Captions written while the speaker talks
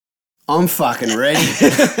I'm fucking ready.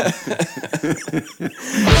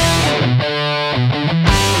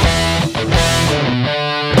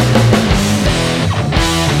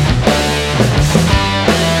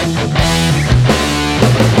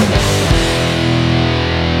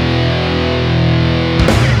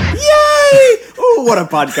 What a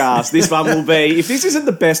podcast this one will be. If this isn't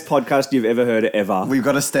the best podcast you've ever heard ever. We've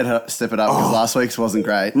got to step it up because last week's wasn't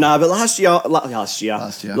great. No, but last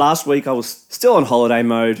week I was still on holiday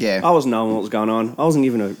mode. Yeah. I wasn't knowing what was going on. I wasn't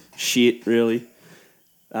giving a shit, really.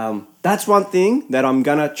 That's one thing that I'm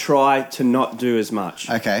going to try to not do as much.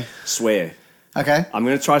 Okay. Swear. Okay. I'm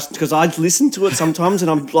going to try, because I listen to it sometimes and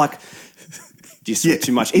I'm like, you swear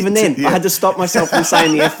too much. Even then, I had to stop myself from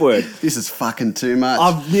saying the F word. This is fucking too much.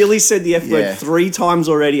 I've nearly said the F word 3 times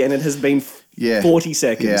already and it has been 40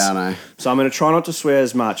 seconds. Yeah, I know. So I'm going to try not to swear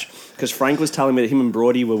as much, because Frank was telling me that him and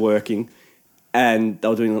Brody were working and they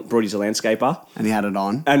were doing, Brody's a landscaper. And he had it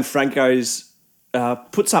on. And Frank goes,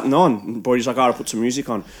 put something on. And Brody's like, I'll put some music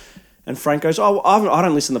on. And Frank goes, I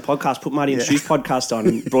don't listen to the podcast. Put Marty and Stu's podcast on.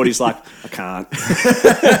 And Brody's like, I can't.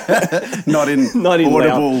 Not in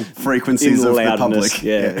audible frequencies of the public.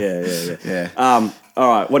 Yeah. All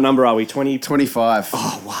right, what number are we? 25.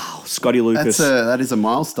 Oh, wow. Scotty Lucas. That is a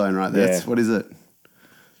milestone right there. Yeah. What is it?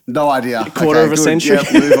 No idea. Quarter of a century.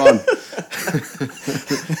 Yep, move on.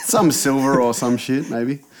 Some silver or some shit,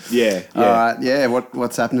 maybe. Yeah. All right. Yeah.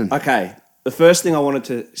 What's happening? Okay. The first thing I wanted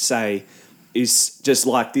to say is just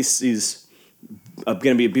like, this is going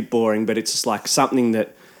to be a bit boring, but it's just like something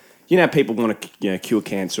that, people want to cure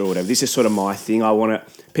cancer or whatever. This is sort of my thing. I want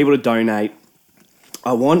people to donate.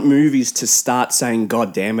 I want movies to start saying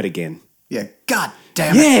 "God damn it" again. Yeah. God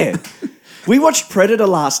damn it. Yeah. We watched Predator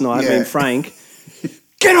last night, me and Frank.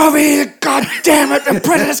 Get over here, God damn it, the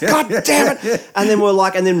Predators, God damn it. And then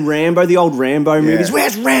and then Rambo, the old Rambo movies.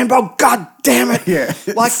 Where's Rambo? God damn it. Yeah.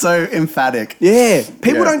 Like, so emphatic. Yeah.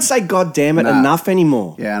 People don't say God damn it enough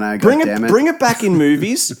anymore. Yeah, I know. God damn it. Bring it back in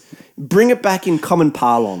movies. Bring it back in common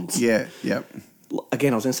parlance. Yeah. Yep.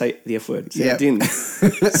 Again, I was going to say the F word. Yeah, Yep. I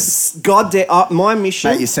didn't. God damn. My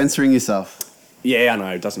mission. Mate, you're censoring yourself. Yeah, I know.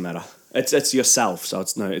 It doesn't matter. It's yourself, so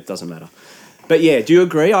it doesn't matter. But yeah, do you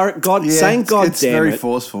agree? Saying God damn it. It's very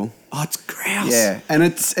forceful. Oh, it's grouse. Yeah, and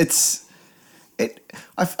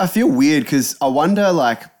I feel weird because I wonder,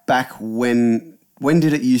 like, back when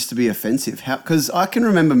did it used to be offensive? Because I can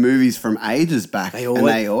remember movies from ages back, they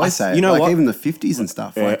always say it. You know like what? Even the 50s and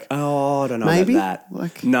stuff. Yeah. Like, I don't know maybe about that.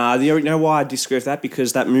 Like, no, you know why I disagree with that?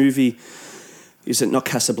 Because that movie, is it not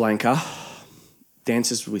Casablanca?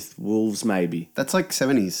 Dances with Wolves, maybe. That's like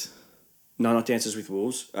 70s. No, not Dances with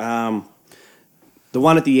Wolves. The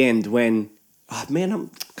one at the end when... Oh, man, I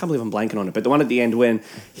can't believe I'm blanking on it. But the one at the end when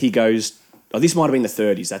he goes... Oh, this might have been the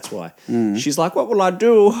 30s, that's why. She's like, what will I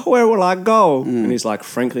do? Where will I go? And he's like,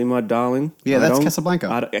 frankly, my darling. Yeah, that's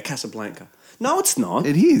Casablanca. Casablanca. No, it's not.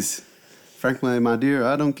 It is. Frankly, my dear,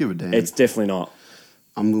 I don't give a damn. It's definitely not.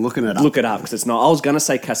 I'm looking it up. Look it up, because it's not. I was going to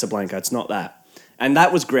say Casablanca. It's not that. And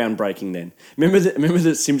that was groundbreaking then. Remember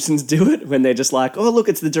the Simpsons do it? When they're just like, oh, look,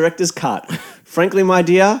 it's the director's cut. Frankly, my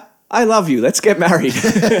dear... I love you. Let's get married.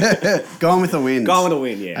 Gone with the Wind. Gone with the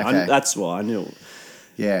Wind, yeah. Okay. That's why I knew.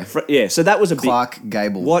 Yeah. So that was a Clark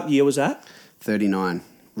Gable. What year was that? 39.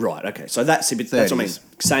 Right, okay. So that's what I mean.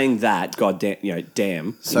 Saying that, God damn,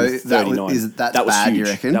 damn. So that was bad, huge. you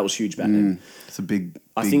reckon? That was huge back then. It's a big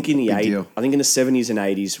I think in the deal. I think in the 70s and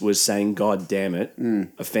 80s was saying God damn it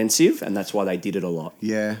offensive, and that's why they did it a lot.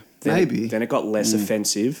 Yeah, Then it got less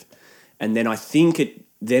offensive, and then I think it.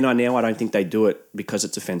 Then I don't think they do it because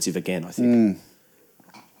it's offensive again, I think.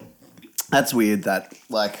 That's weird that,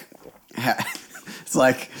 like, it's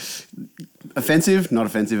like offensive, not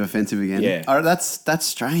offensive, offensive again. Yeah. Oh, that's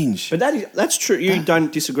strange. But that's true. You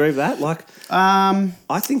don't disagree with that? Like,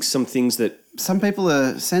 I think some things that... Some people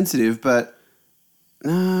are sensitive, but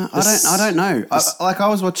I don't know. I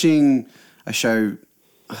was watching a show,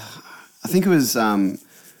 I think it was, I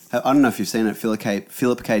don't know if you've seen it,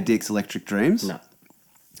 Philip K. Dick's Electric Dreams. No.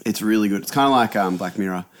 It's really good. It's kind of like Black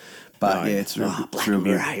Mirror, but it's real Black real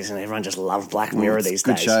Mirror, good. isn't it? Everyone just loves Black Mirror these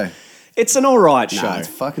days. It's a good show. It's an all right show. No, it's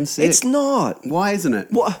fucking sick. It's not. Why isn't it?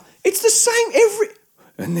 What? It's the same every...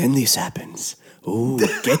 And then this happens. Ooh,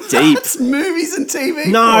 get deep. It's movies and TV.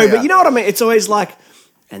 No, but you know what I mean? It's always like...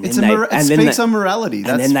 And it speaks on morality.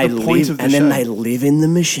 That's the point of the show. And then they live in the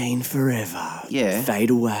machine forever. Yeah. Fade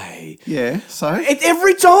away. Yeah, so?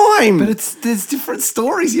 Every time. But there's different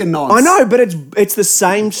stories, you nonce. I know, but it's the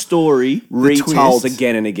same story retold twist.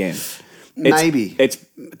 again and again. Maybe.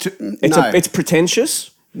 It's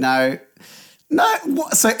pretentious. No. No,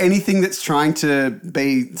 so anything that's trying to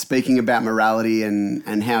be speaking about morality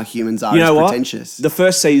and how humans are You know what? pretentious. The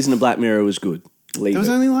first season of Black Mirror was good. Leave There was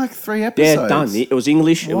it. only like 3 episodes. Yeah, done. It was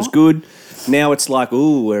English. It was What? good. Now it's like,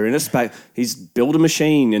 ooh, we're in a space. He's built a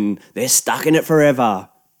machine and they're stuck in it forever.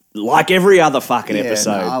 Like every other fucking Yeah,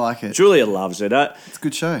 episode. no, I like it. Julia loves it. It's a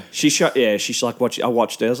good show. She's like, I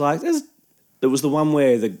watched it. I was like, there was the one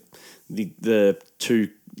where the two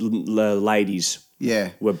ladies Yeah.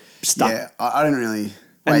 were stuck. Yeah, I didn't really...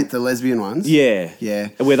 Wait, the lesbian ones? Yeah. Yeah.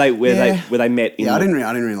 Where they met in Yeah, I didn't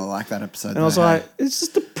really like that episode. and I was like, it's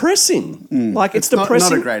just depressing. Like it's depressing.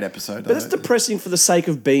 Not a great episode. But it's depressing for the sake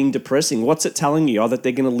of being depressing. What's it telling you? Oh, that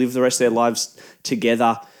they're going to live the rest of their lives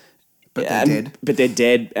together. But they're dead. But they're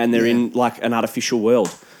dead and they're Yeah. in like an artificial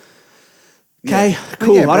world. Okay, Yeah. But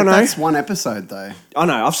cool. yeah, I but don't know. That's one episode though. I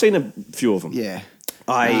know. I've seen a few of them. Yeah.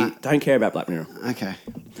 I don't care about Black Mirror. Okay.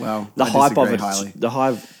 Well, The I hype of disagree it, highly. the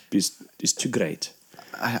hype is too great.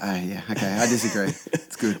 Yeah. Okay. I disagree.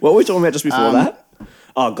 It's good. What were we talking about just before that?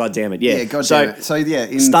 Oh, god damn it! Yeah, Yeah, God so, damn it. So yeah,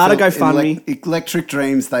 in start a Phil- GoFundMe. in Electric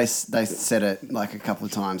Dreams, they said it like a couple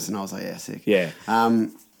of times, and I was like, yeah, sick. Yeah,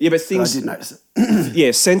 Um, yeah, but but I things. did notice it.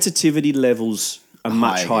 Yeah, sensitivity levels are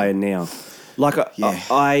much High higher now. Like Yeah.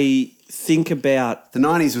 I think about. The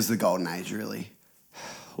 90s was the golden age, really.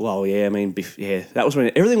 Well, yeah, I mean, that was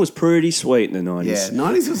when everything was pretty sweet in the 90s. Yeah,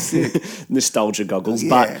 90s was sick. Nostalgia goggles.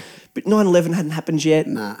 Yeah. But 9/11 hadn't happened yet.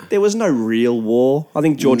 Nah. There was no real war. I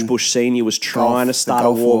think George Bush Sr. was trying to The start a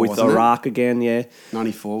Gulf war War, with wasn't it? Iraq again, yeah.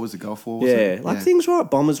 94 was the Gulf War, wasn't Yeah, it? like things were all right.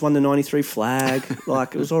 Bombers won the 93 flag.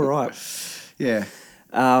 Like, it was all right. Yeah.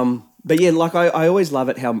 But yeah, like I always love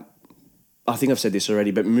it how, I think I've said this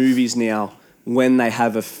already, but movies now, when they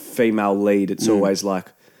have a female lead, it's always like,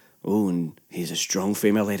 oh, and here's a strong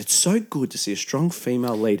female lead. It's so good to see a strong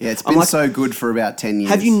female lead. Yeah, it's I'm been like, so good for about 10 years.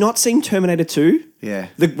 have you not seen Terminator 2? Yeah.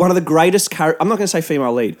 One of the greatest I'm not going to say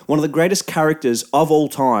female lead. One of the greatest characters of all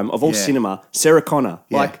time, of all Yeah. cinema, Sarah Connor.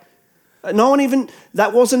 Yeah. Like, no one even,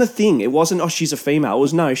 that wasn't a thing. It wasn't, oh, she's a female. It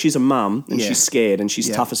was, no, she's a mum and Yeah. she's scared and she's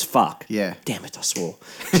Yeah. tough as fuck. Yeah. Damn it, I swore.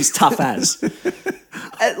 She's tough as.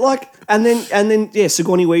 And then,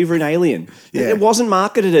 Sigourney Weaver in Alien. Yeah. It wasn't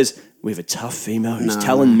marketed as, we have a tough female who's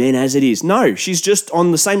telling men as it is. No, she's just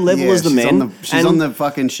on the same level Yeah, as the she's men. she's on the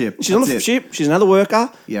fucking ship. She's on the That's it. ship. She's another worker.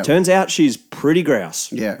 Yep. Turns out she's pretty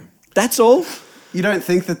grouse. Yeah. That's all. You don't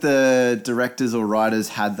think that the directors or writers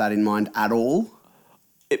had that in mind at all?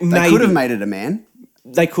 They Maybe. could have made it a man.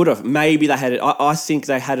 They could have. Maybe they had it. I think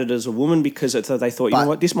they had it as a woman because they thought, you know But-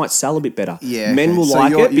 what, this might sell a bit better. Yeah, Men okay. will So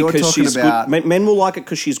like it you're because talking she's about- good. Men will like it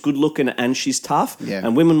because she's good looking and she's tough. Yeah.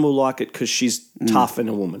 And women will like it because she's tough and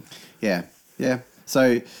a woman. Yeah. Yeah.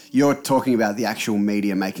 So you're talking about the actual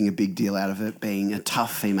media making a big deal out of it being a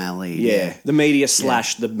tough female lead. Yeah. The media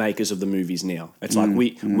 / the makers of the movies now. It's like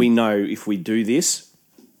we know if we do this,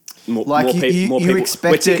 more people. you We're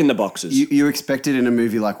expect ticking it, the boxes. You expect it in a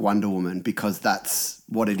movie like Wonder Woman because that's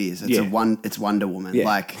what it is. It's Yeah. it's Wonder Woman. Yeah.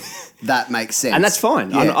 Like that makes sense, and that's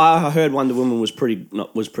fine. Yeah, I heard Wonder Woman was pretty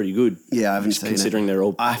good. yeah I haven't seen considering it. they're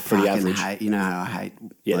all I pretty fucking average. hate. You know how I hate.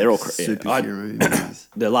 Yeah, they're all yeah. superhero movies.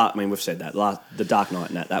 I mean, we've said that. The Dark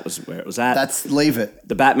Knight and that was where it was at. That's leave it.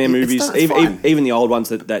 The Batman It's movies, done, it's fine. even the old ones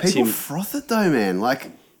that People Tim. froth it though, man.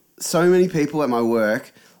 Like so many people at my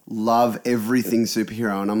work love everything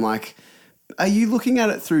superhero, and I'm like, are you looking at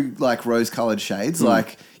it through like rose-colored shades?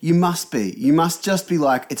 Like you must be. You must just be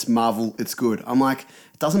like, it's Marvel, it's good. I'm like,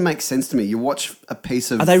 it doesn't make sense to me. You watch a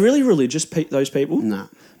piece of. Are they really religious? Those people? No.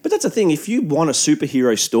 But that's the thing. If you want a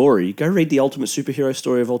superhero story, go read the ultimate superhero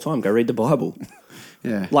story of all time. Go read the Bible.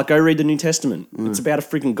 Yeah. Like, go read the New Testament. It's about a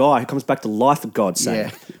freaking guy who comes back to life for God's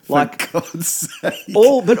sake. Yeah. Like For God's sake.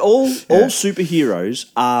 all superheroes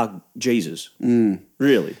are Jesus.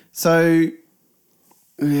 Really. So,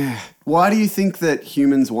 yeah. Why do you think that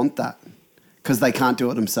humans want that? Because they can't do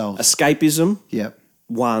it themselves. Escapism. Yep.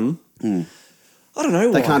 One. I don't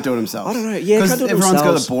know. They why. can't do it themselves. I don't know. Yeah, can't do it everyone's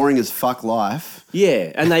themselves. got a boring as fuck life.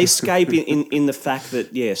 Yeah, and they escape in the fact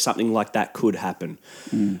that, something like that could happen.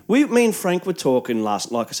 Me and Frank were talking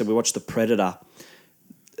like I said, we watched The Predator.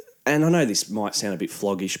 And I know this might sound a bit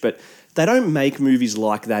floggish, but they don't make movies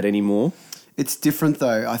like that anymore. It's different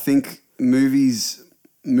though. I think movies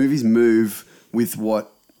move with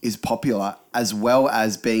what is popular as well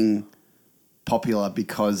as being popular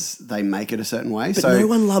because they make it a certain way. But so no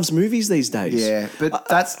one loves movies these days. yeah, but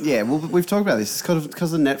well, we've talked about this. It's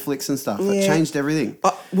because of Netflix and stuff. It Yeah. changed everything.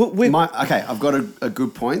 I've got a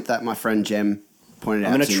good point that my friend Jem pointed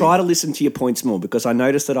out. I'm going to try to listen to your points more because I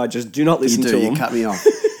noticed that I just do not listen You to do. them. You cut me off.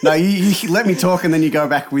 No, you let me talk and then you go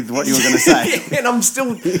back with what you were going to say. And I'm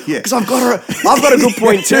still because I've got a good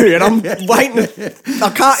point too, and I'm waiting. I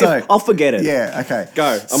can't. I'll forget it. Yeah. Okay.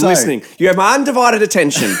 Go. I'm listening. You have my undivided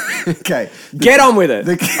attention. Okay. Get on with it.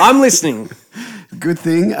 I'm listening. Good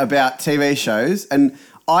thing about TV shows, and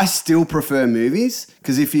I still prefer movies,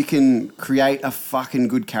 because if you can create a fucking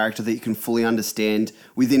good character that you can fully understand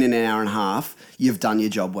within an hour and a half, you've done your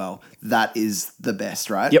job well. That is the best,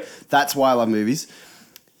 right? Yep. That's why I love movies.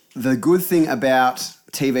 The good thing about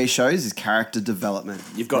TV shows is character development.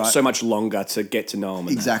 You've got so much longer to get to know them.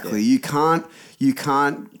 Exactly. You can't,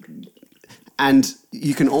 and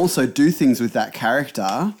you can also do things with that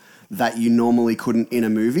character that you normally couldn't in a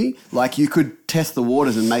movie. Like, you could test the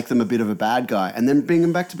waters and make them a bit of a bad guy and then bring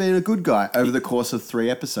them back to being a good guy over the course of 3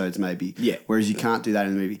 episodes, maybe. Yeah. Whereas you can't do that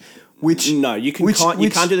in the movie. You can't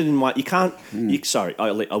do that in one. You can't. Sorry,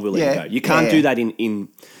 I will let you go. You can't do that in.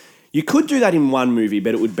 You could do that in one movie,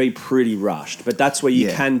 but it would be pretty rushed. But that's where you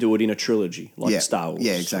can do it in a trilogy, like Star Wars.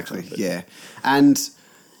 Yeah, exactly. Yeah, and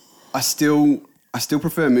I still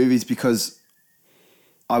prefer movies because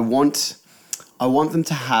I want them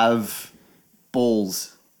to have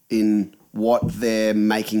balls in what they're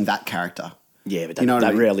making that character. Yeah, but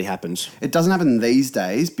that rarely happens. It doesn't happen these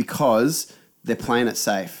days because they're playing it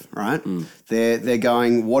safe, right? They're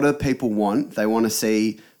going, what do people want? They want to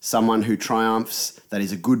see someone who triumphs, that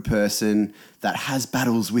is a good person, that has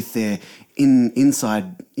battles with their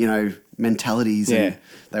inside, mentalities. Yeah.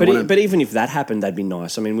 But even if that happened, that'd be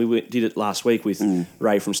nice. I mean, we did it last week with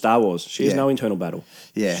Rey from Star Wars. She has no internal battle.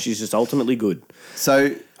 Yeah. She's just ultimately good.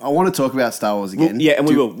 So I want to talk about Star Wars again.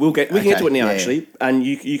 We will. We can get to it now, actually. And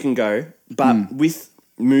you can go. But with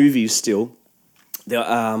movies still,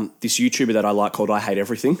 this YouTuber that I like called I Hate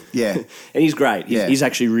Everything. Yeah. And he's great. He's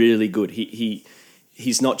actually really good.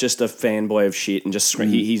 He's not just a fanboy of shit and just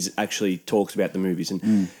he's actually talks about the movies.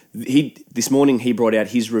 And this morning he brought out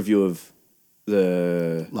his review of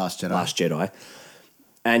the Last Jedi.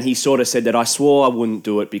 And he sort of said that I swore I wouldn't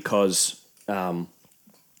do it because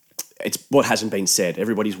it's what hasn't been said.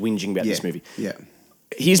 Everybody's whinging about this movie. Yeah.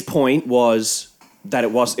 His point was that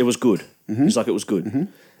it was good. He's like, it was good.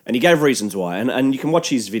 And he gave reasons why. And you can watch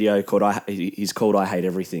his video called I Hate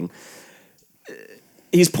Everything.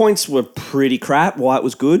 His points were pretty crap, why it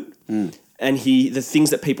was good. And the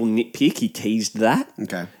things that people nitpick, he teased that.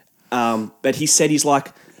 Okay. But he said he's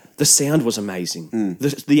like, the sound was amazing.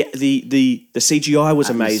 The CGI was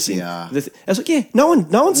amazing. I was like, yeah, no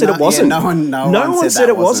one said it wasn't. No one said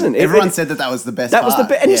it wasn't. Everyone said that was the best part. Was the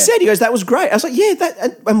best. And he goes, that was great. I was like, yeah,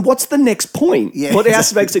 and what's the next point? Yeah, what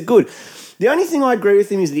else makes it good? The only thing I agree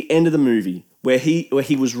with him is the end of the movie where he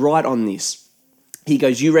was right on this. He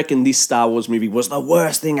goes, you reckon this Star Wars movie was the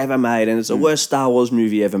worst thing ever made and it's the worst Star Wars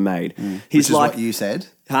movie ever made. Which is what you said.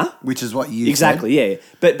 Huh? Which is what you exactly, said.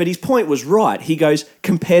 Yeah. But his point was right. He goes,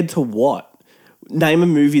 compared to what? Name a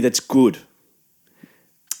movie that's good.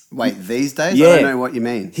 Wait, these days? Yeah. I don't know what you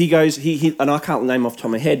mean. He goes, he and I can't name off the top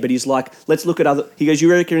of my head, but he's like, let's look at other... He goes,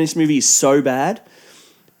 you reckon this movie is so bad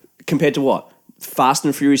compared to what? Fast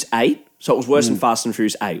and Furious 8? So it was worse than Fast and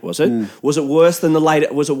Furious 8, was it? Was it worse than the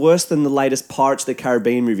latest Pirates of the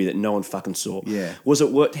Caribbean movie that no one fucking saw? Yeah. Was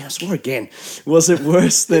it worse? Damn, I swore again. Was it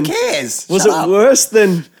worse than? Who cares? Was Shut up. Worse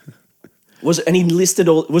than? Was it? And he listed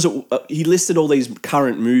all. Was it? He listed all these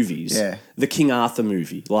current movies. Yeah. The King Arthur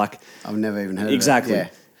movie, like I've never even heard exactly. of it.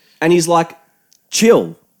 Yeah. And he's like,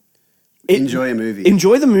 chill. Enjoy a movie.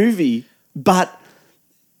 Enjoy the movie, but.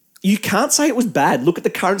 You can't say it was bad. Look at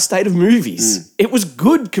the current state of movies. It was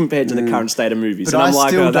good compared to the current state of movies. But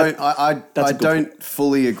and I don't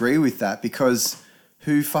fully agree with that because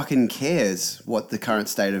who fucking cares what the current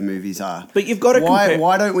state of movies are? But you've got to compare.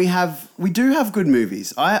 Why don't we do have good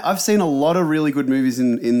movies. I've seen a lot of really good movies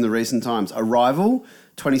in the recent times. Arrival,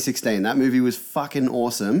 2016. That movie was fucking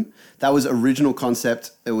awesome. That was original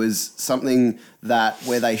concept. It was something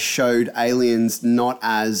where they showed aliens not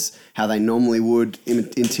as how they normally would,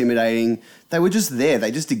 intimidating. They were just there. They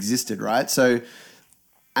just existed, right? So,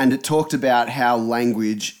 and it talked about how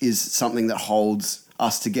language is something that holds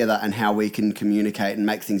us together and how we can communicate and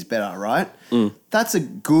make things better, right? That's a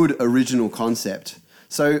good original concept.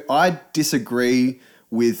 So I disagree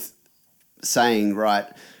with saying, right,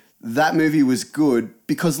 that movie was good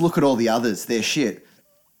because look at all the others. They're shit.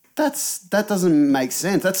 That doesn't make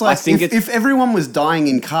sense. That's like if everyone was dying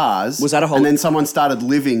in cars and then someone started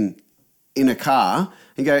living in a car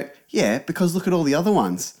and go, yeah, because look at all the other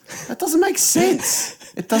ones. That doesn't make sense.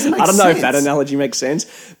 It doesn't make sense. I don't know if that analogy makes sense,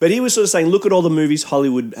 but he was sort of saying, look at all the movies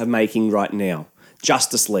Hollywood are making right now.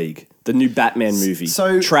 Justice League, the new Batman movie,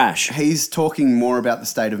 trash. He's talking more about the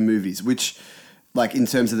state of movies, which like in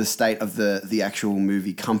terms of the state of the actual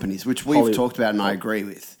movie companies, which we've Hollywood. talked about and I agree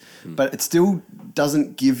with. But it still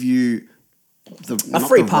doesn't give you A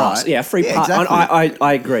free pass. Yeah, a free pass. Exactly.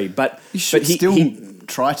 I agree. But You should but still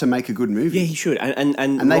try to make a good movie. Yeah, he should.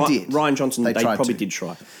 And they did. Ryan Johnson, they tried probably to. did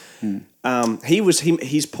try.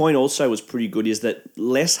 His point also was pretty good, is that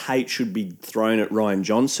less hate should be thrown at Ryan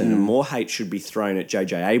Johnson and more hate should be thrown at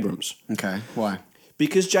J.J. Abrams. Okay, why?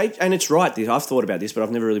 Because and it's right, I've thought about this, but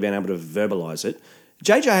I've never really been able to verbalise it.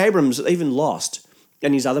 J.J. Abrams, even Lost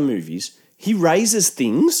and his other movies, he raises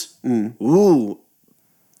things. Ooh,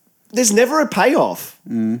 there's never a payoff.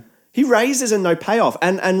 He raises and no payoff.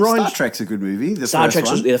 And Ryan... Star Trek's a good movie. Star Trek,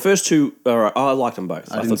 the first two, I liked them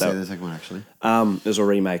both. I didn't see the second one, actually. There's a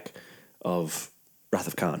remake of Wrath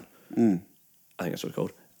of Khan. I think that's what it's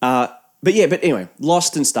called. But anyway,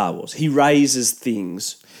 Lost and Star Wars. He raises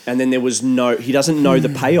things, and then he doesn't know the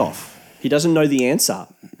payoff. He doesn't know the answer.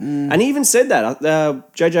 And he even said that.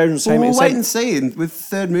 J.J. Abrams came in and we'll wait said... and see with the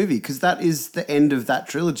third movie, because that is the end of that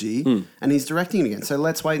trilogy, and he's directing it again. So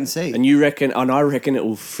let's wait and see. And you reckon, and I reckon it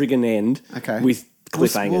will friggin' end with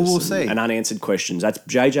cliffhangers we'll see. and unanswered questions. That's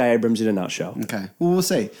J.J. Abrams in a nutshell. Okay. Well, we'll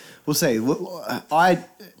see. We'll see.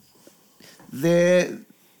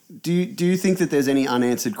 Do you think that there's any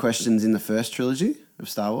unanswered questions in the first trilogy of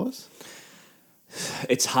Star Wars?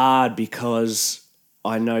 It's hard because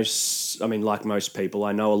I know, like most people,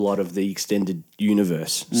 I know a lot of the extended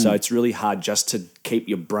universe. So it's really hard just to keep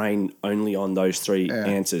your brain only on those three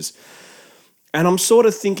answers. And I'm sort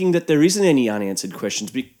of thinking that there isn't any unanswered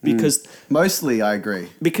questions because... Mostly, I agree.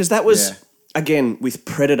 Because that was, again, with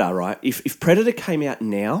Predator, right? If Predator came out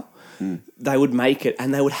now, they would make it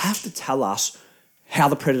and they would have to tell us how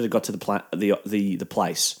the Predator got to the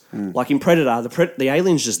place. Like in Predator, the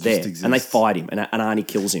alien's just there and they fight him and Arnie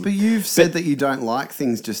kills him. But you've said that you don't like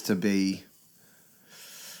things just to be...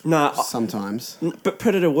 No. Sometimes. But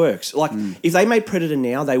Predator works. Like, if they made Predator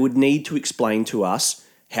now, they would need to explain to us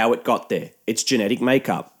how it got there. Its genetic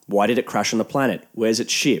makeup. Why did it crash on the planet? Where's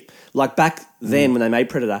its ship? Like, back then when they made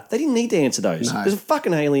Predator, they didn't need to answer those. No. There's a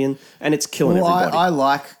fucking alien and it's killing everybody.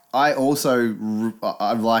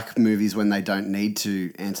 I like movies when they don't need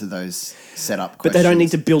to answer those setup questions. But they don't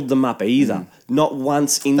need to build them up either. Not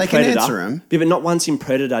once in Predator. They can answer them. Yeah, but not once in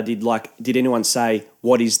Predator did anyone say,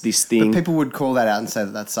 what is this thing? But people would call that out and say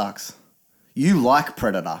that sucks. You like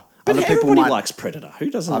Predator. But everybody likes Predator.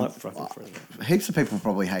 Who doesn't like fucking Predator? Heaps of people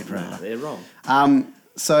probably hate Predator. No, they're wrong.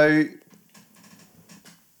 So...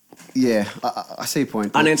 Yeah, I see your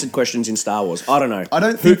point. Unanswered questions in Star Wars. I don't know. I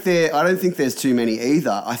don't think there's too many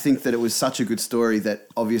either. I think that it was such a good story that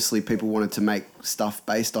obviously people wanted to make stuff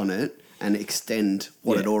based on it and extend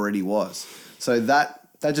what it already was. So that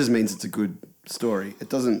just means it's a good story. It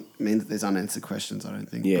doesn't mean that there's unanswered questions, I don't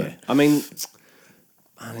think. Yeah. I mean,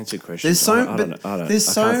 unanswered questions. There's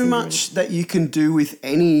so much that you can do with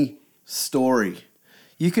any story.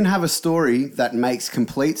 You can have a story that makes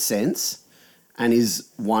complete sense and is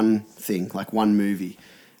one thing, like one movie.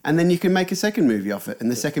 And then you can make a second movie off it, and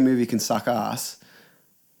the second movie can suck ass.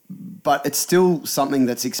 But it's still something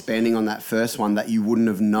that's expanding on that first one that you wouldn't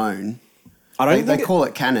have known. They call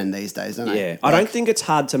it canon these days, don't they? Yeah. I don't think it's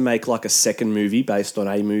hard to make like a second movie based on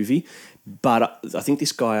a movie. But I think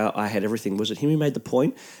this guy, I Had Everything, was it him who made the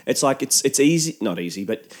point? It's like, it's easy, not easy,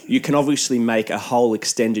 but you can obviously make a whole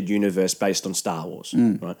extended universe based on Star Wars,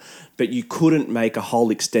 right? But you couldn't make a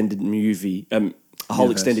whole extended movie,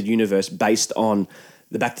 extended universe based on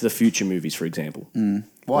the Back to the Future movies, for example.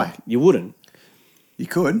 Why? Like, you wouldn't. You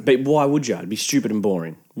could. But why would you? It'd be stupid and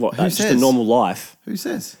boring. What? Who Just a says? normal life. Who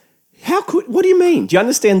says? What do you mean? Do you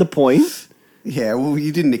understand the point? Yeah, well,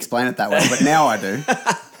 you didn't explain it that way, but now I do.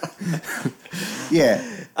 Yeah.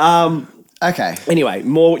 Okay. Anyway,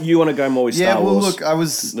 you want to go more with Star Wars? Yeah, well, look, I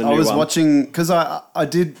was watching, because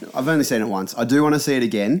I've only seen it once. I do want to see it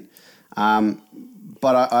again.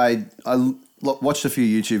 But I watched a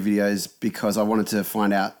few YouTube videos because I wanted to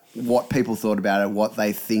find out what people thought about it, what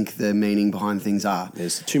they think the meaning behind things are.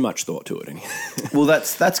 There's too much thought to it. Well,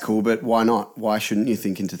 that's cool, but why not? Why shouldn't you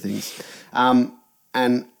think into things?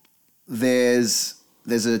 And there's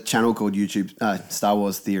a channel called YouTube Star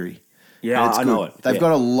Wars Theory. Yeah, I know it. They've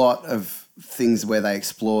got a lot of things where they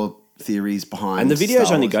explore theories behind. And the videos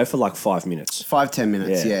Star only Wars. go for like 5 minutes. 5-10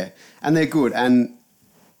 minutes, yeah. And they're good. And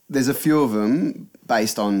there's a few of them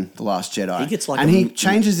based on The Last Jedi. He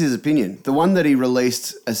changes his opinion. The one that he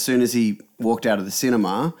released as soon as he walked out of the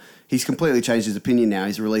cinema, he's completely changed his opinion now.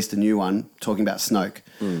 He's released a new one talking about Snoke.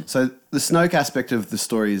 So the Snoke aspect of the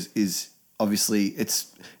story is obviously,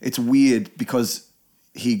 it's weird because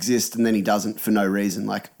he exists and then he doesn't for no reason.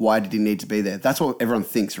 Like, why did he need to be there? That's what everyone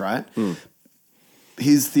thinks, right?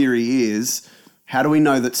 His theory is, how do we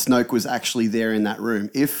know that Snoke was actually there in that room?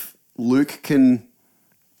 If Luke can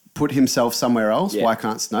put himself somewhere else, why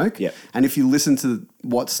can't Snoke? Yep. And if you listen to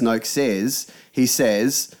what Snoke says, he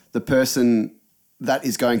says, the person that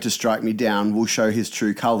is going to strike me down will show his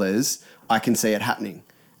true colors. I can see it happening.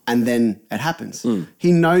 And then it happens.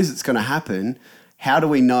 He knows it's going to happen. How do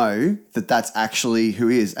we know that that's actually who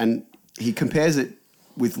he is? And he compares it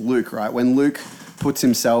with Luke, right? When Luke puts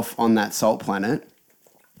himself on that salt planet,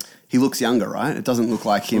 he looks younger, right? It doesn't look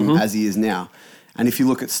like him as he is now. And if you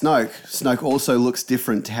look at Snoke, Snoke also looks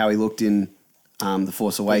different to how he looked in The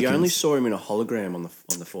Force Awakens. You only saw him in a hologram on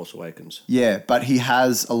the Force Awakens. Yeah, but he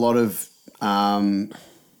has a lot of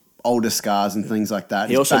older scars and things like that.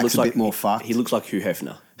 He also looks a like bit more fucked. He looks like Hugh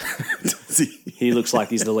Hefner. Does he? He looks like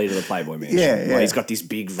he's the leader of the Playboy Mansion. Yeah. Like he's got this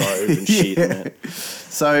big robe and shit. And that.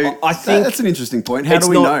 So I think that's an interesting point. How do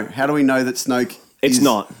we know? How do we know that Snoke It's is...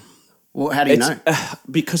 not. Well, how do you know?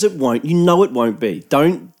 Because it won't. You know it won't be.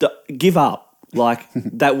 Don't give up. Like,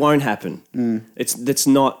 that won't happen. It's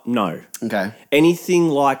not, no. Okay. Anything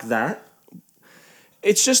like that,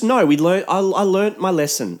 it's just no. I learned my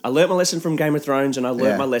lesson. I learned my lesson from Game of Thrones, and I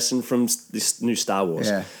learned my lesson from this new Star Wars.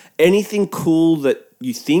 Yeah. Anything cool that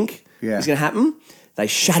you think is going to happen, they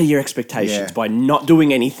shatter your expectations by not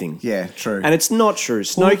doing anything. Yeah, true. And it's not true.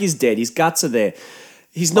 Snoke is dead. His guts are there.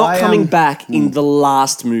 He's not coming back in the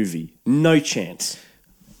last movie. No chance.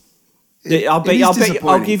 I'll bet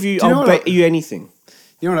you anything.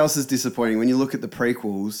 You know what else is disappointing? When you look at the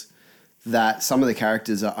prequels, that some of the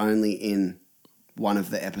characters are only in one of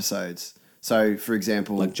the episodes. So, for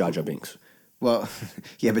example... Like Jar Jar Binks. Well,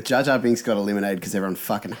 yeah, but Jar Jar Binks got eliminated because everyone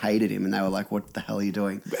fucking hated him and they were like, what the hell are you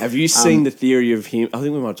doing? Have you seen the theory of him? I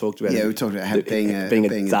think we might have talked about it. Yeah, we talked about how being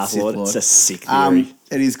a Darth Sith Lord. Lord. It's a sick theory.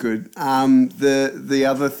 It is good. The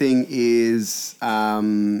other thing is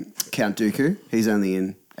Count Dooku. He's only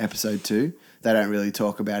in episode 2. They don't really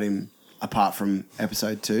talk about him apart from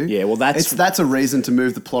episode 2. Yeah, well, that's a reason to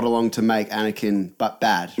move the plot along to make Anakin but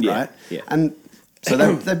bad, right? Yeah. And so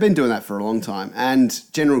they've been doing that for a long time. And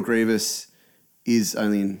General Grievous is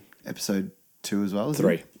only in episode 2 as well, isn't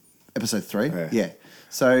 3. it? Episode 3? Yeah.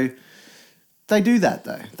 So they do that,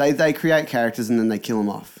 though. They create characters and then they kill them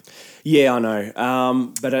off. Yeah, I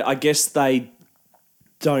know. But I guess they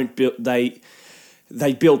don't build... They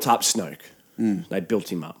built up Snoke. They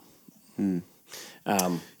built him up.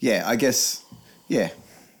 Yeah, I guess... Yeah.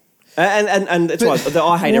 And that's why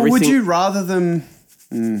I hate everything. Would you rather them...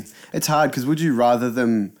 it's hard because would you rather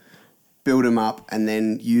them build them up and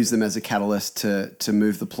then use them as a catalyst to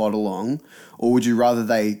move the plot along? Or would you rather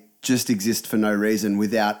they just exist for no reason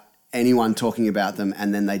without anyone talking about them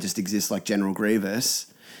and then they just exist like General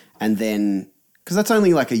Grievous and then... Because that's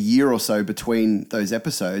only like a year or so between those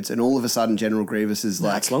episodes and all of a sudden General Grievous is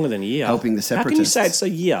like... it's longer than a year. Helping the Separatists. How can you say it's a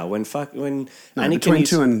year when No, Anakin between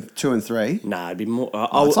is... 2 and 3. Nah, it'd be more...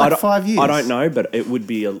 it's like 5 years. I don't know, but it would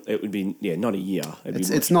be not a year.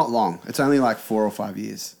 It's not long. It's only like 4 or 5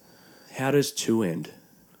 years. How does 2 end?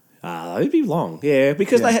 It'd be long. Yeah,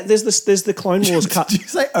 because there's the Clone Wars cut. Did you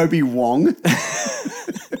say Obi-Wan?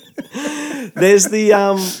 There's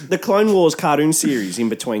the Clone Wars cartoon series in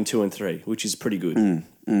between 2 and 3, which is pretty good.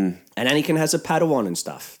 And Anakin has a Padawan and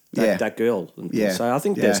stuff. That girl. Yeah. So I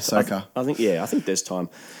think Ahsoka. I think there's time.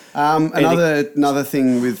 Another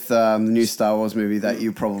thing with the new Star Wars movie that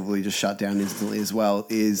you probably just shut down instantly as well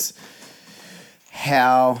is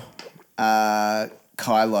how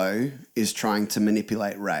Kylo is trying to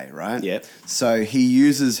manipulate Rey, right? Yep. So he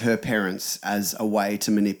uses her parents as a way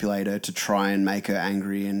to manipulate her, to try and make her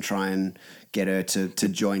angry and try and get her to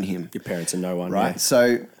join him. Your parents are no one, right? Yeah.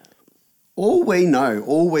 So all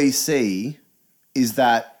we see is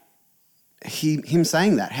that him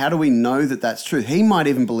saying that. How do we know that that's truth? He might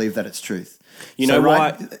even believe that it's truth. You know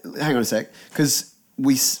why? Hang on a sec. Because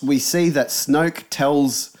we see that Snoke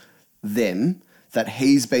tells them that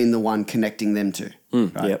he's been the one connecting them to,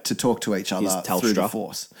 right? To talk to each other through the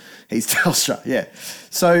Force. He's Telstra, yeah.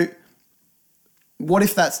 So what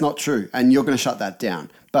if that's not true and you're going to shut that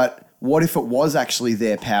down? But what if it was actually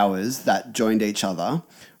their powers that joined each other,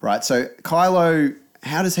 right? So Kylo,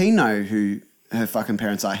 how does he know who her fucking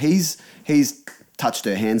parents are? He's touched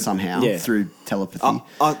her hand somehow through telepathy.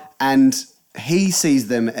 And he sees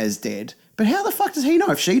them as dead. But how the fuck does he know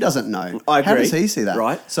if she doesn't know? I agree. How does he see that?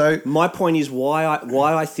 Right. So my point is why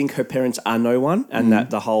I think her parents are no one, and that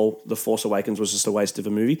the Force Awakens was just a waste of a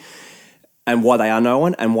movie, and why they are no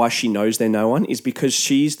one, and why she knows they're no one is because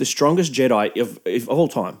she's the strongest Jedi of all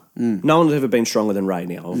time. No one's ever been stronger than Rey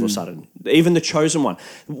now. All of a sudden, even the Chosen One.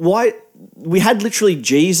 Why we had literally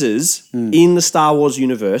Jesus in the Star Wars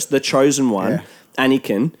universe, the Chosen One,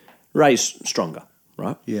 Anakin, Rey's stronger,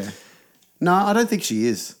 right? Yeah. No, I don't think she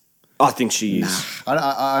is. I think she is.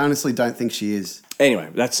 I honestly don't think she is. Anyway,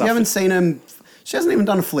 that's You haven't seen him. She hasn't even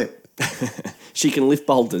done a flip. She can lift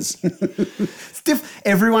boulders.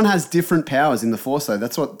 Everyone has different powers in the Force, though.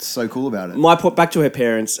 That's what's so cool about it. My point back to her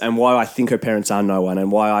parents and why I think her parents are no one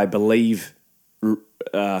and why I believe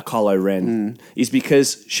Kylo Ren is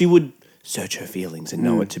because she would search her feelings and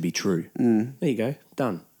know it to be true. There you go.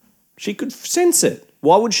 Done. She could sense it.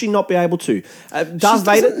 Why would she not be able to? Darth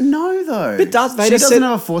Vader. Doesn't know though. But Darth Vader she doesn't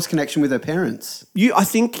have a Force connection with her parents. I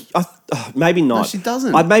think maybe not. No, she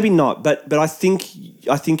doesn't. Maybe not. But I think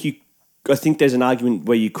there's an argument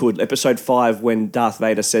where you could. Episode 5, when Darth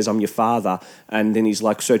Vader says, "I'm your father," and then he's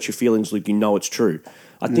like, "Search your feelings, Luke. You know it's true."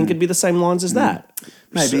 I think it'd be the same lines as that.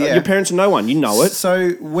 Maybe yeah. Your parents are no one. You know it.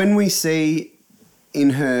 So when we see in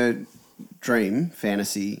her dream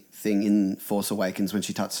fantasy thing in Force Awakens when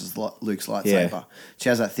she touches Luke's lightsaber, she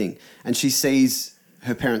has that thing, and she sees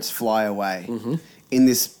her parents fly away in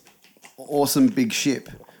this awesome big ship.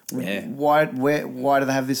 Yeah. Why do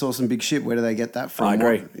they have this awesome big ship? Where do they get that from? I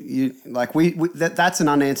agree. That's an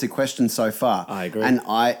unanswered question so far. I agree. And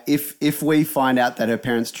if we find out that her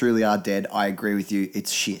parents truly are dead, I agree with you.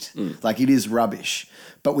 It's shit. Like, it is rubbish.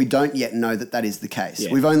 But we don't yet know that is the case.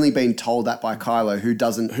 Yeah. We've only been told that by Kylo, who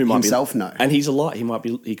doesn't himself know. And he's a lie.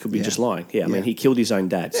 He could be just lying. Yeah, I mean, he killed his own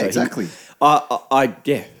dad. So exactly.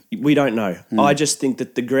 We don't know. I just think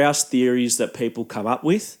that the grouse theories that people come up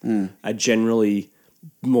with are generally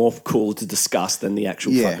more cool to discuss than the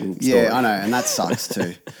actual fucking story. Yeah, I know, and that sucks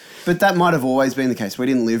too. But that might have always been the case. We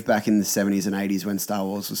didn't live back in the 70s and 80s when Star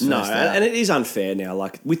Wars was first out. And it is unfair now,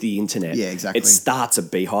 like with the internet. Yeah, exactly. It starts a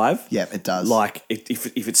beehive. Yeah, it does. Like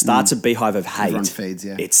if it starts a beehive of hate, everyone feeds,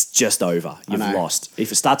 it's just over. You've lost.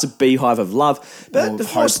 If it starts a beehive of love, but the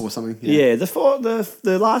Force or something. Yeah,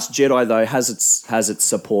 the Last Jedi though has its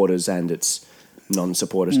supporters and its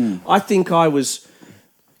non-supporters. I think I was.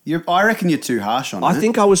 I reckon you're too harsh on it. I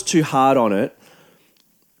think I was too hard on it,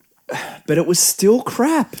 but it was still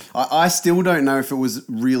crap. I still don't know if it was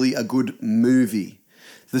really a good movie.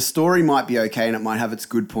 The story might be okay and it might have its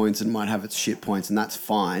good points and it might have its shit points, and that's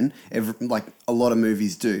fine. Like a lot of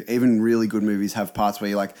movies do. Even really good movies have parts where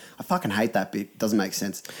you're like, I fucking hate that bit. Doesn't make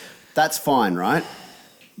sense. That's fine, right?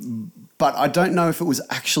 But I don't know if it was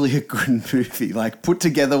actually a good movie. Put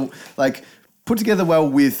together well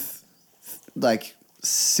with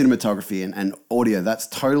cinematography and audio, that's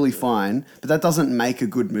totally fine, but that doesn't make a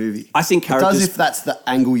good movie. I think it does if that's the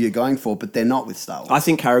angle you're going for, but they're not with Star Wars. I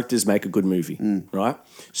think characters make a good movie, right?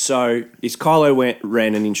 So is Kylo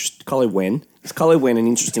Ren an interesting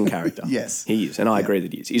character? Yes, he is, and I agree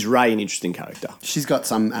that he is. Is Rey an interesting character? She's got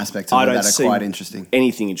some aspects of her that are quite interesting.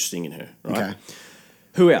 Anything interesting in her? Right? Okay.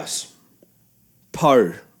 Who else?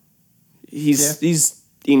 Poe. He's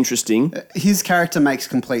interesting. His character makes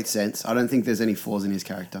complete sense. I don't think there's any flaws in his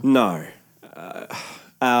character. No.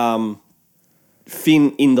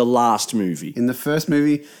 Finn in the last movie. In the first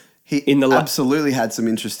movie, he absolutely had some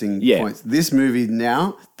interesting points. This movie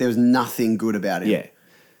now, there's nothing good about him. Yeah.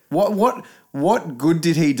 What good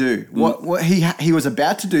did he do? What he was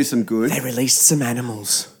about to do some good. They released some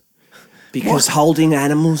animals because holding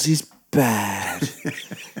animals is bad.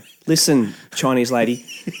 Listen, Chinese lady.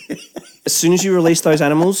 As soon as you release those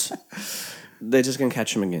animals, they're just going to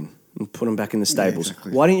catch them again and put them back in the stables. Yeah,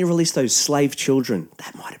 exactly. Why didn't you release those slave children?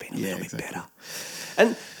 That might have been a little bit better.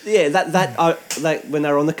 And that when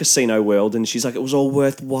they were on the Casino World, and she's like, it was all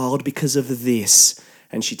worthwhile because of this,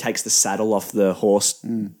 and she takes the saddle off the horse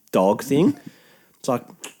dog thing. It's like,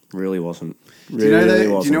 really wasn't. Do you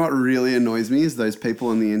know what really annoys me is those people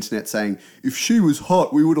on the internet saying, if she was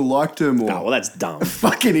hot, we would have liked her more. Oh, well, that's dumb.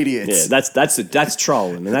 Fucking idiots. Yeah, that's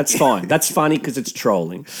trolling, and that's fine. That's funny because it's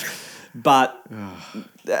trolling. But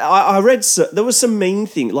I read there was some mean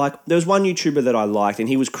thing. Like, there was one YouTuber that I liked, and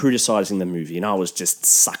he was criticizing the movie, and I was just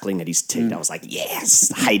suckling at his teeth. I was like,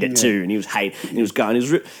 yes, hate it too. And he was going.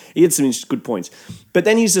 He had some good points. But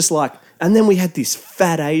then he's just like, and then we had this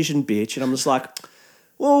fat Asian bitch, and I'm just like,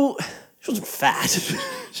 well, she wasn't fat.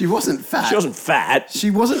 She wasn't fat. She wasn't fat.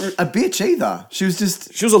 She wasn't a bitch either. She was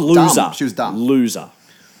a loser. Dumb. She was dumb. Loser.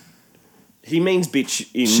 He means bitch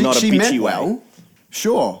in not a bitchy way. She meant well,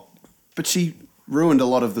 sure. But she ruined a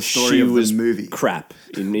lot of the story of the movie. Crap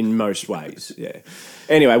in most ways, yeah.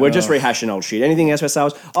 Anyway, we're just rehashing old shit. Anything else about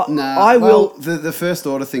Star Wars? I will. The First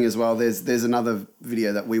Order thing as well, there's another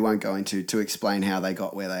video that we won't go into to explain how they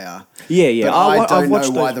got where they are. Yeah. But I don't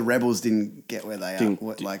know why the rebels didn't get where they are.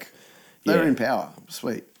 They were in power.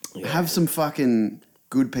 Sweet. Yeah. Have some fucking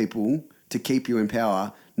good people to keep you in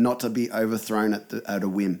power, not to be overthrown at a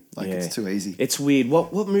whim. It's too easy. It's weird.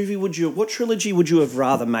 What trilogy would you have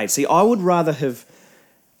rather made? See, I would rather have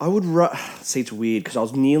I would see. It's weird because I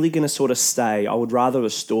was nearly going to sort of say I would rather a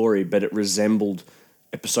story, but it resembled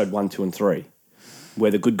episode 1, 2, and 3, where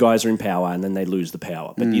the good guys are in power and then they lose the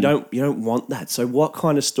power. But you don't want that. So what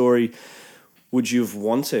kind of story would you have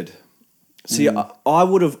wanted? See, I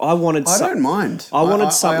wanted. I don't mind. I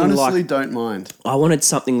wanted something I honestly like. don't mind. I wanted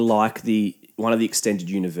something like one of the extended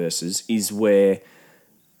universes is where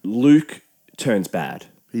Luke turns bad.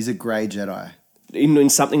 He's a grey Jedi. In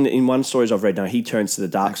something that in one stories I've read now, he turns to the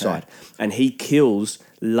dark side and he kills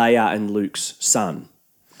Leia and Luke's son,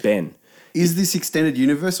 Ben. Is this extended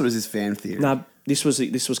universe or is this fan theory? No, this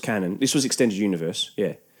was canon. This was extended universe.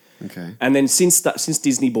 Yeah. Okay. And then since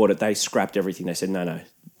Disney bought it, they scrapped everything. They said no,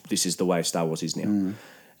 this is the way Star Wars is now.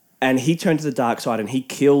 And he turned to the dark side and he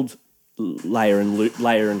killed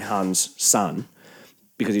Leia and Han's son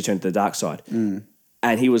because he turned to the dark side.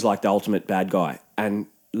 And he was like the ultimate bad guy. And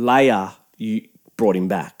Leia, you brought him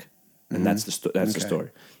back, and that's the story.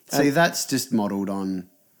 See, that's just modelled on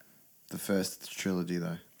the first trilogy,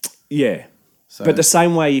 though. Yeah, so. But the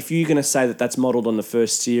same way, if you're going to say that that's modelled on the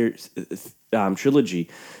first trilogy,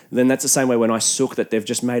 then that's the same way when I sook that they've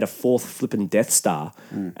just made a fourth flipping Death Star,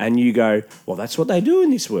 and you go, well, that's what they do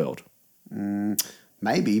in this world.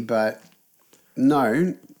 Maybe, but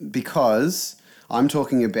no, because I'm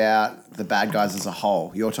talking about the bad guys as a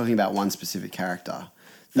whole. You're talking about one specific character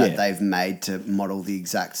that they've made to model the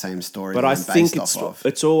exact same story. But I think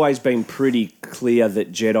it's always been pretty clear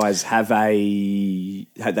that Jedis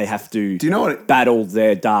they have to battle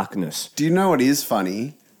their darkness. Do you know what is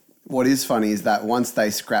funny? What is funny is that once they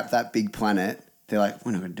scrap that big planet, they're like,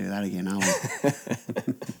 we're not going to do that again, are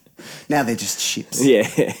we? Now they're just ships. Yeah.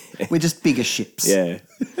 We're just bigger ships. Yeah.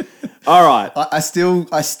 All right. I still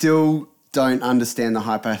don't understand the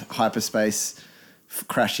hyperspace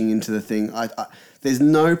crashing into the thing. There's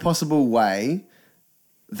no possible way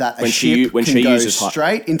that a ship can go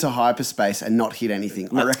straight into hyperspace and not hit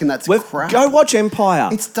anything. I reckon that's crap. Go watch Empire.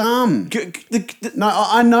 It's dumb. No,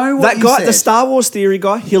 I know what that you guy, said. the Star Wars theory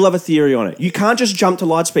guy, he'll have a theory on it. You can't just jump to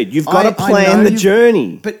light speed. You've got to plan the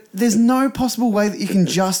journey. But there's no possible way that you can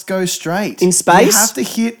just go straight. In space? You have to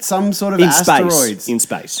hit some sort of asteroids. In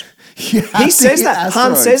space. He says that.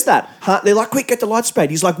 Han says that. They're like, quick, get to light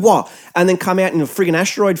speed. He's like, what? And then come out in a friggin'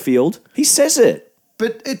 asteroid field. He says it.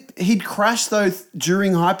 But he'd crash though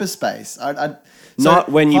during hyperspace. Not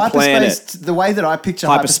when you plan it. The way that I picture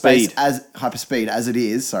hyperspeed as it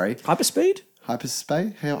is. Sorry. Hyperspeed?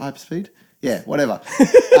 Hyperspeed? Yeah, whatever.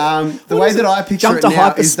 The way that I picture it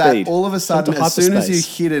now is that all of a sudden, as soon as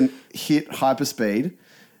you hit hyperspeed,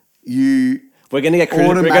 we're going to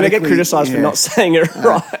get criticised for not saying it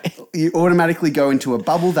right. You automatically go into a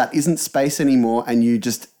bubble that isn't space anymore, and you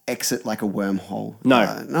just exit like a wormhole. No,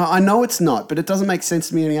 I know it's not, but it doesn't make sense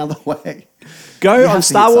to me any other way. Go on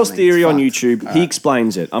Star Wars Theory on YouTube. He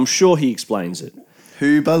explains it. I'm sure he explains it.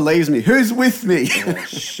 Who believes me? Who's with me? Oh,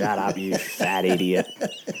 shut up, you fat idiot.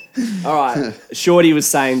 All right. Shorty was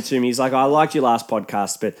saying to me, he's like, I liked your last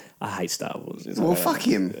podcast, but I hate Star Wars. Well, fuck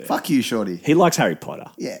him. Yeah. Fuck you, Shorty. He likes Harry Potter.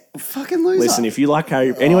 Yeah. Fucking loser. Listen, if you like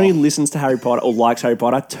anyone who listens to Harry Potter or likes Harry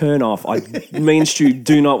Potter, turn off. Me and Stu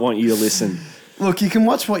do not want you to listen. Look, you can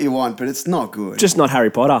watch what you want, but it's not good. Just not Harry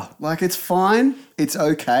Potter. Like, it's fine. It's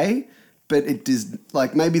okay. But it is,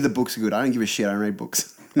 like, maybe the books are good. I don't give a shit. I don't read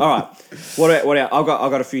books. All right. What I've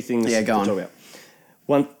got a few things to talk about.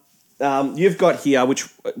 One, you've got here, which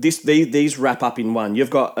these wrap up in one. You've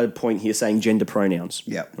got a point here saying gender pronouns.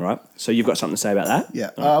 Yeah. All right. So you've got something to say about that? Yeah.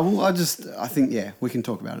 Well, I think, we can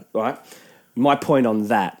talk about it. All right. My point on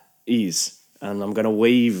that is, and I'm going to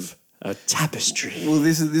weave a tapestry. Well,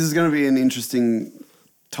 this is going to be an interesting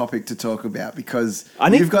topic to talk about because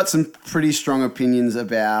you've got some pretty strong opinions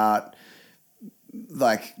about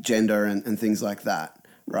like gender and things like that.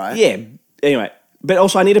 Right. Yeah. Anyway, but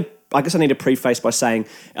also I guess I need to preface by saying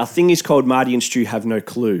our thing is called Marty and Stu Have No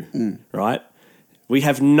Clue. Right. We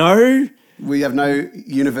have no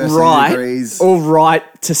university degrees or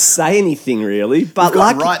right to say anything really. But we've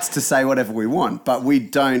got rights to say whatever we want, but we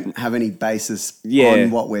don't have any basis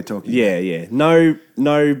on what we're talking about. Yeah.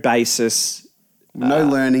 No basis. No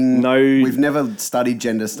learning. We've never studied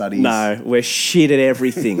gender studies. No, we're shit at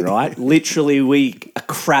everything, right? Literally, we are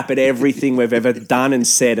crap at everything we've ever done and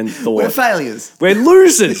said and thought. We're failures. We're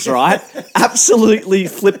losers, right? Absolutely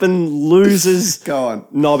flipping losers. Go on.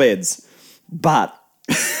 Knobheads. But...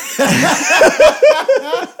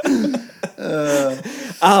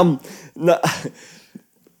 no.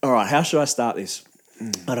 All right, how should I start this?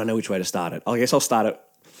 I don't know which way to start it. I guess I'll start it.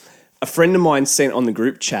 A friend of mine sent on the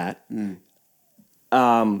group chat...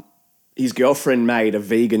 his girlfriend made a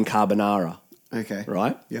vegan carbonara. Okay.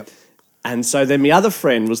 Right? Yep. And so then my other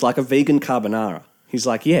friend was like, a vegan carbonara. He's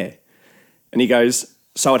like, yeah. And he goes,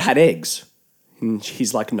 so it had eggs? And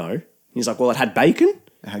he's like, no. He's like, well, it had bacon?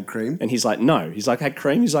 It had cream? And he's like, no. He's like, had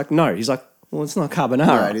cream? He's like, no. He's like, well, it's not carbonara.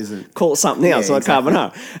 No, it isn't. Call it something else, not exactly.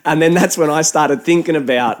 carbonara. And then that's when I started thinking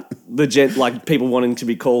about like people wanting to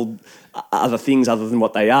be called other things other than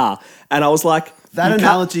what they are. And I was like... That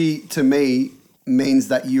analogy to me means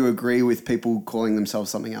that you agree with people calling themselves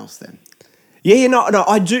something else then. Yeah, no,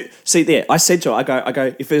 I do. See, there, I said to her, I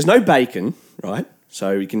go, if there's no bacon, right?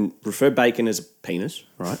 So you can refer bacon as a penis,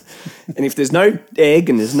 right? And if there's no egg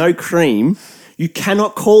and there's no cream, you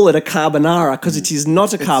cannot call it a carbonara because it is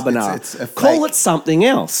not a carbonara. It's a call fake. it something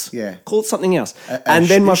else. Yeah. Call it something else.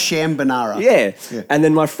 Then my shambonara. Yeah. And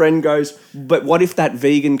then my friend goes, but what if that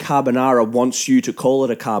vegan carbonara wants you to call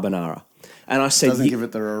it a carbonara? And I said, Doesn't give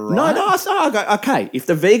it the right. No, I go, okay. If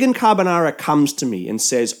the vegan carbonara comes to me and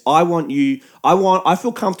says, I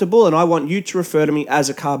feel comfortable and I want you to refer to me as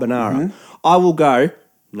a carbonara, I will go,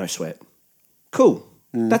 no sweat. Cool.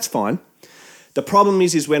 That's fine. The problem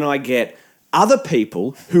is when I get other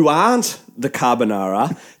people who aren't the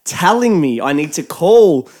carbonara telling me I need to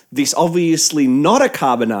call this obviously not a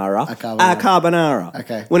carbonara. A carbonara.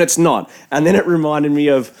 Okay. When it's not. And then it reminded me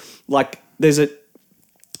of, like,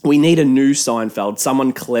 we need a new Seinfeld,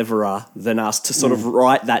 someone cleverer than us to sort of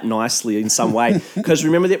write that nicely in some way. Because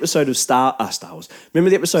remember the episode of Star Wars? Remember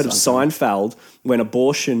the episode of Seinfeld when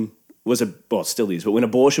abortion was it still is, but when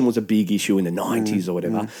abortion was a big issue in the 90s or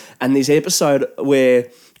whatever. And there's an episode where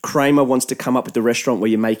Kramer wants to come up with the restaurant where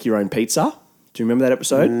you make your own pizza. Do you remember that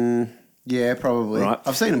episode? Yeah, probably. Right.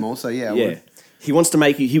 I've seen them all, so yeah. I Yeah. would. He wants to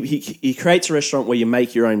make he creates a restaurant where you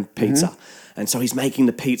make your own pizza. And so he's making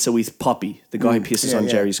the pizza with Poppy, the guy who pisses on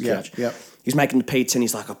Jerry's couch. Yep. He's making the pizza and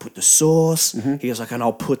he's like, I'll put the sauce. He goes like, and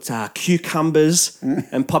I'll put cucumbers.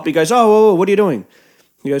 And Poppy goes, oh, what are you doing?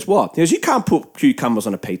 He goes, what? He goes, you can't put cucumbers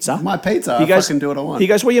on a pizza. My pizza, He goes, I can do what I want. He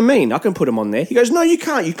goes, what do you mean? I can put them on there. He goes, no, you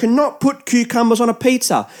can't. You cannot put cucumbers on a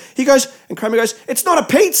pizza. He goes, and Kramer goes, it's not a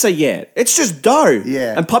pizza yet. It's just dough.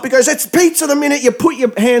 Yeah. And Poppy goes, it's pizza the minute you put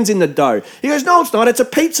your hands in the dough. He goes, no, it's not. It's a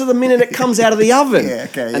pizza the minute it comes out of the oven. Yeah,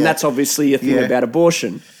 okay, And that's obviously a thing about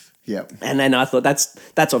abortion. Yep. And then I thought that's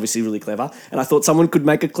obviously really clever. And I thought someone could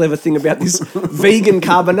make a clever thing about this vegan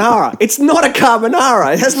carbonara. It's not a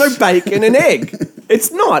carbonara. It has no bacon and egg.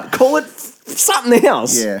 It's not. Call it something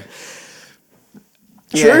else. Yeah.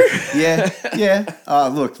 True? Yeah.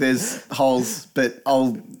 Look, there's holes, but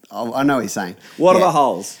I know what you're saying. What are the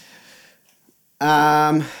holes?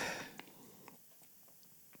 I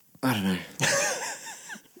don't know.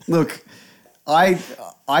 Look, I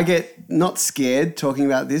get not scared talking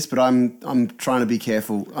about this, but I'm trying to be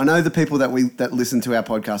careful. I know the people that listen to our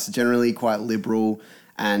podcast are generally quite liberal,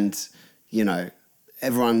 and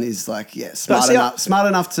everyone is like smart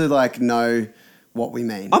enough to like know what we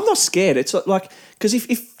mean. I'm not scared. It's like because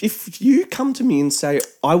if you come to me and say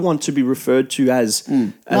I want to be referred to as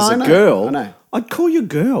a girl, I know. I'd call you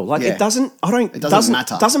girl. Like it doesn't. It doesn't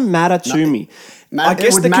matter. Doesn't matter to me. I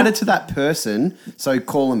guess it would matter to that person, so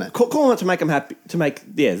call them it. Call them it to make them happy.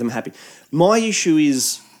 Them happy. My issue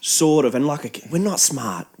is sort of, and like we're not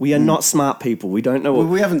smart. We are not smart people. We don't know. Well,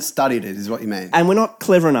 we haven't studied it, is what you mean. And we're not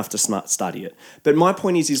clever enough to study it. But my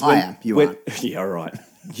point is when I am. You aren't. Yeah, right.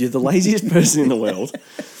 You're the laziest person in the world.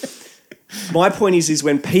 My point is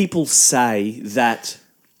when people say that.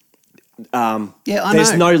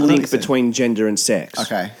 There's no link between gender and sex.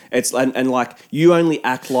 Okay. It's and like you only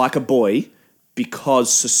act like a boy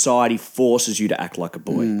because society forces you to act like a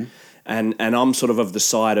boy. And I'm sort of the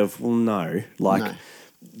side of, well, no. Like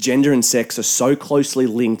gender and sex are so closely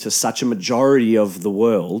linked to such a majority of the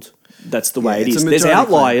world. That's the way it is. There's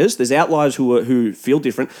outliers. There's outliers who feel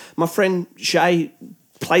different. My friend Shay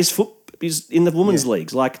plays is in the women's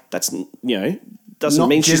leagues. Like that's doesn't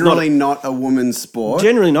mean she's not a woman's sport.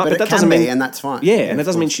 Generally not, but that doesn't mean, and that's fine. Yeah, and that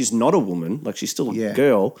doesn't mean she's not a woman. Like she's still a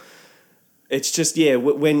girl. It's just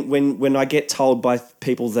when I get told by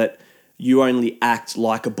people that you only act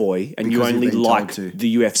like a boy and you only like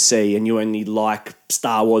the UFC and you only like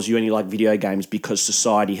Star Wars, you only like video games because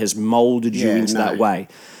society has molded you into that way.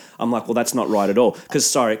 I'm like, well, that's not right at all.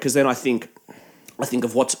 Because then I think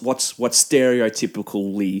of what's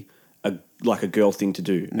stereotypically like a girl thing to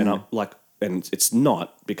do, and I'm like. And it's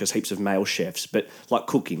not because heaps of male chefs, but like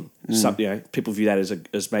cooking, people view that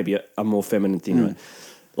as maybe a more feminine thing. Right?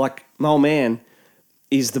 Like my old man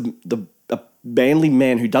is a manly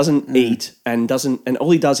man who doesn't eat and all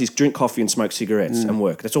he does is drink coffee and smoke cigarettes and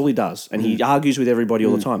work. That's all he does, and he argues with everybody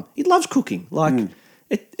all the time. He loves cooking. Like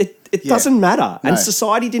it doesn't matter, and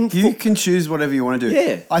society didn't. You can choose whatever you want to do.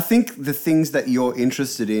 Yeah, I think the things that you're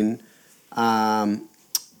interested in, I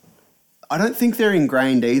don't think they're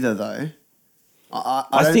ingrained either, though.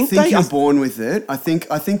 I don't think you're born with it. I think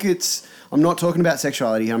it's. I'm not talking about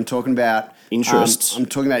sexuality. I'm talking about interests. I'm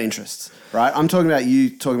talking about interests, right? I'm talking about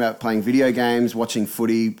you talking about playing video games, watching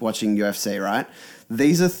footy, watching UFC, right?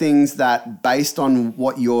 These are things that, based on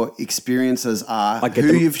what your experiences are,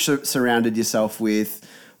 who you've surrounded yourself with,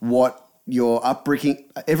 what your upbringing,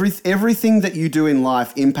 everything that you do in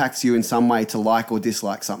life impacts you in some way to like or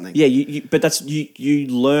dislike something. Yeah, but that's you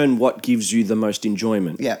learn what gives you the most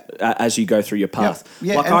enjoyment. Yeah. As you go through your path.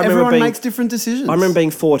 Yeah, like, and everyone makes different decisions. I remember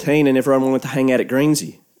being 14 and everyone wanted to hang out at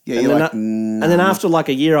Greensy. Yeah, and then after like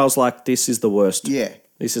a year, I was like, "This is the worst. Yeah,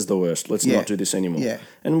 this is the worst. Let's not do this anymore." Yeah,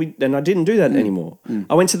 and I didn't do that anymore.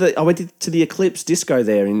 I went to the Eclipse disco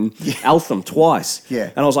there in Eltham twice. Yeah,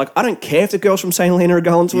 and I was like, I don't care if the girls from St Helena are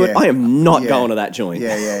going to it. I am not going to that joint.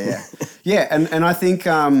 Yeah. Yeah, and I think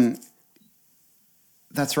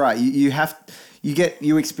that's right.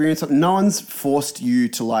 You experience something. No one's forced you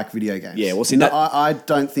to like video games. Yeah, well, see that. I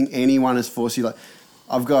don't think anyone has forced you. Like,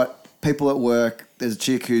 I've got people at work. There's a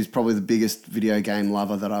chick who's probably the biggest video game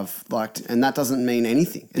lover that I've liked, and that doesn't mean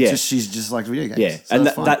anything. It's just she's just like video games. Yeah, so and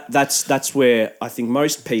that's where I think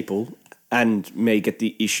most people and me get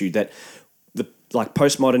the issue that the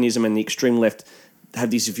postmodernism and the extreme left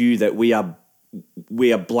have this view that we are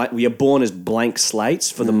born as blank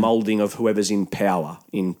slates for the molding of whoever's in power,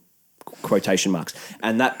 in quotation marks,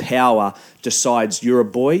 and that power decides you're a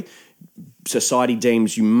boy. Society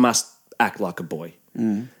deems you must act like a boy,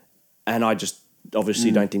 and I just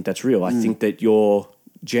obviously don't think that's real. I think that your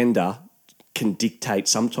gender can dictate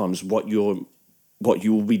sometimes what you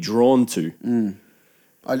will be drawn to.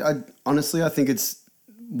 I honestly, I think it's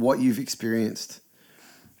what you've experienced.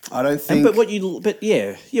 I don't think, what you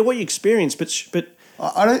experience, but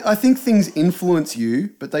I think things influence you,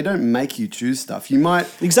 but they don't make you choose stuff. You might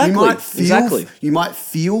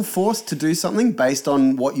feel forced to do something based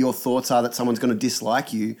on what your thoughts are that someone's going to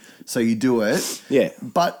dislike you, so you do it. Yeah,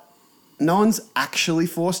 but no one's actually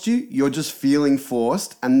forced you. You're just feeling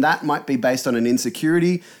forced, and that might be based on an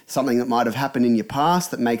insecurity, something that might have happened in your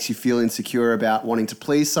past that makes you feel insecure about wanting to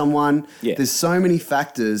please someone. Yeah. There's so many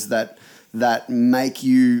factors that make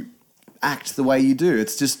you act the way you do.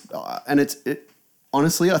 It's just,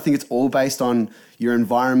 honestly, I think it's all based on your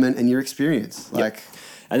environment and your experience.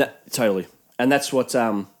 And that's what,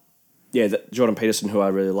 Jordan Peterson, who I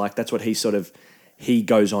really like, that's what he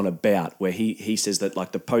goes on about, where he says that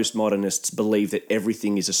like the postmodernists believe that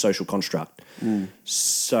everything is a social construct.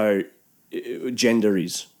 So gender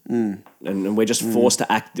is, and we're just forced to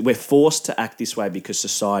act. We're forced to act this way because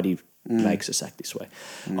society makes us act this way.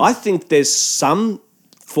 I think there's some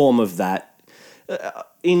form of that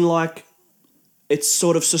in like it's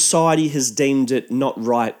sort of society has deemed it not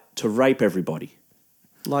right to rape everybody.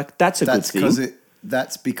 Like that's a good thing.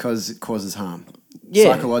 That's because it causes harm.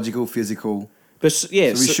 Yeah. Psychological, physical. But so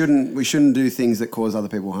we shouldn't do things that cause other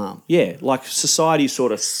people harm. Yeah, like society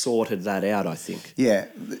sort of sorted that out, I think. Yeah.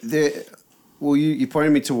 You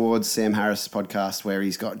pointed me towards Sam Harris' podcast where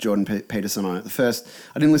he's got Jordan Peterson on it. The first,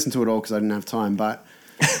 I didn't listen to it all because I didn't have time, but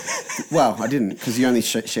well, I didn't because you only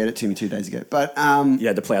shared it to me 2 days ago. But you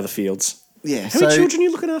had to plough the fields. Yeah. How many children are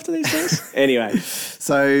you looking after these days? Anyway,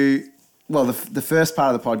 the first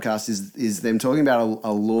part of the podcast is them talking about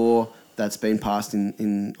a law that's been passed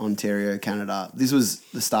in Ontario, Canada. This was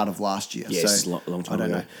the start of last year. Yes, so long time ago. I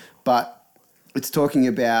don't know. But it's talking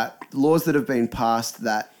about laws that have been passed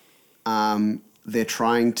that they're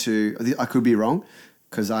trying to... I could be wrong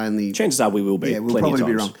because I only... Chances are we will be. Yeah, we'll probably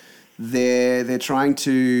be wrong. They're trying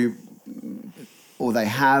to... Or they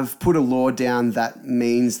have put a law down that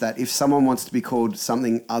means that if someone wants to be called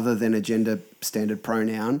something other than a gender standard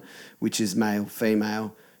pronoun, which is male,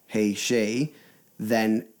 female, he, she,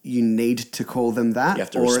 then you need to call them that, you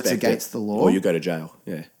have to or respect it's against the law, or you go to jail.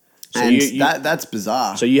 Yeah, so and that's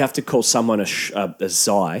bizarre. So you have to call someone a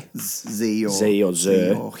Zai, Z or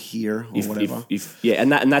Zer, or here or whatever.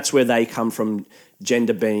 And that's where they come from.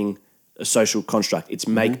 Gender being a social construct. It's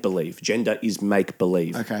make believe. Gender is make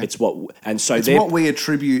believe. Okay, it's what we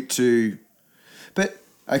attribute to. But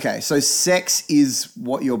okay, so sex is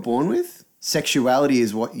what you're born with. Sexuality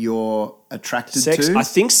is what you're attracted to. I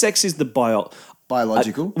think sex is the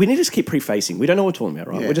biological. We need to just keep prefacing. We don't know what we're talking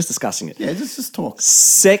about, right? Yeah. We're just discussing it. Yeah, just talk.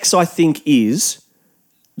 Sex, I think, is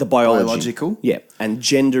the biological. Yeah, and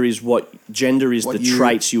gender is the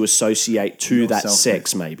traits you associate to that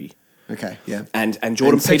sex, maybe. Okay, yeah. And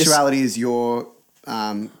Jordan Peterson... sexuality is your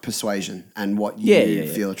persuasion and what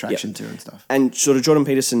you feel attraction to and stuff. And sort of Jordan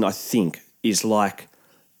Peterson, I think, is like,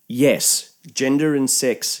 yes, gender and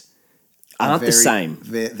sex aren't the same.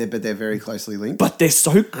 But they're very closely linked. But they're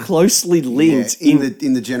so closely linked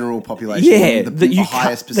in the general population. Yeah, the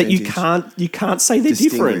highest percentage. That you can't say they're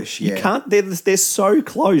different. Yeah. You can't. They're so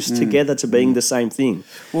close together to being the same thing.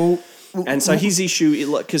 And so his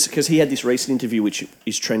issue, because he had this recent interview which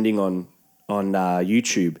is trending on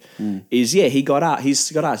YouTube, is he got asked.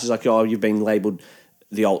 He's like, oh, you've been labelled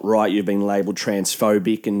the alt-right, you've been labelled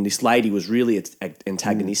transphobic, and this lady was really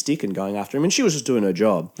antagonistic and going after him, and she was just doing her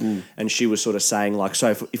job, and she was sort of saying like, so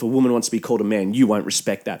if a woman wants to be called a man, you won't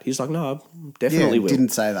respect that. He's like, no, I definitely will. Didn't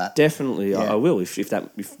say that. Definitely, I will. If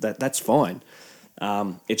that's fine.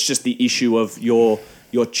 It's just the issue of you're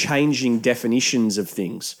changing definitions of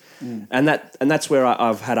things, and that's where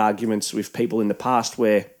I've had arguments with people in the past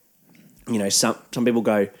where, some people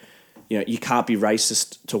go, you can't be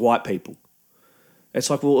racist to white people. It's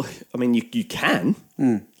like, well, I mean, you can,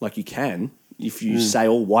 you can, if you say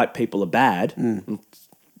all white people are bad.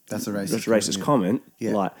 That's a racist comment.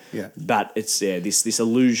 But it's this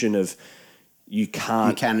illusion of you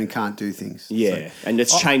can and can't do things. Yeah, so, and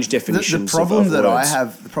it's changed definitions. The problem of that words.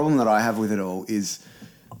 I have with it all is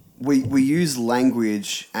we use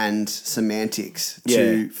language and semantics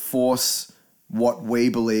to force what we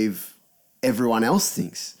believe everyone else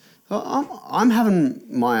thinks. I'm having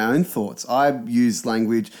my own thoughts. We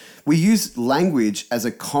use language as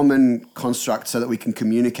a common construct so that we can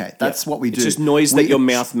communicate. That's what we do. It's just noise that your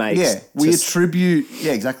mouth makes.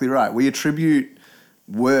 Yeah, exactly right. We attribute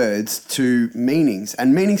words to meanings,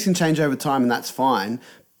 and meanings can change over time, and that's fine.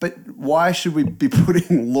 But why should we be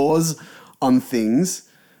putting laws on things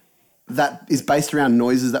that is based around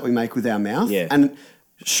noises that we make with our mouth? Yeah. And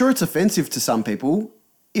sure, it's offensive to some people.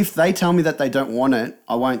 If they tell me that they don't want it,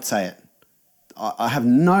 I won't say it. I have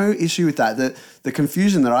no issue with that. The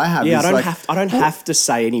confusion that I have is I don't have to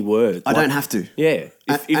say any words. I don't have to. Yeah.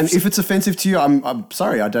 If it's offensive to you, I'm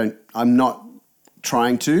sorry. I'm not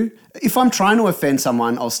trying to. If I'm trying to offend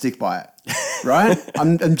someone, I'll stick by it. Right?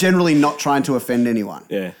 I'm generally not trying to offend anyone.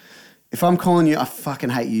 Yeah. If I'm calling you, I fucking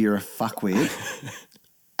hate you, you're a fuckwit,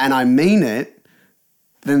 and I mean it,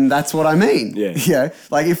 then that's what I mean. Yeah. Yeah.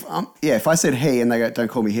 Like if I said he and they go, don't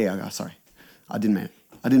call me he, I go, sorry, I didn't mean it.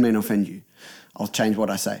 I didn't mean to offend you. I'll change what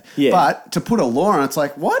I say. Yeah. But to put a law on, it's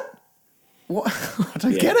like, what? I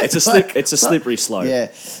don't get it. It's a slippery slope. Yeah.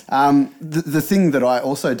 The thing that I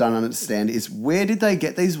also don't understand is where did they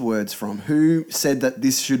get these words from? Who said that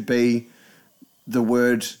this should be the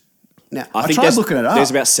word? Now, I tried looking it up.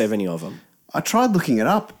 There's about 70 of them. I tried looking it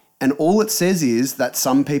up, and all it says is that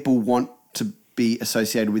some people want to be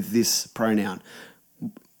associated with this pronoun.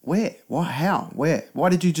 Where? Why? How? Where? Why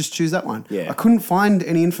did you just choose that one? Yeah. I couldn't find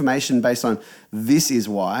any information based on this is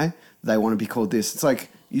why they want to be called this. It's like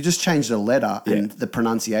you just changed a letter and the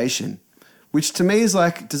pronunciation, which to me is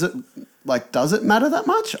like, does it matter that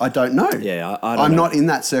much? I don't know. Yeah, I'm not in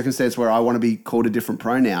that circumstance where I want to be called a different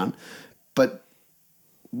pronoun, but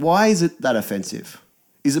why is it that offensive?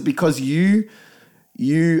 Is it because you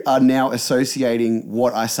are now associating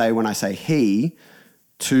what I say when I say he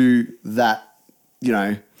to that,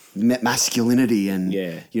 masculinity and,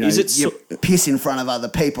 you piss in front of other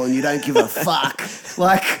people and you don't give a fuck.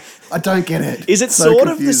 Like, I don't get it. Is it so sort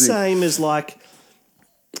confusing. of the same as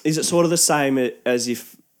is it sort of the same as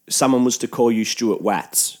if someone was to call you Stuart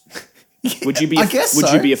Watts? Would you be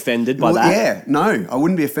you be offended by that? Yeah, no, I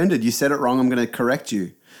wouldn't be offended. You said it wrong, I'm going to correct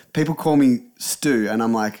you. People call me Stu and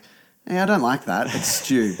I'm like, I don't like that. It's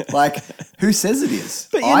Stu. Like, who says it is?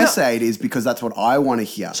 I say it is because that's what I want to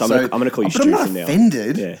hear. So I'm going to call you Stu from now. But I'm not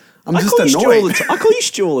offended. Yeah. I'm just annoyed. I call you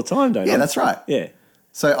Stu all the time, don't I? Yeah, that's right. Yeah.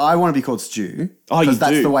 So I want to be called Stu. Oh, you do? Because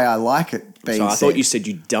that's the way I like it being said. I thought you said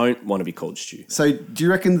you don't want to be called Stu. So do you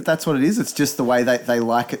reckon that that's what it is? It's just the way they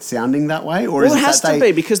like it sounding that way? Or it has to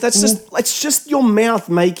be because it's just your mouth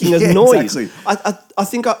making a noise. Exactly. I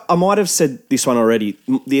think I might have said this one already.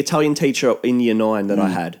 The Italian teacher in Year 9 that I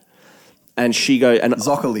had, and she goes...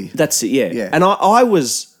 Zoccoli. That's it, yeah. And I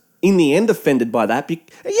was, in the end, offended by that.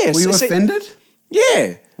 Were you offended?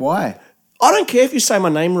 Yeah. Why? I don't care if you say my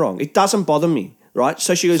name wrong. It doesn't bother me, right?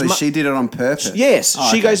 So she goes... So she did it on purpose? Yes.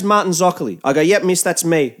 She goes, Martin Zoccoli. I go, yep, miss, that's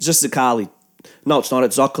me. It's just Zaccali. No, it's not.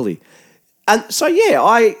 It's Zoccoli. And so,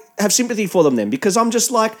 I have sympathy for them then because I'm just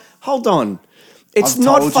like, hold on. It's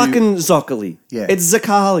not fucking Zoccoli. Yeah. It's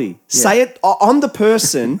Zaccali. Yeah. Say it. I'm the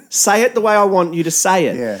person. Say it the way I want you to say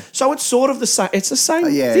it. Yeah. So it's sort of the same. It's the same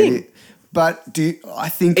thing. But I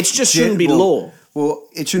think... It just shouldn't be law. Well,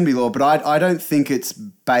 it shouldn't be law, but I don't think it's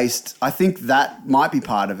based... I think that might be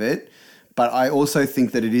part of it, but I also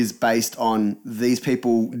think that it is based on these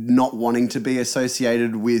people not wanting to be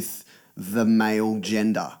associated with the male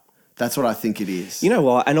gender. That's what I think it is. You know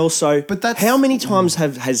what? And also, But that's- how many times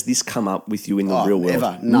has this come up with you in the real world?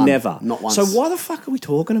 Never. None. Never. Not once. So why the fuck are we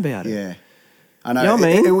talking about it? Yeah. I know. You know what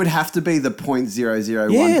I mean? It would have to be the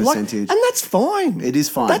 0.001 Yeah, like, percentage. and that's fine. It is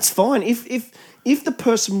fine. That's fine. If the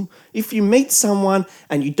person, if you meet someone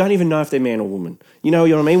and you don't even know if they're man or woman, you know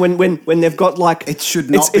what I mean? When they've got like, It should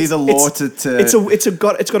not be the law to-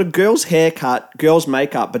 it's got a girl's haircut, girl's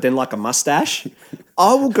makeup, but then like a mustache.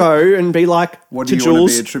 I will go and be like, what to do you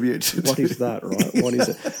Jules, want to be attributed to? what is that, right? What is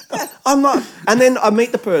it? I'm not. And then I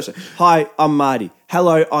meet the person. Hi, I'm Marty.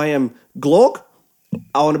 Hello, I am Glorg.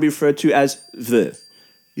 I want to be referred to as the.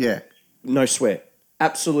 Yeah. No swear.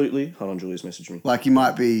 Absolutely. Hold on, Julia's messaged me. Like you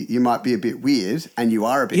might be a bit weird, and you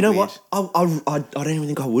are a bit. You know weird. what? I don't even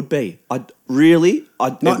think I would be.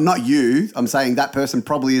 Not you. I'm saying that person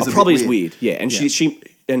probably is. Probably a bit is weird. Yeah, and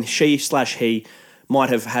she/he might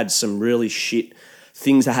have had some really shit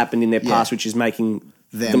things that happened in their past, which is making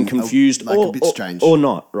them confused, a bit strange, or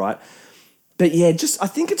not, right? But yeah, I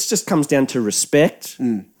think it just comes down to respect.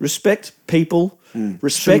 Respect people.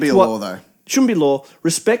 Respect Shouldn't be law though. Shouldn't be law.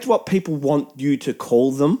 Respect what people want you to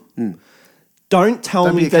call them. Don't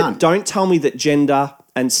tell me that gender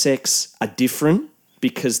and sex are different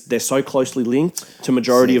because they're so closely linked to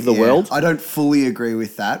majority of the world. I don't fully agree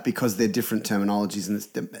with that because they're different terminologies,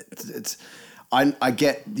 and I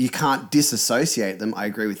get you can't disassociate them. I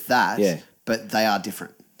agree with that. Yeah. But they are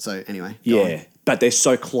different. So anyway. Yeah, but they're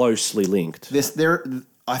so closely linked.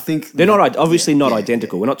 I think They're not obviously not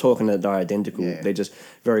identical. We're not talking that they're identical. Yeah. They're just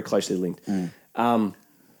very closely linked. And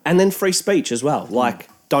then free speech as well. Like,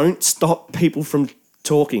 don't stop people from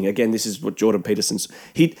talking. Again, this is what Jordan Peterson's.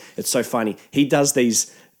 It's so funny. He does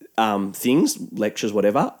these things, lectures,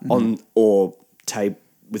 whatever, on or tape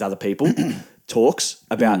with other people, talks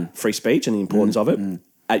about free speech and the importance of it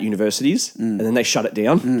at universities, and then they shut it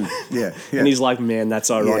down. Yeah. And he's like, man, that's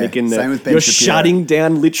ironic. Yeah. Same with Ben You're Shapiro. shutting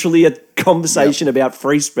down literally a conversation about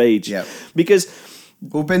free speech. Yep. Because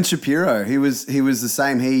Well, Ben Shapiro, he was the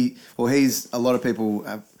same. He's a lot of people.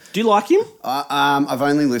 do you like him? I've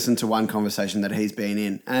only listened to one conversation that he's been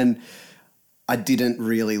in, and I didn't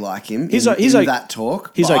really like him in that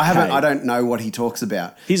talk. He's But okay. I don't know what he talks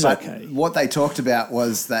about. He's But okay. What they talked about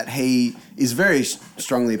was that he is very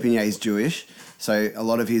strongly opinionated. He's Jewish, so a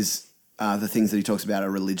lot of his the things that he talks about are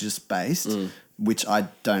religious based, which I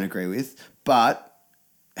don't agree with. But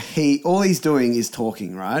all he's doing is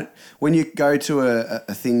talking, right? When you go to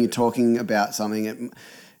a thing, you're talking about something.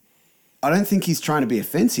 I don't think he's trying to be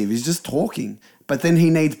offensive. He's just talking. But then he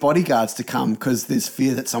needs bodyguards to come because there's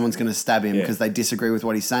fear that someone's going to stab him because they disagree with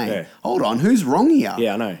what he's saying. Yeah. Hold on, who's wrong here?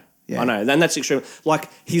 Yeah, I know. Yeah. I know. And that's extreme. Like,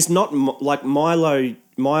 he's not like Milo.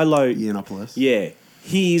 Yiannopoulos. Yeah.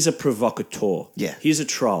 He is a provocateur. Yeah. He's a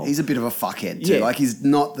troll. He's a bit of a fuckhead too. Yeah. Like he's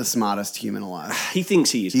not the smartest human alive. He thinks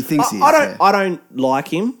he is. He thinks he is, I don't like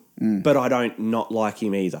him, but I don't not like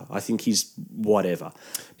him either. I think he's whatever.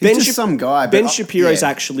 He's just some guy. Ben Shapiro's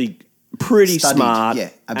actually pretty Studied, smart, yeah,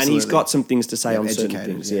 and he's absolutely. got some things to say on certain educated,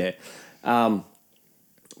 things. yeah. Yeah.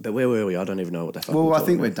 But where were we? I don't even know what the fuck. Well, we're I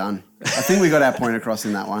think talking we're done. I think we got our point across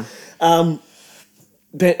in that one.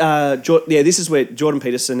 But, this is where Jordan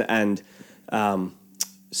Peterson and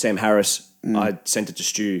Sam Harris, I sent it to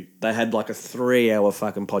Stu. They had like a 3-hour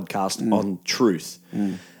fucking podcast on truth.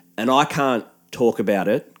 And I can't talk about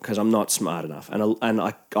it because I'm not smart enough and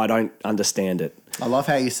I don't understand it. I love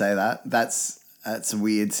how you say that. That's a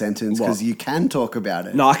weird sentence because What? you can talk about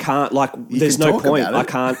it. No, I can't. Like, there's can no talk point. about it. I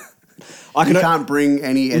can't. You can't bring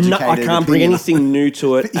any educated No, I can't bring opinion. anything new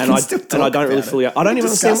to it, you and can I still and talk I don't really about fully. it. I don't You even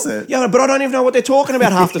discuss understand. it. Yeah, but I don't even know what they're talking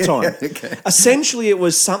about half the time. Okay. Essentially, it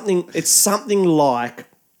was something. It's something like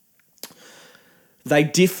they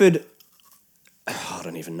differed. I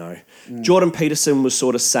don't even know. Jordan Peterson was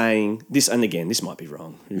sort of saying this, and again, this might be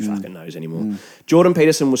wrong. Who fucking knows anymore? Jordan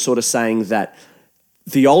Peterson was sort of saying that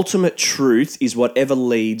the ultimate truth is whatever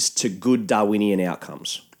leads to good Darwinian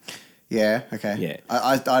outcomes. Yeah, okay. Yeah.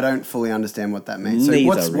 I don't fully understand what that means. So Neither,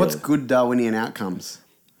 what's really. good Darwinian outcomes?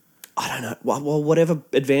 I don't know. Well, whatever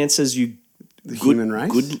advances you, The human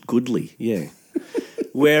race? goodly, yeah.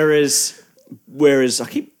 whereas I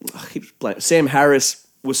keep blaming Sam Harris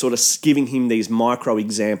was sort of giving him these micro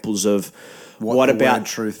examples of what the about word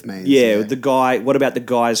truth means. Yeah, the guy. What about the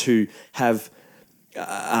guys who have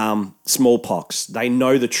smallpox? They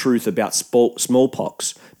know the truth about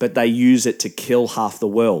smallpox, but they use it to kill half the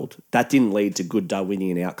world. That didn't lead to good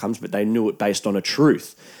Darwinian outcomes, but they knew it based on a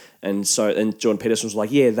truth. And Jordan Peterson was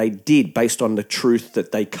like, yeah, they did based on the truth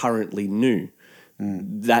that they currently knew.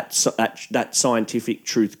 That scientific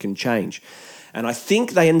truth can change. And I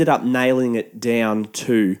think they ended up nailing it down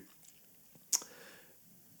to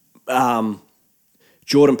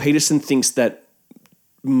Jordan Peterson thinks that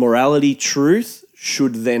morality truth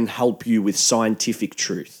should then help you with scientific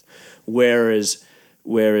truth, whereas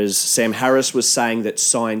Sam Harris was saying that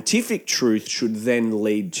scientific truth should then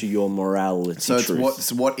lead to your morality truth.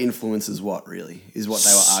 So what influences what, really, is what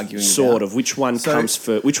they were arguing about. Sort of. Which one comes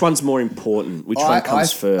first? Which one's more important? Which one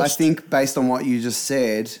comes first? I think, based on what you just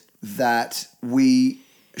said, that we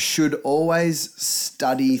should always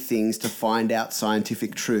study things to find out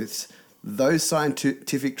scientific truths. Those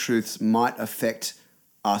scientific truths might affect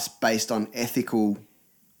us based on ethical,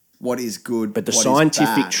 what is good, but the what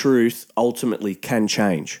scientific is bad. truth ultimately can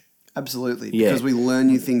change. Absolutely, Yeah. because we learn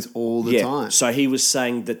new things all the time. So he was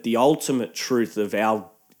saying that the ultimate truth of our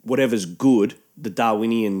whatever's good, the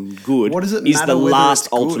Darwinian good, What does it is matter the whether last it's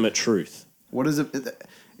good? ultimate truth. What is it?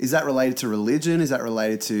 Is that related to religion? Is that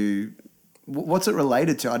related to what's it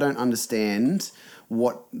related to? I don't understand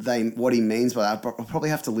what he means by that. I'll probably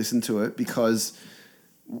have to listen to it, because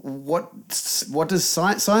what does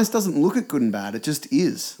science doesn't look at good and bad. It just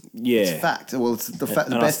is. Yeah. It's fact. Well, it's the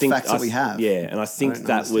best facts that we have. Yeah, and I think don't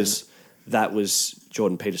that was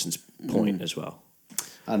Jordan Peterson's point as well.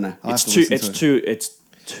 I don't know. It's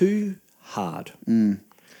too hard. Do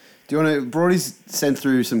you want to? Brody's sent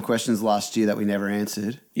through some questions last year that we never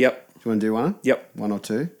answered. Yep. Do you want to do one? Yep. One or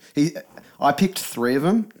two. I picked 3 of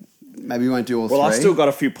them. Maybe we won't do all 3. Well, I still got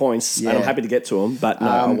a few points, and I'm Yeah. happy to get to them, but no,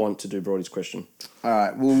 I want to do Brody's question. All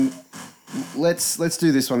right. Well, let's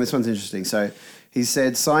do this one. This one's interesting. So he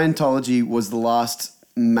said Scientology was the last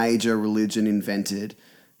major religion invented.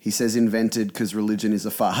 He says invented because religion is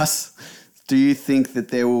a farce. Do you think that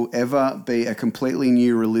there will ever be a completely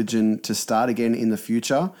new religion to start again in the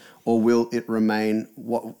future, or will it remain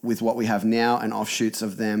with what we have now and offshoots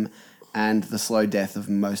of them and the slow death of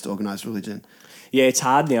most organized religion? Yeah, it's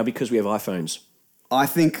hard now because we have iPhones. I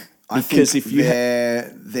think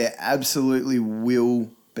there absolutely will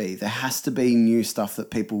be. There has to be new stuff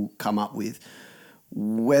that people come up with.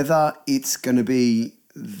 Whether it's going to be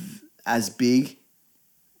as big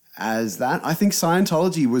as that, I think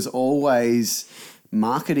Scientology was always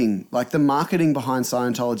marketing. Like, the marketing behind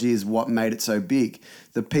Scientology is what made it so big.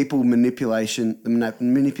 The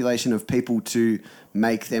manipulation of people to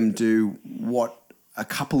make them do what a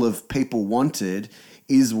couple of people wanted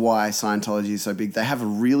is why Scientology is so big. They have a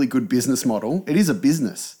really good business model. It is a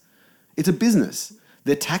business. It's a business.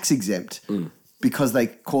 They're tax exempt because they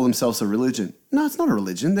call themselves a religion. No, it's not a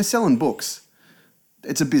religion. They're selling books.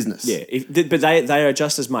 It's a business. Yeah, but they are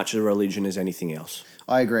just as much a religion as anything else.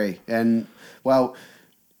 I agree. And, well,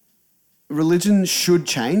 religion should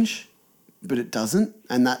change, but it doesn't.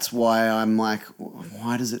 And that's why I'm like,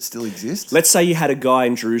 why does it still exist? Let's say you had a guy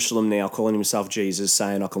in Jerusalem now calling himself Jesus,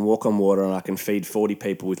 saying, I can walk on water and I can feed 40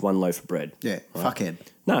 people with 1 loaf of bread. Yeah, right? fuckhead.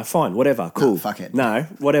 No, fine, whatever, cool. No, fuckhead. No,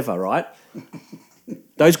 whatever, right?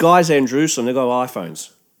 Those guys there in Jerusalem, they got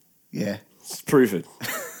iPhones. Yeah. Let's prove it.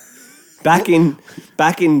 Back in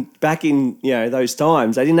those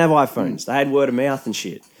times, they didn't have iPhones. They had word of mouth and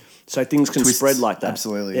shit. So things can spread like that.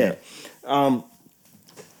 Absolutely. Yeah.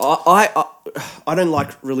 I don't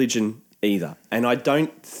like religion either, and I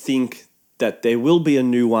don't think that there will be a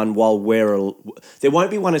new one there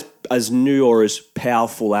won't be one as new or as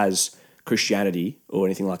powerful as Christianity or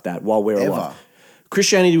anything like that while we're alive.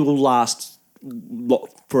 Christianity will last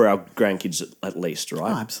for our grandkids at least,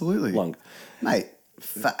 right? Oh, absolutely. Long. Mate,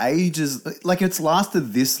 for ages, like, it's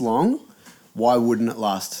lasted this long, why wouldn't it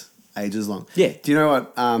last ages long? Yeah. Do you know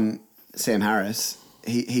what Sam Harris,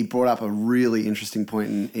 he brought up a really interesting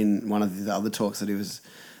point in one of the other talks that he was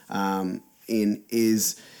in,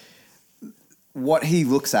 is what he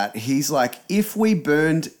looks at. He's like, if we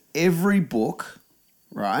burned every book,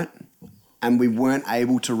 right, and we weren't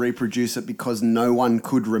able to reproduce it because no one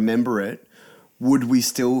could remember it, would we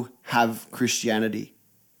still have Christianity?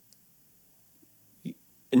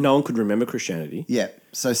 No one could remember Christianity. Yeah.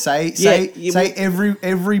 So say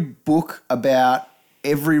every book about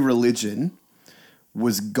every religion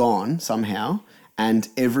was gone somehow, and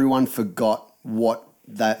everyone forgot what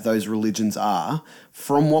those religions are.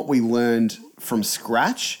 From what we learned from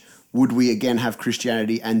scratch, would we again have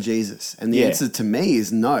Christianity and Jesus? And the answer to me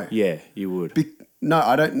is no. Yeah, you would. No,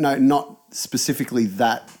 I don't know. Not specifically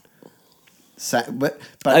that. But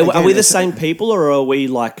are we the same people, or are we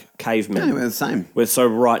like cavemen? No, we're the same. So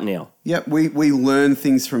right now. Yep, we learn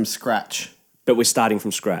things from scratch. But we're starting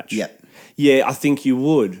from scratch. Yep. Yeah, I think you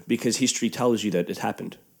would, because history tells you that it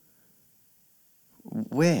happened.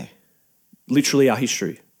 Where? Literally, our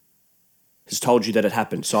history has told you that it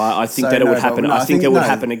happened. So I think that it would happen. I think it would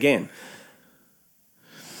happen again.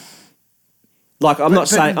 Like, I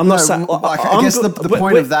guess the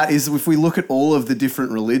point of that is, if we look at all of the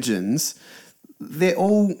different religions, they're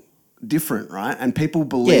all different, right? And people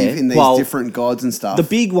believe in these different gods and stuff. The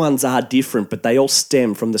big ones are different, but they all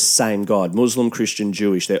stem from the same God. Muslim, Christian,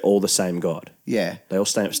 Jewish, they're all the same God. Yeah. They all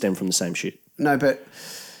stem from the same shit. No, but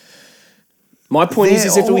my point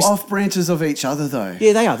is they're if all it was off branches of each other, though.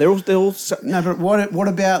 Yeah, they are. They're all. No, but what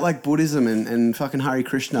about like Buddhism and fucking Hare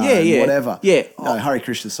Krishna and whatever? Yeah. No, Hare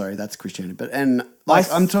Krishna, sorry, that's Christianity. But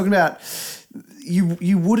I'm talking about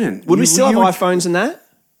you wouldn't. Would we still have iPhones and that?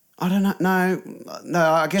 I don't know. No.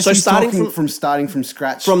 I guess So he's starting talking from starting from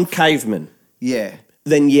scratch. From cavemen. Yeah.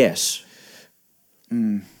 Then yes.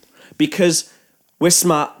 Because we're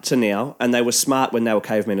smarter now, and they were smart when they were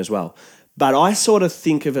cavemen as well. But I sort of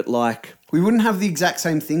think of it like we wouldn't have the exact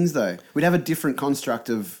same things though. We'd have a different construct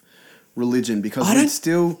of religion because we'd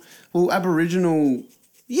still Aboriginal.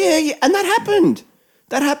 Yeah, and that happened.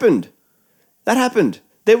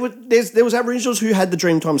 There was Aboriginals who had the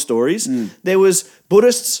Dreamtime stories. There was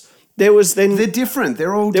Buddhists. There was then they're different.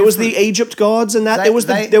 They're all. There was the Egypt gods and that.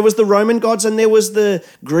 There was the Roman gods and there was the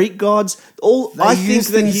Greek gods. I think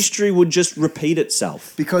that history would just repeat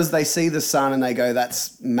itself because they see the sun and they go,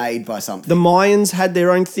 "That's made by something." The Mayans had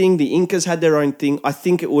their own thing. The Incas had their own thing. I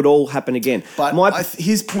think it would all happen again. But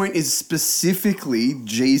his point is specifically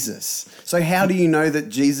Jesus. So how do you know that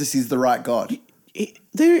Jesus is the right God?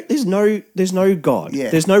 There's no God. Yeah.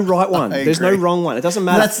 There's no right one. There's no wrong one. It doesn't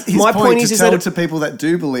matter. That's his point is tell to people that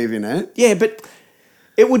do believe in it. Yeah, but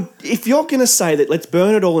it would. If you're going to say that, let's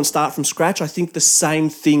burn it all and start from scratch. I think the same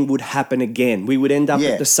thing would happen again. We would end up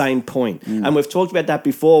at the same point. And we've talked about that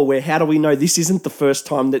before. Where how do we know this isn't the first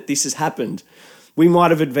time that this has happened? We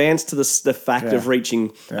might have advanced to the fact of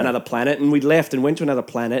reaching another planet, and we left and went to another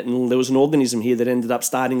planet, and there was an organism here that ended up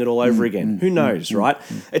starting it all over again. Who knows, right?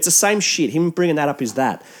 It's the same shit. Him bringing that up is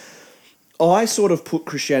that. I sort of put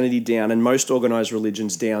Christianity down and most organised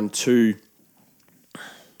religions down to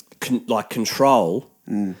control.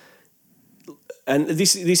 And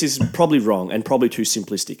this is probably wrong and probably too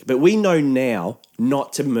simplistic, but we know now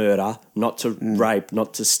not to murder, not to rape,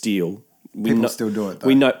 not to steal. People still do it, though.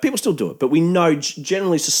 We know people still do it, but we know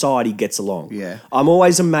generally society gets along. Yeah. I'm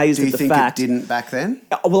always amazed at the fact. Do you think it didn't back then?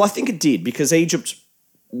 Well, I think it did because Egypt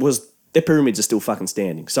their pyramids are still fucking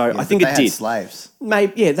standing. So I think it did. Had slaves.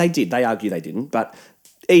 Maybe, they did. They argue they didn't, but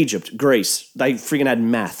Egypt, Greece, they friggin' had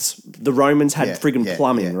maths. The Romans had friggin'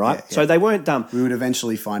 plumbing, right? Yeah. So they weren't dumb. We would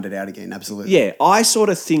eventually find it out again, absolutely. Yeah, I sort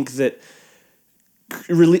of think that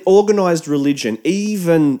organised religion,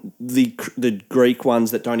 even the Greek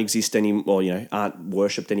ones that don't exist anymore, aren't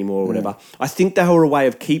worshipped anymore or whatever, I think they were a way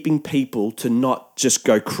of keeping people to not just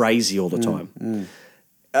go crazy all the time.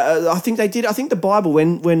 I think they did. I think the Bible,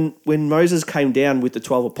 when Moses came down with the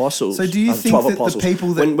 12 apostles. So do you think that the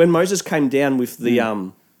people that... When Moses came down with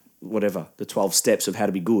the, the 12 steps of how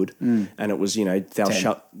to be good, and it was, Ten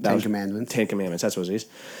Commandments. 10 Commandments, that's what it is.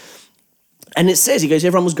 And it says, he goes,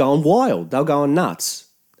 everyone was going wild. They were going nuts.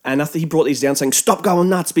 And I think he brought these down saying, stop going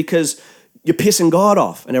nuts because you're pissing God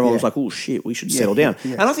off. And everyone was like, oh, shit, we should settle down.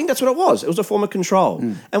 Yeah. And I think that's what it was. It was a form of control.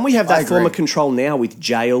 And we have that form of control now with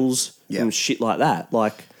jails and shit like that.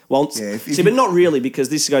 Like, well, but not really because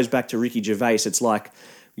this goes back to Ricky Gervais. It's like,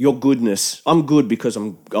 your goodness. I'm good because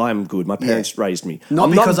I'm good. My parents raised me. Not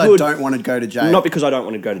I'm because not good, I don't want to go to jail. Not because I don't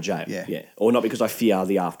want to go to jail. Yeah. Or not because I fear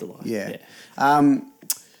the afterlife.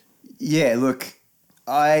 Look,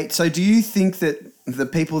 so do you think that the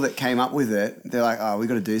people that came up with it, they're like, oh, we've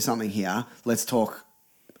got to do something here. Let's talk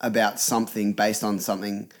about something based on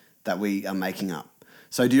something that we are making up.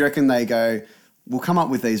 So do you reckon they go, we'll come up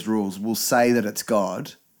with these rules, we'll say that it's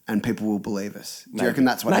God, and people will believe us? Do you reckon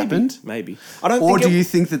that's what happened? Maybe. Or do you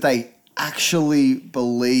think that they actually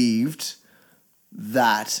believed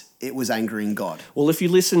that it was angering God? Well, if you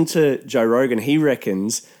listen to Joe Rogan, he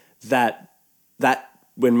reckons that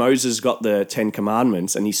when Moses got the 10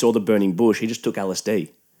 Commandments and he saw the burning bush, he just took LSD.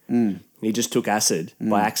 He just took acid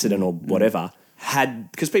by accident or whatever.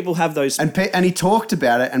 Because people have those... And he talked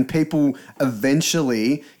about it, and people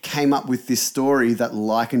eventually came up with this story that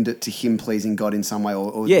likened it to him pleasing God in some way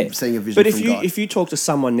or seeing a vision from God. But if you talk to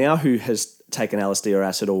someone now who has taken LSD or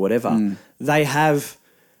acid or whatever, they have...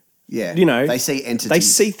 Yeah, they see entities. They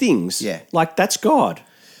see things. Yeah. Like, that's God.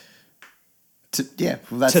 That's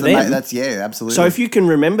absolutely. So if you can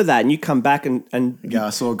remember that and you come back and I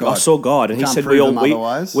saw God. I saw God, and he said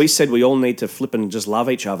we said we all need to flip and just love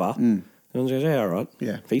each other. And I was like, all right.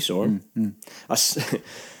 Yeah. If he saw him.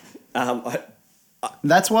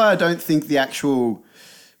 That's why I don't think the actual...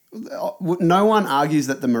 No one argues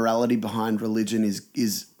that the morality behind religion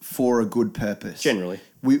is for a good purpose. Generally.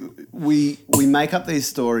 We make up these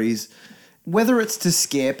stories whether it's to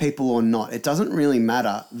scare people or not, it doesn't really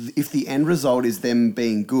matter. If the end result is them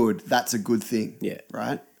being good, that's a good thing. Yeah.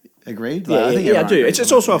 Right? Agreed? Yeah, Like, I do. agrees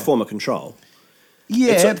It's on also that, a form of control.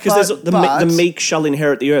 Yeah, Because but, the meek shall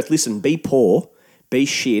inherit the earth. Listen, be poor, be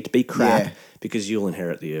shit, be crap, Yeah. because you'll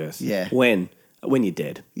inherit the earth. Yeah. When you're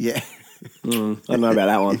dead. Yeah. I don't know about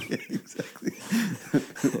that one. Yeah, exactly.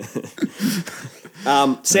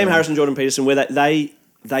 Sam Harris and Jordan Peterson, where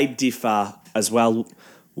they differ as well,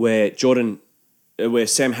 where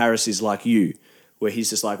Sam Harris is like you, where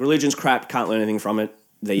he's just like, religion's crap, can't learn anything from it.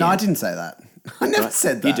 No, I didn't say that. I never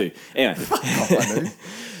said that. You do. Anyway. Fuck off, I do.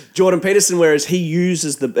 Jordan Peterson, whereas he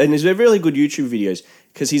uses and there's really good YouTube videos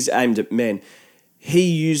because he's aimed at men.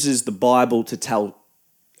 He uses the Bible to tell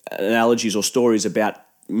analogies or stories about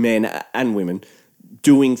men and women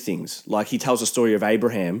doing things. Like he tells a story of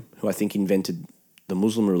Abraham, who I think invented the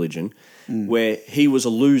Muslim religion, where he was a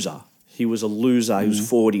loser. He was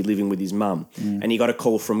 40 living with his mum, and he got a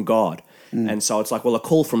call from God. And so it's like, well, a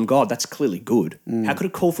call from God, that's clearly good. How could a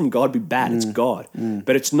call from God be bad? It's God.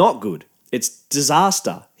 But it's not good. It's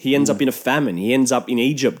disaster. He ends up in a famine. He ends up in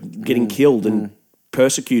Egypt getting killed and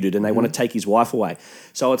persecuted, and they want to take his wife away.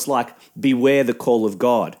 So it's like, beware the call of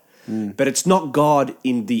God. But it's not God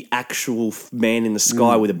in the actual man in the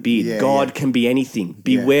sky with a beard. Yeah, God can be anything.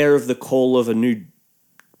 Beware of the call of a new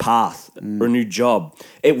path or a new job.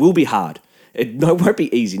 It will be hard. It won't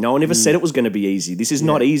be easy. No one ever said it was going to be easy. This is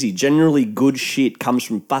not easy. Generally, good shit comes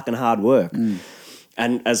from fucking hard work.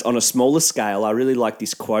 And as on a smaller scale, I really like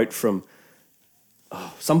this quote from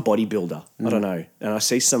some bodybuilder. I don't know. And I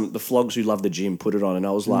see the flogs who love the gym put it on, and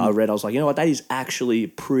I was like, you know what? That is actually a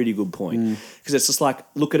pretty good point, because it's just like,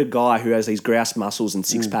 look at a guy who has these grouse muscles and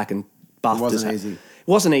six pack and buff. It wasn't easy. It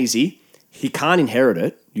wasn't easy. He can't inherit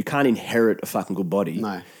it. You can't inherit a fucking good body.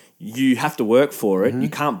 No. You have to work for it. You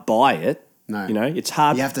can't buy it. No. You know, it's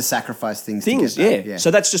hard. You have to sacrifice things. Things, to get that. yeah.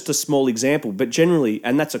 So that's just a small example, but generally,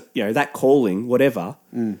 and that's that calling, whatever.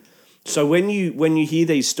 So when you hear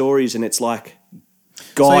these stories and it's like,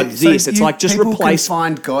 God, it's like just people replace. Can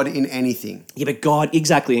find God in anything. Yeah, but God,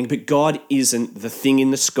 exactly. But God isn't the thing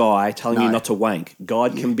in the sky telling you not to wank.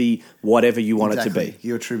 God can be whatever you want it to be.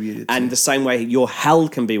 You attribute it to. And the same way your hell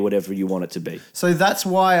can be whatever you want it to be. So that's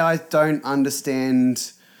why I don't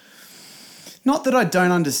understand. Not that I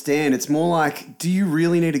don't understand. It's more like, do you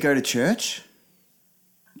really need to go to church?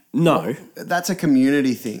 No. That's a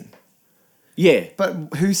community thing. Yeah.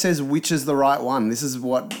 But who says which is the right one? This is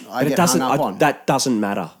what I get hung up on. That doesn't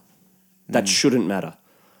matter. That shouldn't matter.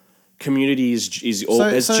 Community has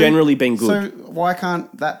generally been good. So why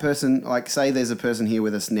can't that person, like, say there's a person here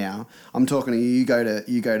with us now, I'm talking to you, you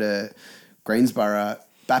go to Greensborough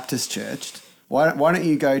Baptist Church. Why don't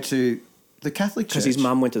you go to the Catholic Church? Because his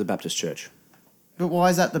mum went to the Baptist church. But why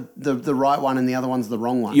is that the right one and the other one's the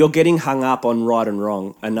wrong one? You're getting hung up on right and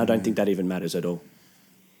wrong, and I don't think that even matters at all.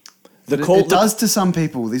 It does to some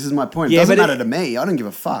people. This is my point. It doesn't matter to me. I don't give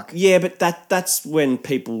a fuck. Yeah, but that's when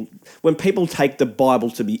people take the Bible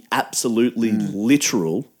to be absolutely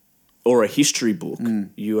literal or a history book,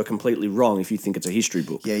 you are completely wrong if you think it's a history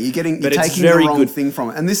book. Yeah, you're taking the wrong thing from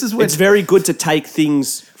it. And this is where it's very good to take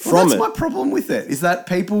things from that's it. That's my problem with it, is that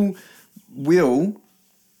people will...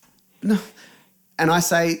 No, and I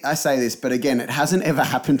say this, but again, it hasn't ever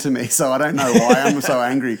happened to me, so I don't know why I'm so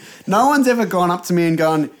angry. No one's ever gone up to me and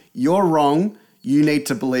gone, you're wrong, you need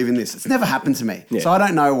to believe in this. It's never happened to me. Yeah. So I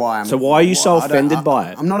don't know why. So why are you so offended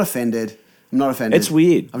by it? I'm not offended. It's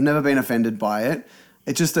weird. I've never been offended by it.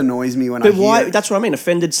 It just annoys me when I hear why? That's what I mean,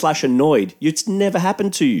 offended/annoyed. It's never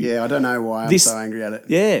happened to you. Yeah, I don't know why I'm so angry at it.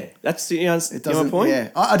 Yeah, that's my point. Yeah,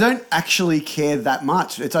 I don't actually care that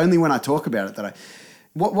much. It's only when I talk about it that I...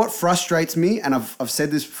 What frustrates me, and I've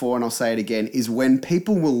said this before and I'll say it again, is when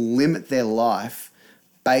people will limit their life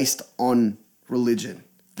based on religion.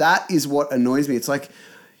 That is what annoys me. It's like,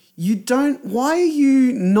 why are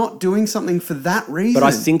you not doing something for that reason? But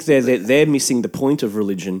I think they're missing the point of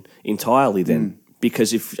religion entirely then.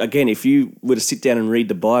 Because if you were to sit down and read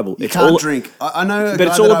the Bible... You can't drink. I know a guy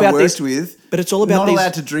that I worked with, but it's all about not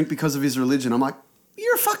allowed to drink because of his religion. I'm like,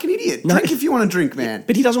 you're a fucking idiot. No. Drink if you want to drink, man.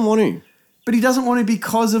 But he doesn't want to. But he doesn't want to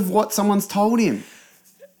because of what someone's told him.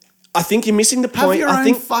 I think you're missing the point. Have your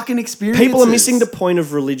own fucking experiences. People are missing the point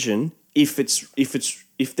of religion if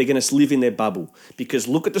they're going to live in their bubble. Because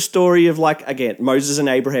look at the story of, like, again, Moses and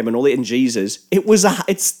Abraham and all that, and Jesus. They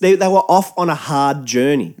were off on a hard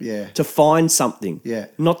journey to find something. Yeah.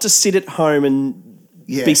 Not to sit at home and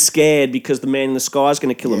be scared because the man in the sky is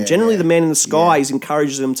going to kill them. Generally, the man in the sky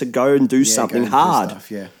encourages them to go and do something hard.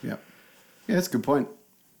 Yeah, that's a good point.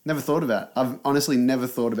 Never thought about it. I've honestly never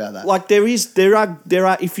thought about that. Like there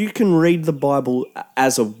are. If you can read the Bible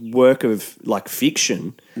as a work of like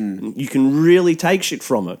fiction, you can really take shit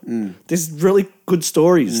from it. There's really good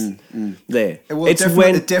stories there. Well,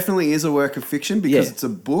 it definitely is a work of fiction because it's a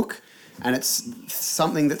book and it's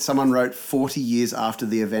something that someone wrote 40 years after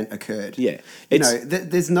the event occurred. Yeah,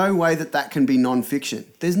 there's no way that can be non-fiction.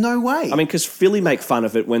 There's no way. I mean, because Philly make fun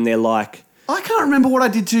of it when they're like, I can't remember what I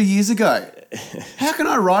did 2 years ago. How can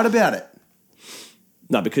I write about it?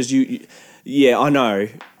 No, because I know.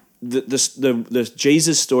 The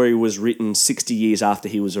Jesus story was written 60 years after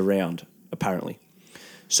he was around, apparently.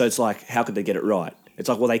 So it's like, how could they get it right? It's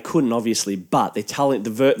like, well, they couldn't obviously, but they're telling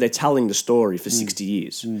the story for 60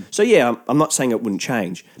 years. So yeah, I'm not saying it wouldn't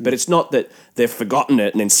change, but it's not that they've forgotten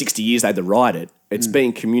it and then 60 years they had to write it. It's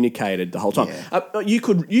being communicated the whole time. Yeah. You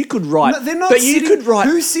could write, no, they're not. But you could write.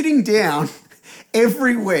 Who's sitting down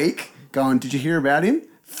every week going, "Did you hear about him?"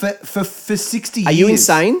 For 60 years. Are you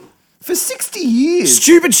insane? For 60 years.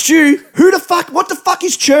 Stupid Stu. What the fuck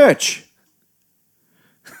is church?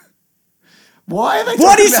 Why are they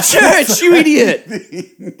What talking is about church, this? you idiot?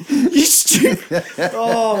 You stupid.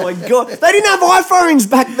 Oh my God. They didn't have iPhones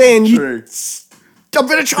back then. True. I'm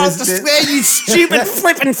going to try not to swear, you stupid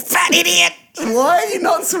flippin' fat idiot. Why are you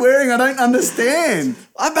not swearing? I don't understand.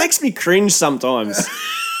 That makes me cringe sometimes.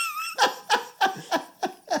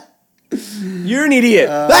 You're an idiot.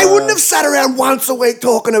 They wouldn't have sat around once a week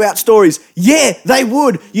talking about stories. Yeah, they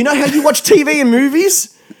would. You know how you watch TV and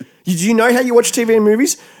movies? Do you know how you watch TV and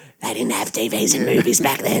movies? They didn't have TVs and movies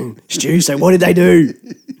back then, Stu, so what did they do?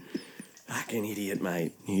 Fucking idiot,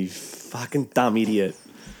 mate. You fucking dumb idiot.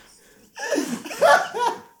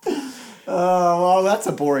 Oh, well, that's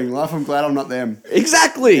a boring life. I'm glad I'm not them.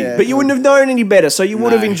 Exactly. Yeah, but you wouldn't have known any better, so you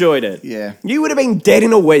would have enjoyed it. Yeah. You would have been dead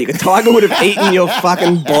in a week. A tiger would have eaten your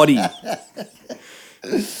fucking body.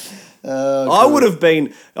 I would have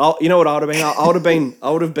been, you know what I would have been?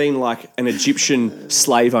 I would have been like an Egyptian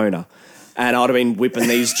slave owner. And I'd have been whipping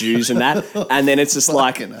these Jews and that. And then it's just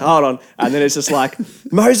like, hold on. And then it's just like,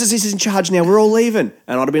 Moses is in charge now. We're all leaving.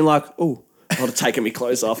 And I'd have been like, oh. I'd have taken my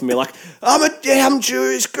clothes off and be like, I'm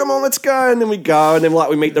Jewish. Come on, let's go. And then we go. And then like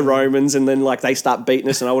we meet the Romans. And then like they start beating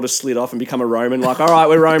us. And I would have slid off and become a Roman. Like, all right,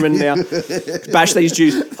 we're Roman now. Bash these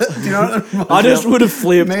Jews. Do you know what I just would have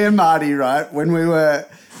flipped. Me and Marty, right, when we were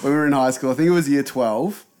in high school, I think it was year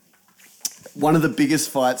 12, one of the biggest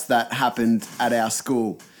fights that happened at our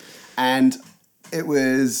school. And it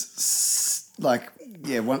was like,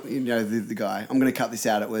 the guy. I'm going to cut this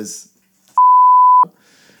out. It was...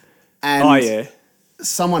 And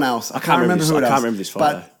someone else. I can't remember who it was. I can't remember this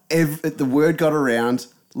fight. But the word got around,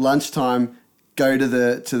 lunchtime, go to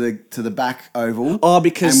the back oval. Oh,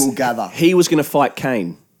 because and we'll gather. He was going to fight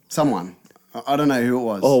Cain. Someone. I don't know who it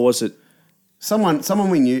was. Or was it... Someone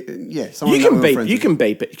we knew. Yeah, someone you that can we were beep. friends You with. can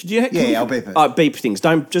beep it. I'll beep it. Beep things.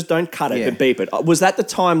 Don't cut it, but beep it. Was that the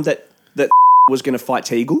time that was going to fight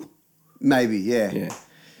Teagle? Maybe, yeah. Yeah.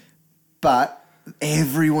 But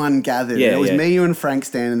everyone gathered. Yeah, it was me, you, and Frank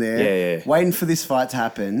standing there, waiting for this fight to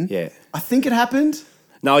happen. Yeah. I think it happened.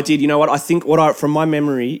 No, I did. You know what? I think from my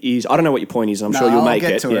memory is, I don't know what your point is, and I'm sure you'll make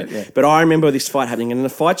get it. to it, yeah. But I remember this fight happening, and the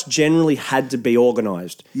fights generally had to be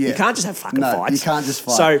organised. Yeah. You can't just have fucking fights. You can't just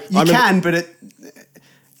fight. So you can, but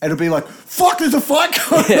it'll be like, fuck, there's a fight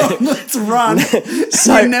going on, let's run.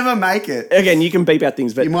 So you never make it. Again, you can beep out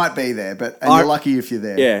things, but... You might be there, and you're lucky if you're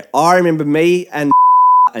there. Yeah. I remember me and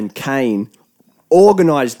Kane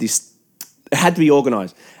organised this. It had to be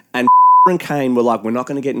organised. And and Kane were like, we're not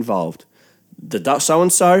going to get involved. The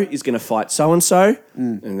so-and-so is going to fight so-and-so,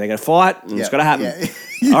 and they're going to fight, and it's going to happen. Yeah.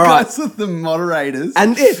 You all right. guys are the moderators.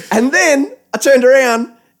 And then I turned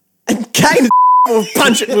around, and Kane will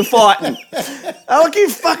punch it, we're fighting. Oh, look, you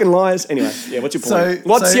fucking liars. Anyway, yeah, what's your point?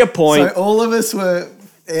 What's your point? So all of us were,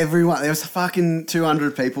 everyone, there was fucking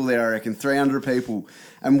 200 people there, I reckon, 300 people.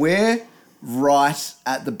 And we're right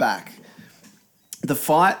at the back. The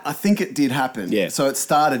fight, I think it did happen. Yeah. So it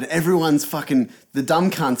started. Everyone's fucking... The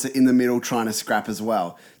dumb cunts are in the middle trying to scrap as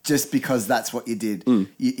well, just because that's what you did.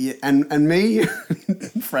 And me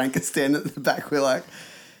and Frank are standing at the back. We're like,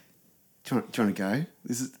 do you want to go?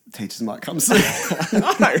 Teachers might come soon.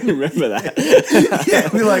 I don't remember that. Yeah,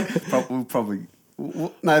 we're like, we'll probably...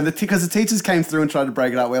 No, because the teachers came through and tried to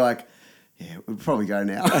break it up. We're like, yeah, we'll probably go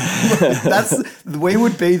now. We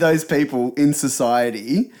would be those people in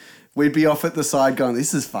society. We'd be off at the side going,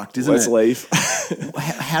 this is fucked, isn't Let's it? leave.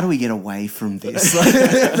 How do we get away from this?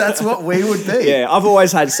 That's what we would be. Yeah, I've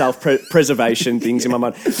always had self-preservation things in my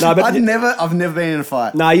mind. No, but I've never been in a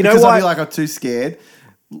fight. No, you know because why? I'd be like, I'm too scared.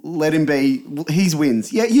 let him be. He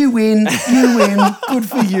wins. Yeah, you win. You win. Good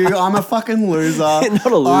for you. I'm a fucking loser. Not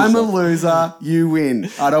a loser. I'm a loser. You win.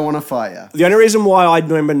 I don't want to fight you. The only reason why I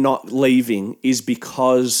remember not leaving is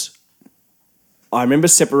because I remember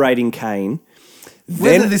separating Kane.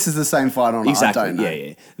 Whether this is the same fight or not, Exactly. I don't know.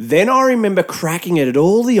 Yeah. Then I remember cracking it at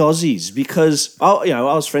all the Aussies because I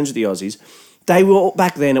was friends with the Aussies. They were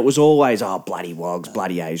back then. It was always bloody wogs,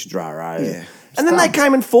 bloody Asians, Yeah. And then they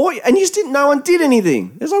came and fought you, and you just didn't. No one did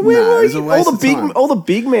anything. It was like, where were you? All the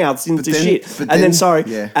big mouths into shit.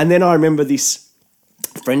 And then I remember this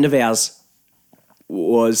friend of ours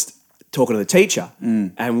was talking to the teacher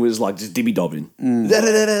and was like just dibby-dobbing,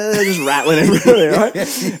 just rattling everywhere, right?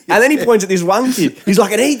 And then he points at this one kid. He's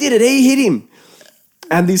like, and he did it. He hit him.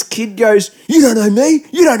 And this kid goes, "You don't know me.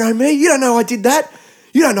 You don't know me. You don't know I did that.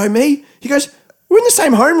 You don't know me." He goes, "We're in the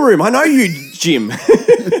same homeroom. I know you, Jim."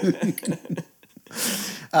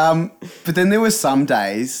 But then there were some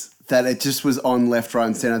days that it just was on left, right,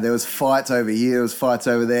 and centre. There was fights over here, there was fights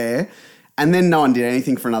over there, and then no one did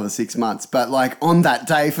anything for another 6 months. But like on that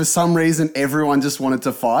day, for some reason, everyone just wanted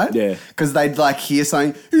to fight. Yeah. Because they'd like hear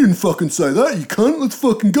something, "You didn't fucking say that, you cunt, let's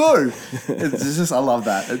fucking go." It's just, I love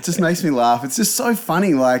that. It just makes me laugh. It's just so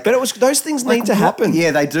funny. Like, But those things need to happen.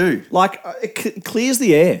 Yeah, they do. Like, it clears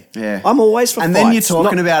the air. Yeah. I'm always for And fights. then you're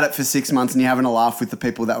talking about it for 6 months and you're having a laugh with the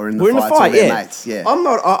people that were in the We're in a fights fight, or their yeah. mates. Yeah.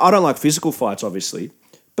 I don't like physical fights, obviously.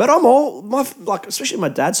 But I'm especially my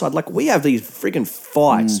dad's side, like we have these friggin'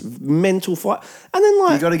 fights, mental fight. And then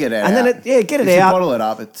like... You got to get it out. And then, get it if out. you bottle it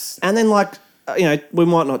up, it's... And then like, we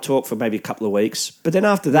might not talk for maybe a couple of weeks. But then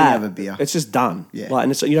after that, have a beer. it's just done. Yeah. Like,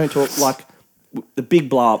 and you don't talk, like, the big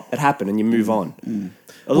blow up, it happened and you move on.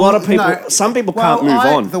 A lot of people, some people can't move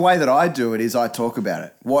on. The way that I do it is I talk about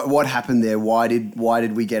it. What happened there? Why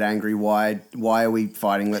did we get angry? Why are we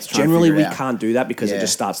fighting? Let's try Generally, and we figure it out. can't do that because it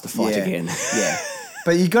just starts the fight again. Yeah.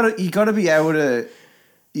 But you got to be able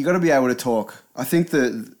to talk. I think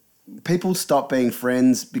that people stop being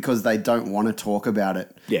friends because they don't want to talk about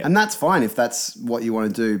it. Yeah. And that's fine if that's what you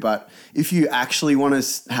want to do. But if you actually want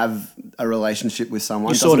to have a relationship with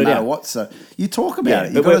someone, it doesn't matter what. So you talk about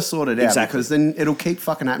it. You've got to sort it out because then it'll keep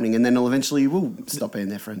fucking happening and then eventually you will stop being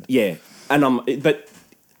their friend. Yeah. And but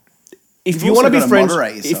if You've you want to also be gotta friends,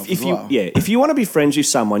 moderate yourself as well. if you want to be friends with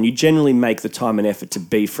someone, you generally make the time and effort to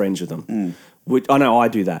be friends with them. I know I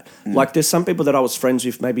do that. Like there's some people that I was friends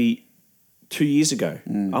with maybe 2 years ago.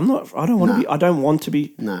 I don't want to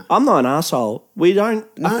be. No. I'm not an asshole. We are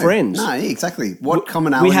friends. No, exactly. What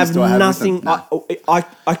commonalities We have do I have nothing. with them? No.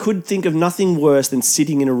 I could think of nothing worse than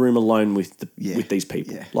sitting in a room alone with these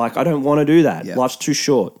people. Yeah. Like I don't want to do that. Yeah. Life's too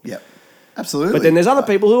short. Yep. Absolutely. But then there's other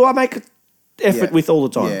people who I make effort with all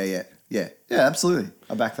the time. Yeah, absolutely.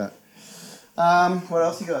 I back that. What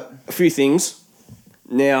else you got? A few things.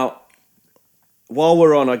 Now, while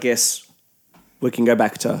we're on, I guess we can go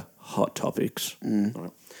back to hot topics.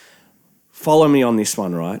 Right. Follow me on this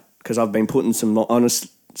one, right? Because I've been putting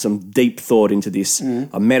some deep thought into this.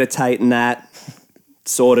 I'm meditating that,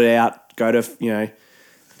 sort it out, go to,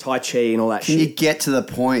 Tai Chi and all that shit. Can you get to the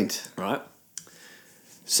point? Right.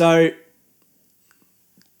 So,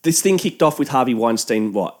 this thing kicked off with Harvey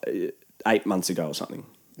Weinstein, 8 months ago or something?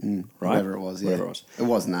 Right? Whatever it was, yeah. Whatever it was. It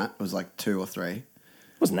wasn't that. It was like 2 or 3.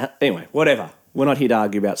 Wasn't that? Anyway, whatever. We're not here to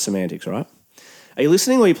argue about semantics, all right? Are you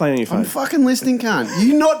listening or are you playing on your phone? I'm fucking listening, cunt.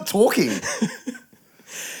 You're not talking.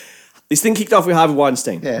 This thing kicked off with Harvey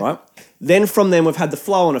Weinstein, Yeah. right? Then from then we've had the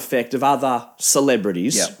flow-on effect of other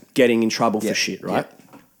celebrities getting in trouble for shit, right?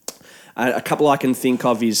 A couple I can think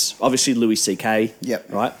of is obviously Louis C.K.,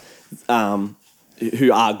 right?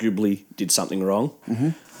 Who arguably did something wrong.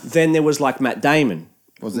 Then there was like Matt Damon.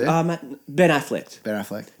 Was there? Ben Affleck. Ben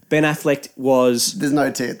Affleck. Ben Affleck was... There's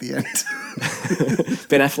no T at the end.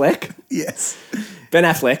 Ben Affleck? Yes. Ben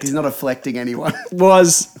Affleck He's not afflecting anyone.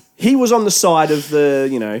 He was on the side of the,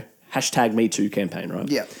 #MeToo campaign, right?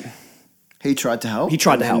 Yeah. He tried to help. He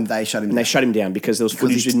tried to help. And they shut him down. down. They shut him down because there was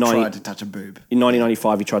footage he in tried to touch a boob. In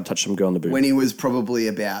 1995, he tried to touch some girl on the boob. When he was probably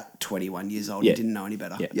about 21 years old. He didn't know any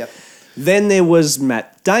better. Yeah. Yep. Then there was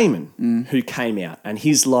Matt Damon, who came out, and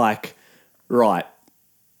he's like, right,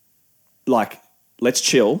 let's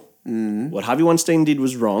chill. What Harvey Weinstein did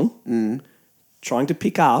was wrong. Trying to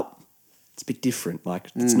pick up, it's a bit different.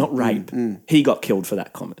 It's not rape. He got killed for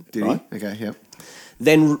that comment. Did right? he? Okay, yep.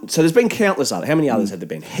 Then, so there's been countless others. How many others have there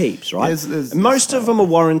been? Heaps, right? There's Most of them are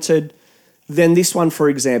warranted. Then this one, for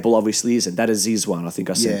example, obviously isn't. That Aziz one, I think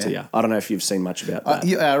I sent to you. I don't know if you've seen much about that.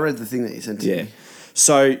 I read the thing that you sent to me.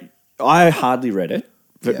 So I hardly read it,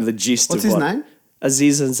 but the gist What's of his name?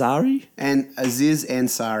 Aziz Ansari. And Aziz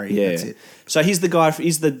Ansari. Yeah. That's it. So he's the guy.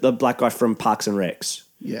 He's the black guy from Parks and Recs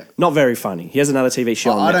Yeah. Not very funny. He has another TV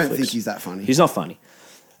show on I Netflix. don't think he's that funny. He's not funny.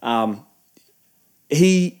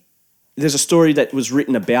 There's a story that was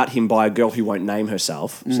written about him by a girl who won't name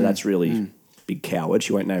herself. So that's really big coward.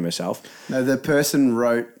 She won't name herself. No, the person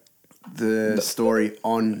wrote the story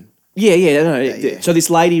on... Yeah, no. Yeah. So this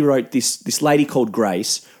lady wrote this lady called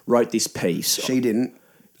Grace wrote this piece. She didn't.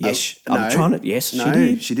 Yes, no, I'm trying to. Yes, no, she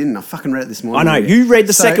did. She didn't. I fucking read it this I morning. know. You read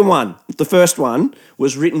the second one. The first one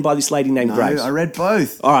was written by this lady named Grace. No, I read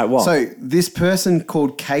both. All right, what? So this person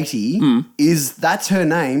called Katie that's her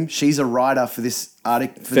name. She's a writer for this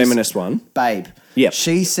article. Feminist one. Babe. Yep.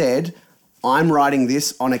 She said, I'm writing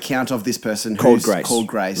this on account of this person Called who's called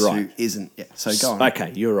Grace, Right. who isn't. Yeah. So go on.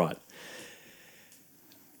 Okay, you're right.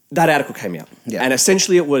 That article came out. Yeah. And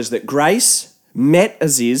essentially it was that Grace met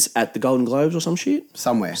Aziz at the Golden Globes or some shit.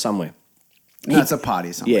 Somewhere. Somewhere. It's a party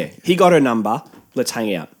or something. Yeah. He got her number. Let's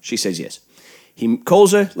hang out. She says yes. He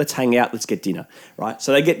calls her. Let's hang out. Let's get dinner. Right.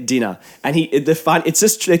 So they get dinner, and it's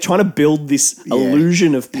just they're trying to build this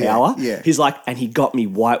illusion of power. Yeah. He's like, and he got me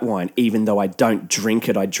white wine, even though I don't drink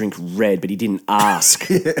it. I drink red, but he didn't ask.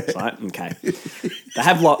 Right. Okay. They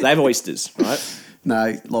have oysters. Right.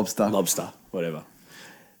 No, lobster. Whatever.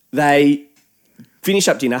 They finish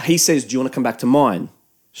up dinner. He says, "Do you want to come back to mine?"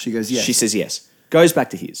 She goes, yes. She says yes. Goes back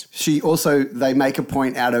to his. They make a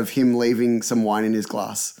point out of him leaving some wine in his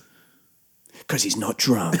glass. Because he's not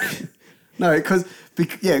drunk. No, because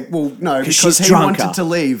she's he drunker. wanted to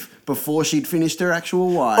leave before she'd finished her actual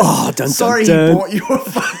wine. Oh, Sorry, dun. he bought you a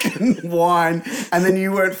fucking wine, and then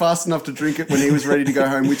you weren't fast enough to drink it when he was ready to go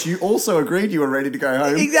home, which you also agreed you were ready to go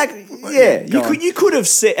home. Exactly. Yeah. You could have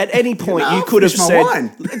said at any point. No, you could have finish my said,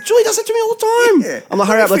 wine. "Julie does that to me all the time." Yeah. I'm like,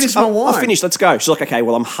 "Hurry up, let's Finish my wine." I'll finish. Let's go." She's like, "Okay,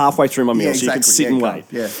 well, I'm halfway through my meal, Yeah, so you can exactly. sit and go. wait."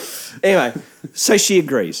 Yeah. Anyway, so she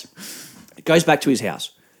agrees. Goes back to his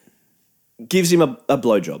house. Gives him a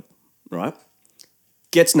blowjob. Right.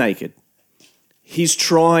 Gets naked. He's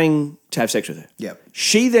trying to have sex with her. Yep.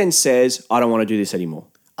 She then says, "I don't want to do this anymore."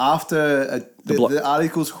 After the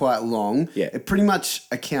article's quite long, Yeah. it pretty much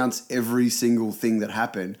accounts every single thing that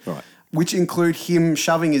happened, Right. which include him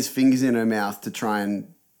shoving his fingers in her mouth to try and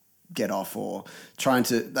get off, or trying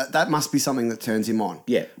to that must be something that turns him on.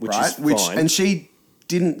 Yeah, which is fine. And she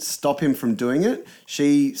didn't stop him from doing it.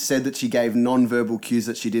 She said that she gave non-verbal cues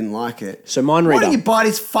that she didn't like it. So mind Why reader. don't you bite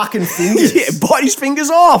his fucking fingers? Yeah, bite his fingers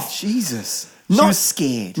off. Jesus. She Not- was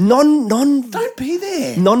scared. Don't Be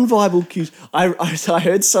there. non-viable cues. I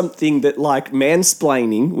heard something that like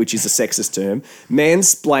mansplaining, which is a sexist term,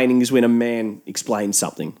 mansplaining is when a man explains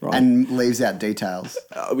something, right? And leaves out details.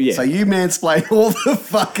 Yeah. So you mansplain all the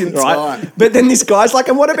fucking right? time. But then this guy's like,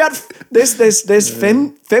 and what about there's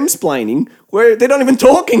femsplaining where they're not even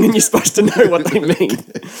talking and you're supposed to know what they mean,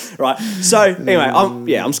 right? So anyway,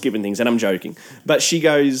 I'm skipping things and I'm joking, but she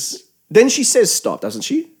goes. Then she says stop, doesn't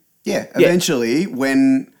she? Yeah, eventually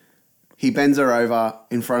when he bends her over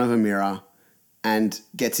in front of a mirror and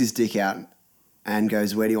gets his dick out and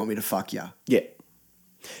goes, "Where do you want me to fuck you?" Yeah.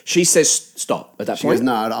 She says stop at that She point. goes,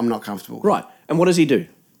 "No, I'm not comfortable." Right. And what does he do?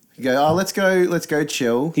 You go, "Oh, let's go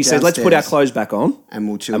chill." He says, let's put our downstairs clothes back on and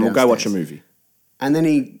we'll chill and we'll go watch a downstairs." movie. And then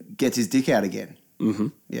he gets his dick out again. Mm-hmm.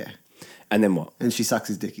 Yeah. And then what? And she sucks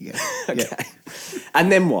his dick again. Okay. Yeah.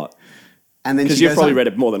 And then what? And then Because she you've goes probably home. read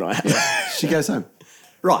it more than I have. She goes home.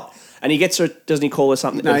 Right. And he gets her, doesn't he call her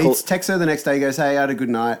something? No, he Call- texts her the next day. He goes, "Hey, I had a good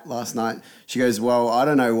night last night." She goes, "Well, I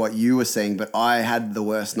don't know what you were seeing, but I had the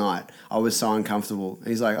worst night. I was so uncomfortable." And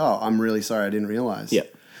he's like, "Oh, I'm really sorry. I didn't realize." Yeah.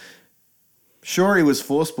 Sure, he was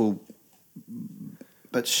forceful,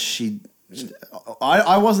 but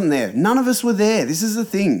I wasn't there. None of us were there. This is the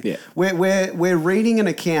thing. Yeah. We're reading an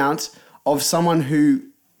account of someone who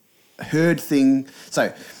heard thing.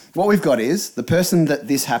 So what we've got is the person that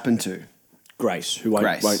this happened to. Grace, who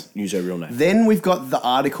won't use her real name. Then we've got the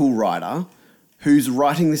article writer who's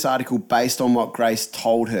writing this article based on what Grace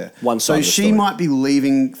told her. One-sided So she story. might be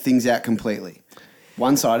leaving things out completely.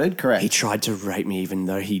 One-sided, correct. He tried to rape me even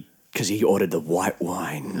though because he ordered the white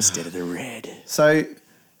wine instead of the red. So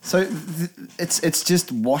it's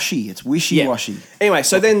just washy. It's wishy-washy. Anyway,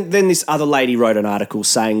 so then this other lady wrote an article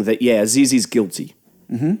saying that, yeah, Aziz is guilty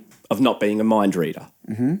of not being a mind reader.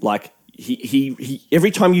 Like, he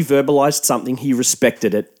every time you verbalized something, he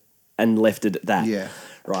respected it and left it at that. Yeah.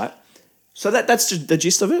 Right? So that's just the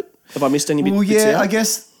gist of it? Have I missed any bits? Well, yeah, out? I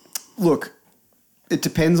guess, look, it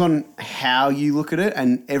depends on how you look at it,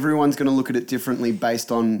 and everyone's going to look at it differently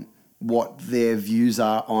based on what their views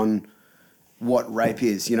are on what rape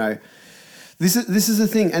is. You know, this is the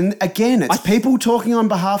thing. And again, it's people talking on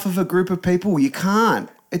behalf of a group of people. You can't.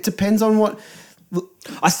 It depends on what...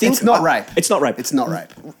 I think it's not rape. It's not rape. It's not rape.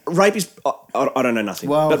 Rape is. I don't know nothing.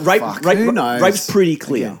 Well, but rape, fuck, rape, who knows? rape's pretty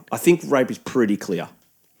clear. Again. I think rape is pretty clear.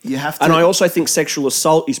 You have to. And I also think sexual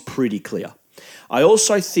assault is pretty clear. I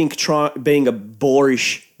also think being a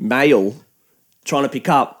boorish male trying to pick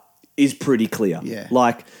up is pretty clear. Yeah.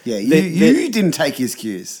 Like, yeah, you didn't take his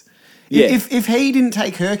cues. Yeah. If he didn't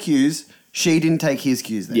take her cues, she didn't take his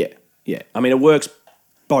cues then. Yeah, yeah. I mean, it works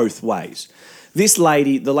both ways. This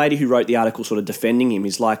lady, the lady who wrote the article sort of defending him,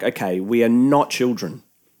 is like, okay, we are not children.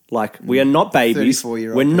 Like, we are not babies.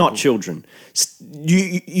 34-year-old We're not people. children.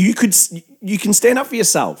 You can stand up for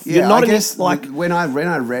yourself. Yeah, You're not I guess like when I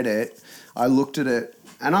read it, I looked at it,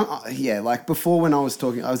 and like before when I was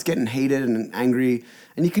talking, I was getting heated and angry,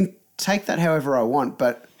 and you can take that however you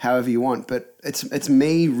want, but it's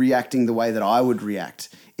me reacting the way that I would react.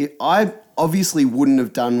 I obviously wouldn't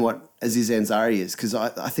have done what Aziz Ansari is, because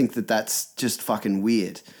I think that's just fucking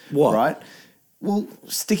weird. What? Right? Well,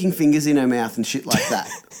 sticking fingers in her mouth and shit like that.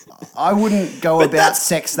 I wouldn't go about that's-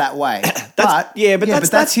 sex that way. But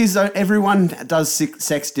that's his own. Everyone does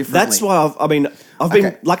sex differently. that's why I've been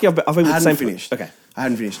Okay. lucky. I've been with the I same hadn't finished. Okay. I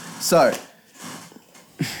hadn't finished. So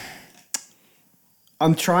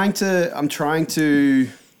I'm trying to.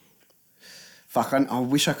 Fuck! I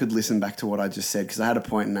wish I could listen back to what I just said, because I had a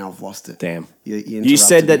point and now I've lost it. Damn. You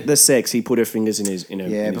said interrupted that me. the sex, he put her fingers in his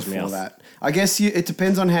Before mouth. that. I guess it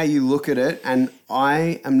depends on how you look at it, and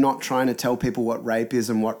I am not trying to tell people what rape is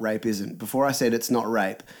and what rape isn't. Before I said it's not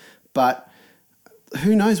rape, but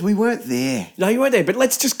who knows? We weren't there. No, you weren't there. But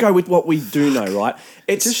let's just go with what we do know, right?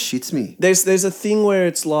 It just shits me. There's a thing where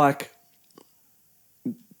it's like,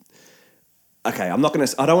 okay, I don't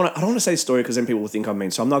want to say this story because then people will think I'm mean,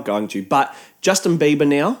 so I'm not going to. But Justin Bieber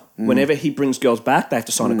now, whenever he brings girls back, they have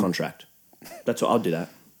to sign a contract. That's what I'll do that.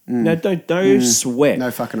 No, don't sweat. No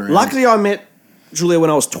fucking around. Luckily, I met Julia when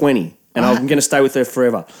I was 20, and I'm going to stay with her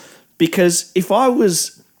forever. Because if I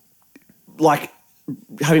was like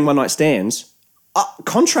having one night stands,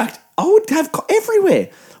 contract, I would have everywhere.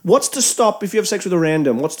 What's to stop if you have sex with a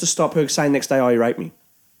random? What's to stop her saying next day, "Oh, you raped me"?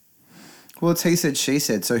 Well, it's he said, she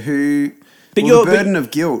said. So who? But the burden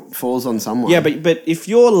of guilt falls on someone. Yeah, but if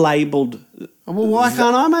you're labelled, Well, why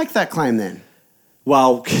can't I make that claim then?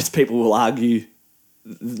 well, because people will argue,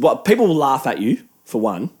 people will laugh at you for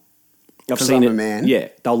one. I've 'Cause seen I'm it. a man? Yeah,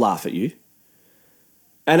 they'll laugh at you.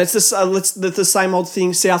 And it's the same old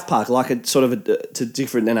thing. South Park, like it's a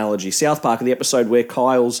different analogy. South Park, the episode where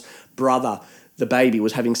Kyle's brother, the baby,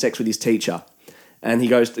 was having sex with his teacher. And he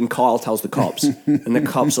goes, and Kyle tells the cops. And the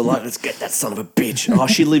cops are like, let's get that son of a bitch. Oh,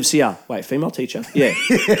 she lives here. Wait, female teacher? Yeah.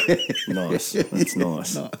 Nice. That's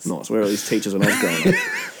nice. Nice. Where are these teachers when I was growing up?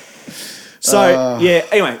 So, yeah,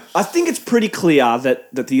 anyway, I think it's pretty clear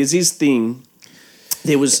that the Aziz thing,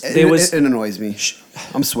 It annoys me.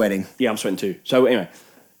 I'm sweating. yeah, I'm sweating too. So anyway,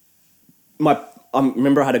 I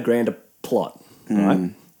remember I had a grander plot,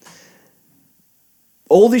 right?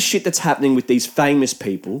 All this shit that's happening with these famous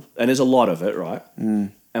people, and there's a lot of it, right?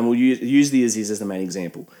 And we'll use the Aziz as the main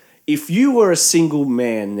example. If you were a single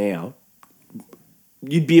man now,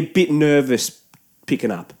 you'd be a bit nervous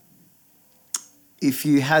picking up. If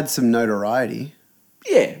you had some notoriety.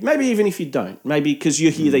 Yeah, maybe even if you don't. Maybe because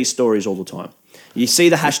you hear these stories all the time. You see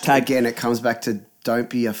the hashtag. Again, it comes back to don't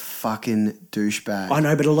be a fucking douchebag. I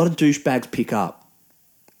know, but a lot of douchebags pick up.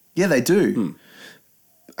 Yeah, they do.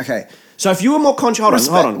 Okay. So if you were more conscious,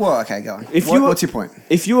 hold on. Well, okay, go on. What's your point?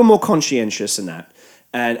 If you were more conscientious than that,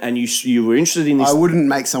 and you were interested in this, I wouldn't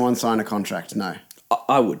make someone sign a contract, no.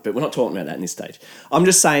 I would, but we're not talking about that in this stage. I'm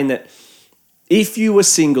just saying that if you were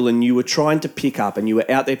single and you were trying to pick up and you were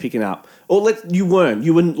out there picking up, or you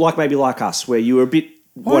weren't maybe like us, where you were a bit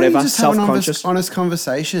Why don't you just have self-conscious. an honest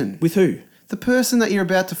conversation? With who? The person that you're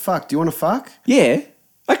about to fuck. Do you want to fuck? Yeah.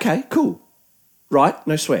 Okay, cool. Right?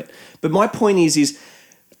 No sweat. But my point is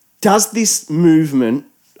does this movement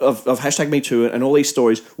of hashtag Me Too and all these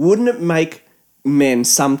stories, wouldn't it make men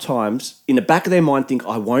sometimes in the back of their mind think,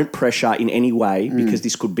 I won't pressure in any way because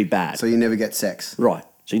this could be bad? So you never get sex. Right.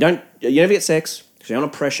 So you never get sex because you don't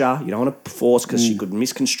want to pressure, you don't want to force because you could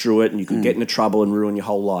misconstrue it and you could get into trouble and ruin your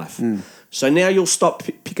whole life. So now you'll stop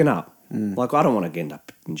picking up. Like, I don't want to end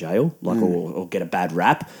up in jail, or get a bad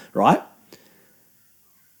rap, right?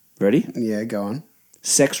 Ready? Yeah, go on.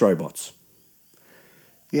 Sex robots.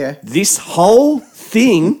 Yeah. This whole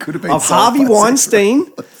thing Could have been of solved Harvey by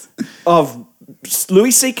Weinstein, of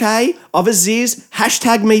Louis C.K., of Aziz,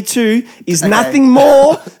 hashtag Me Too, is nothing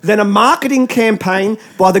more than a marketing campaign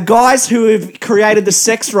by the guys who have created the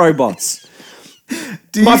sex robots.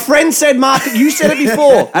 My friend said you said it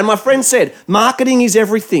before, and my friend said, marketing is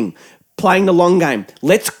everything. playing the long game.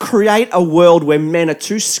 Let's create a world where men are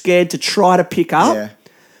too scared to try to pick up. Yeah.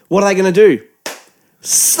 What are they going to do?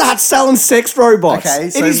 Start selling sex robots. Okay,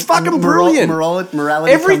 It is fucking brilliant.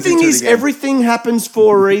 Morality Everything comes into it is again. everything happens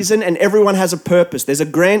for a reason, and everyone has a purpose.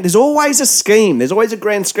 There's always a scheme. There's always a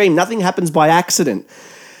grand scheme. Nothing happens by accident.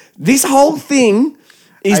 This whole thing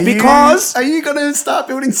is because Are you going to start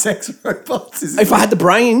building sex robots? if I had the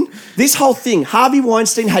brain, this whole thing, Harvey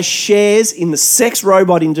Weinstein has shares in the sex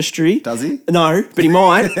robot industry. Does he? No, but he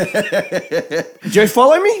might. Do you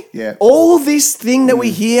follow me? Yeah. All this thing that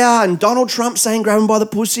we hear and Donald Trump saying grab him by the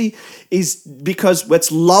pussy is because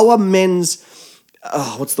let's lower men's,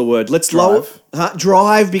 what's the word? Let's lower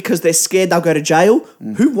drive because they're scared they'll go to jail.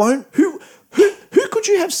 Who won't? Who could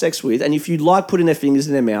you have sex with? And if you like putting their fingers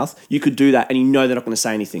in their mouth, you could do that and you know they're not going to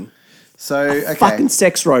say anything. So, okay. Fucking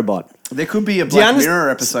sex robot. There could be a Black Mirror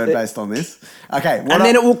episode based on this. Okay. And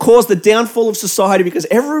then it will cause the downfall of society because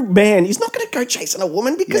every man is not going to go chasing a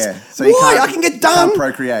woman because so you why? can't- I can get you done. can't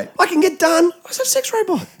procreate. I can get done. I was a sex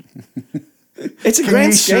robot. It's a Can grand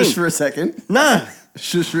you scheme. shush for a second? No.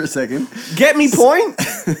 Shush for a second. Get me point?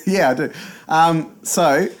 Yeah, I do.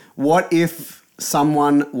 So, what if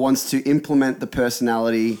someone wants to implement the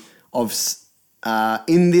personality of,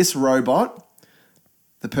 in this robot,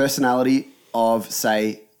 the personality of,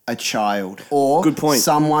 say, a child or Good point.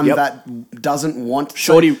 someone Yep. that doesn't want...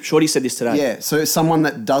 Shorty said this today. Yeah, so someone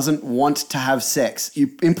that doesn't want to have sex, you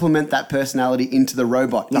implement that personality into the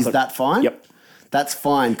robot. Nothing. Is that fine? Yep. That's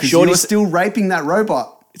fine, because Shorty you're s- still raping that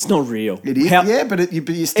robot. It's not real. It is, yeah, but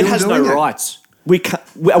you're still It has no doing it. rights. We can't,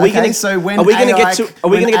 are we Okay, going to so when are we going to AI get to a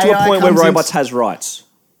point where comes robots into- has rights?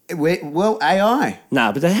 Well, AI,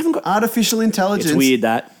 Nah, but they haven't got. artificial intelligence. It's weird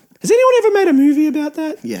that. Has anyone ever made a movie about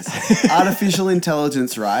that? Yes. Artificial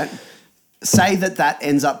intelligence, right? Say that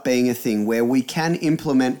ends up being a thing where we can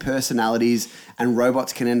implement personalities and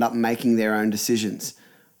robots can end up making their own decisions.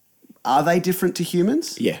 Are they different to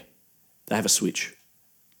humans? Yeah, they have a switch.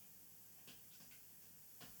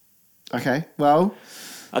 Okay, well,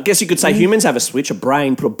 I guess you could say humans have a switch, a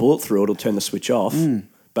brain, put a bullet through it, it'll turn the switch off.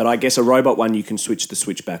 But I guess a robot one, you can switch the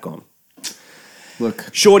switch back on. look.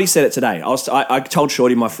 Shorty said it today. I told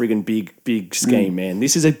Shorty my friggin' big scheme, man.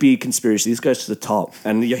 This is a big conspiracy. This goes to the top.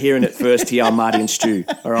 And you're hearing it first here on Marty and Stu,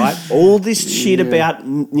 all right? All this shit about,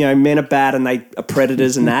 men are bad and they are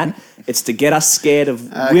predators and that, it's to get us scared of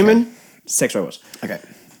women, sex robots. Okay.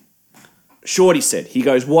 Shorty said, he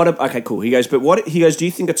goes, okay, cool. He goes, do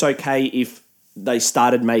you think it's okay if they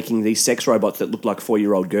started making these sex robots that look like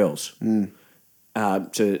 4-year-old girls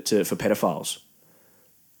for pedophiles?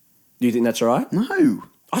 Do you think that's all right? No.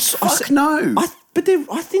 Fuck no. I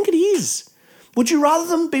think it is. Would you rather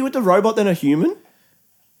them be with the robot than a human?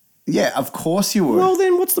 Yeah, of course you would. Well,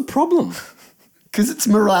 then what's the problem? Because it's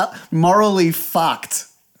morally fucked.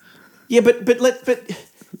 Yeah,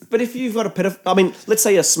 but if you've got a pedophile, I mean, let's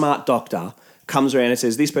say a smart doctor comes around and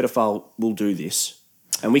says this pedophile will do this,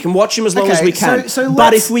 and we can watch him as long as we can.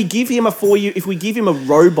 But if we give him a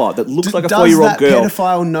robot that looks like a 4-year-old girl, does that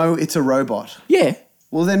pedophile know it's a robot? yeah,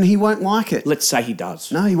 Well, then he won't like it. let's say he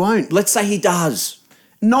does. No, he won't. Let's say he does.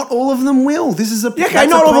 Not all of them will. This is a Yeah, okay, that's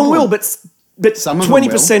not a all of them problem. will, but Some of them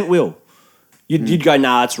 20% will. You'd go,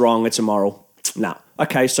 nah, it's wrong, it's immoral. Nah.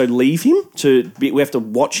 Okay, so leave him we have to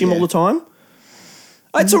watch him Yeah. all the time?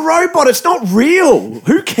 It's a robot, it's not real.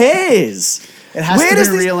 Who cares? It has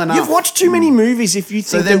to be real enough. You've watched too many movies if you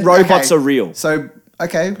think that then, robots okay, are real. So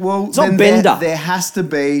okay, well, not then Bender. there has to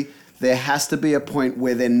be a point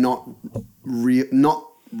where they're not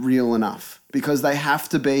real enough because they have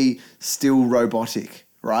to be still robotic,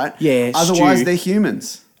 right? Yeah, Otherwise, Stu. they're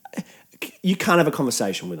humans. You can't have a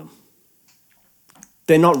conversation with them.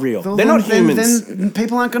 They're not real. Well, They're not humans. Then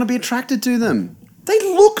people aren't going to be attracted to them. They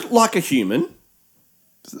look like a human.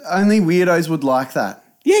 Only weirdos would like that.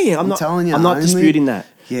 Yeah, I'm not telling you, I'm not only- disputing that.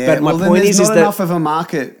 Yeah, but my well, then point there's is not that enough of a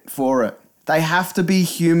market for it. They have to be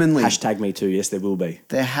humanly. hashtag me too. Yes, there will be.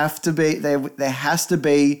 There have to be. There has to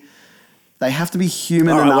be. They have to be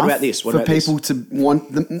human All right, enough what about this? What for about this? people to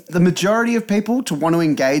want the majority of people to want to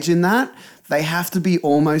engage in that. They have to be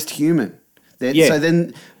almost human. Yeah. So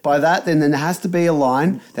then, by that, then there has to be a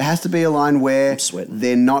line. There has to be a line where sweating.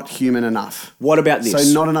 they're not human enough. What about this?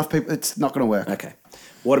 So not enough people. It's not going to work. Okay.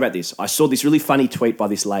 What about this? I saw this really funny tweet by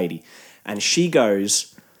this lady, and she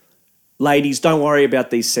goes, ladies, don't worry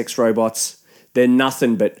about these sex robots. They're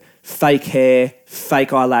nothing but fake hair,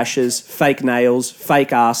 fake eyelashes, fake nails,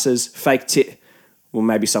 fake asses, fake tit. Well,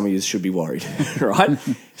 maybe some of you should be worried, right?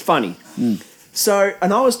 Funny. So,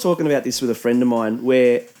 and I was talking about this with a friend of mine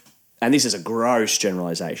where, and this is a gross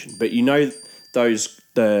generalization, but you know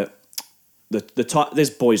the type.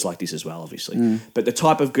 There's boys like this as well, obviously, but the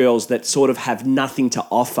type of girls that sort of have nothing to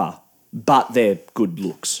offer but their good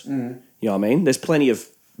looks. You know what I mean? There's plenty of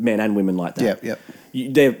men and women like that. Yep.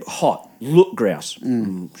 They're hot, look grouse.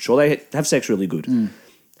 Sure, they have sex really good.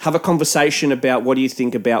 Have a conversation about what do you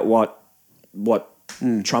think about what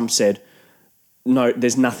Trump said. No,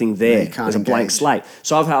 there's nothing there. There's a blank slate.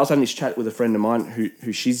 So I was having this chat with a friend of mine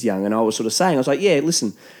who she's young, and I was sort of saying, I was like, yeah,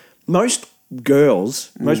 listen, most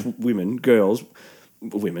girls, most women, we'll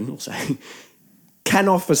say, can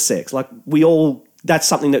offer sex. Like that's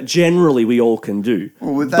something that generally we all can do.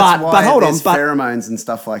 Well, that's why there's pheromones and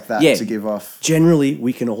stuff like that to give off. Generally,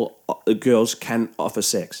 girls can offer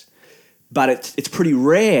sex. But it's pretty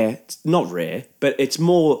rare, not rare, but it's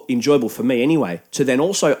more enjoyable for me anyway, to then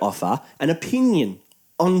also offer an opinion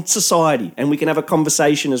on society, and we can have a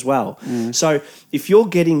conversation as well. So if you're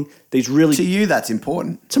getting these really... To you, that's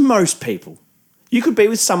important. To most people. You could be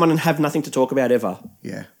with someone and have nothing to talk about ever.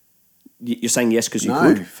 Yeah. You're saying yes because you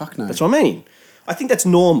could? No, fuck no. That's what I mean. I think that's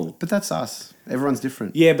normal. But that's us. Everyone's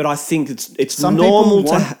different. Yeah, but I think it's Some normal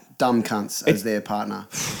people want dumb cunts as their partner.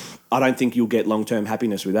 I don't think you'll get long-term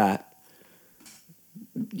happiness with that.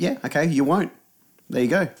 Yeah, okay, you won't. There you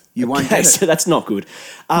go. You won't get it. So that's not good.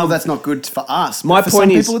 Well, that's not good for us. My for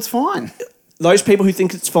point some is, people, it's fine. Those people who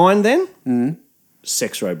think it's fine then,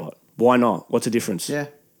 sex robot. Why not? What's the difference? Yeah.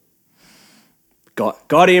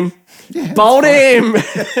 Got him. Yeah, Bowled him.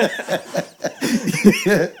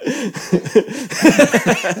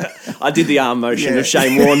 I did the arm motion of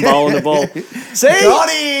Shane Warne bowling the ball. See? Got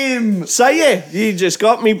him! So, yeah, you just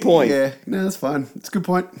got me point. Yeah, no, that's fine. It's a good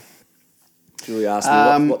point. Julie asked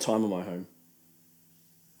me, what time am I home?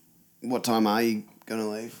 What time are you going to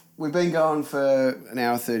leave? We've been going for an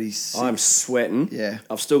hour 36. I'm sweating. Yeah.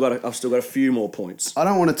 I've still got a few more points. I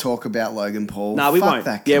don't want to talk about Logan Paul. No, we Fuck won't.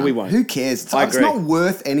 That Yeah, cunt. we won't. Who cares? It's agree. not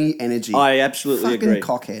worth any energy. I absolutely Fucking agree.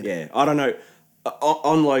 cockhead. Yeah, I don't know.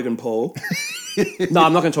 On Logan Paul. No,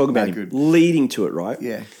 I'm not going to talk about him. Good. Leading to it, right?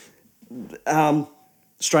 Yeah.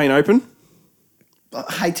 Australian Open.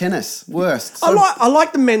 Hey, tennis. Worst. So, I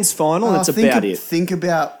like the men's final. And that's about it. Think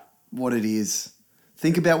about what it is.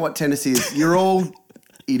 Think about what tennis is. You're all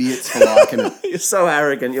idiots for liking it. You're so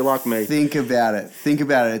arrogant. You're like me. Think about it.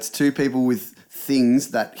 It's two people with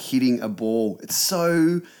things that hitting a ball. It's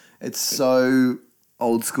so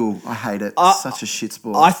old school. I hate it. It's such a shit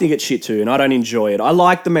sport. I think it's shit too, and I don't enjoy it. I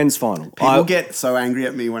like the men's final. People get so angry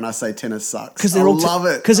at me when I say tennis sucks. Because love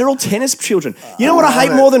it. Because they're all tennis children. You know what I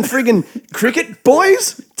hate more than friggin' cricket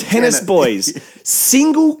boys? Tennis boys.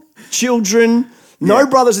 Single children. No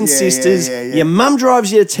brothers and sisters. Yeah. Your mum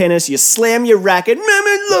drives you to tennis. You slam your racket.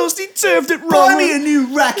 Mama lost. He turfed it wrong. Buy me a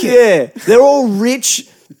new racket. Yeah. They're all rich,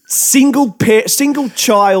 single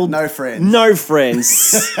child. No friends. No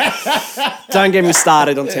friends. Don't get me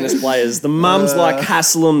started on tennis players. The mums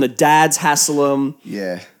hassle them. The dads hassle them.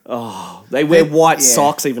 Yeah. Oh, they wear white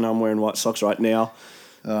socks, even though I'm wearing white socks right now.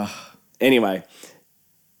 Anyway,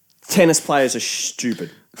 tennis players are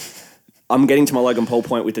stupid. I'm getting to my Logan Paul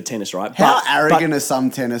point with the tennis, right? How arrogant are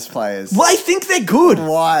some tennis players? Well, they think they're good.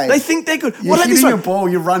 Why? They think they're good. You're hitting a ball,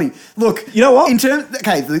 you're running. Look, you know what?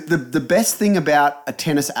 The best thing about a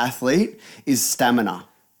tennis athlete is stamina.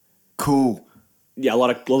 Cool. Yeah, a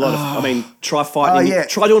lot of. I mean, try fighting.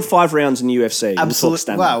 Try doing 5 rounds in the UFC.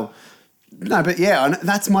 Absolutely. Well, no, but yeah,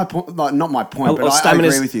 that's my point. Like, not my point, but I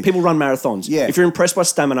agree with you. People run marathons. Yeah. If you're impressed by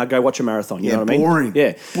stamina, go watch a marathon. You know what I mean? Boring.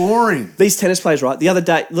 Yeah. Boring. These tennis players, right?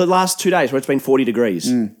 The last 2 days where it's been 40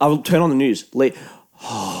 degrees, I will turn on the news.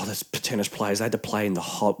 There's tennis players. They had to play in the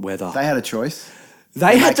hot weather. They had a choice.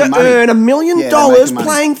 They had to earn $1 million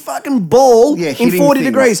playing fucking ball in 40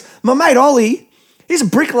 degrees. My mate Ollie, he's a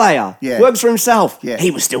bricklayer. Yeah. Works for himself. Yeah. He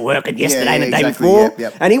was still working yesterday and the day exactly. before.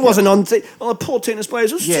 Yep. And he wasn't on... the poor tennis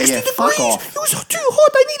players. It was 60 degrees. Fuck off. It was too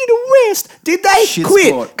hot. They needed a rest. Did they? Shit Quit.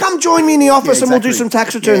 sport. Come join me in the office and we'll do some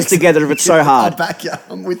tax returns together if it's so hard. I'll back you.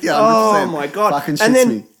 I'm with you 100%. Oh, my God. Fucking shits And then-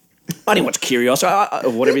 me. I didn't watch Kyrgios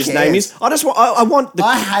or whatever his Who name cares? is. I want the...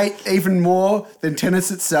 I hate even more than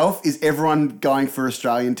tennis itself is everyone going for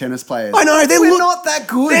Australian tennis players. I know, We're not that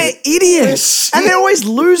good. They're idiots. And they always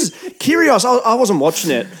lose. Kyrgios, I wasn't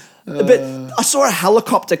watching it. But I saw a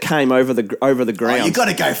helicopter came over the ground. You got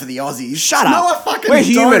to go for the Aussies. Shut up. No, I fucking We're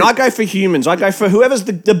human. don't. I go for humans. I go for whoever's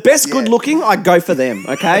the best good looking, I go for them,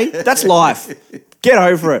 okay? That's life. Get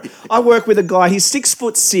over it. I work with a guy, he's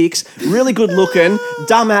 6'6", really good looking,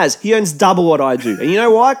 dumb as. He earns double what I do. And you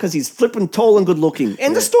know why? Because he's flipping tall and good looking.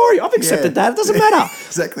 End of story. I've accepted that. It doesn't matter.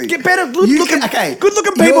 Exactly. Get better. Good looking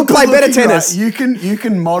people You're play better good-looking, tennis. right? You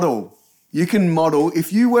can model. You can model.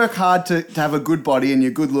 If you work hard to have a good body and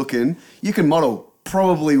you're good looking, you can model.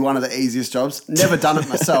 probably one of the easiest jobs. Never done it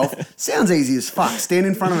myself. Sounds easy as fuck. Stand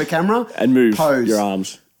in front of a camera and move pose. your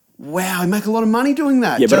arms. Wow, you make a lot of money doing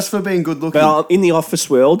that just for being good looking. But in the office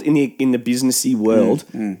world, in the businessy world,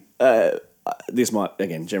 this might,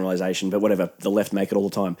 again, generalization, but whatever, the left make it all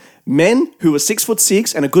the time. Men who are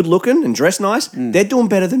 6'6" and are good looking and dress nice, they're doing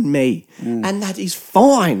better than me. And that is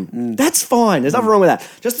fine. That's fine. There's nothing wrong with that.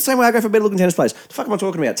 Just the same way I go for better looking tennis players. The fuck am I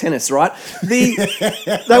talking about? Tennis, right? They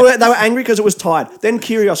were angry because it was tied. Then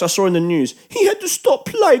Kyrgios, I saw in the news, he had to stop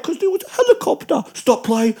play because there was a helicopter. Stop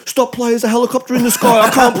play, there's a helicopter in the sky. I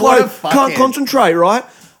can't play, can't concentrate, right?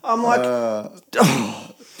 I'm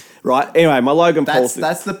like... Right. Anyway, my Logan Paul thing.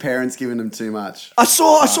 That's the parents giving him too much. I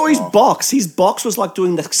saw his box. His box was like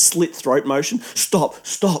doing the slit throat motion. Stop.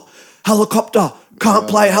 Helicopter. Can't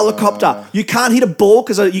play helicopter. You can't hit a ball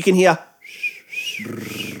because you can hear.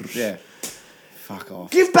 Yeah. Fuck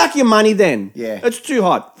off. Give back your money then. Yeah. It's too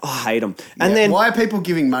hard. Oh, I hate them. And then why are people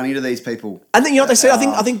giving money to these people? And then you know what they said?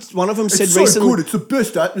 I think one of them said it's recently. So good. It's the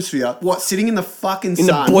best atmosphere. What? Sitting in the fucking sun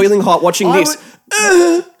in the boiling hot, watching this.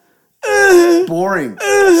 Boring.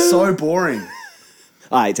 So boring.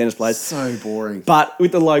 I hate tennis players. So boring. But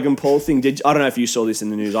with the Logan Paul thing, I don't know if you saw this in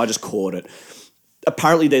the news. I just caught it.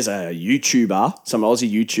 Apparently there's a YouTuber, some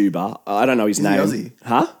Aussie YouTuber. I don't know his name. Is he Aussie?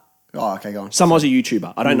 Huh? Oh, okay, go on. Some Aussie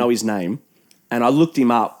YouTuber. I don't know his name. And I looked him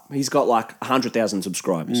up. He's got like 100,000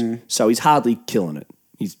 subscribers. So he's hardly killing it.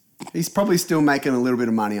 He's probably still making a little bit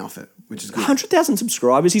of money off it, which is good. 100,000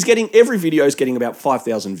 subscribers. Every video is getting about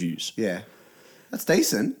 5,000 views. Yeah. That's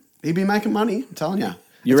decent. He'd be making money, I'm telling you.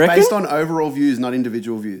 You it's reckon? Based on overall views, not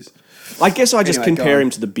individual views. I guess I just Anyway, compare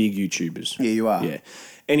him to the big YouTubers. Yeah, you are. Yeah.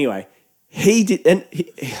 Anyway, he did, and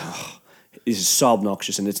this is so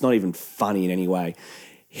obnoxious, and it's not even funny in any way.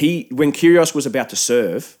 When Kyrgios was about to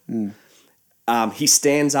serve, he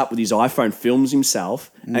stands up with his iPhone, films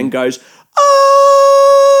himself, and goes,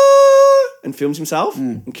 and films himself.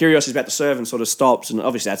 And Kyrgios is about to serve and sort of stops, and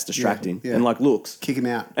obviously that's distracting. Yeah. And like looks. Kick him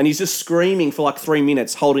out. And he's just screaming for like 3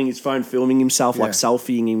 minutes, holding his phone, filming himself, like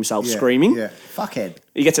selfieing himself, screaming. Yeah. Fuckhead.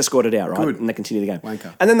 He gets escorted out, right? Good. And they continue the game.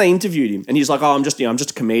 Wanker. And then they interviewed him, and he's like, "Oh, I'm just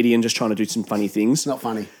a comedian, just trying to do some funny things." It's not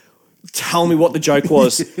funny. Tell me what the joke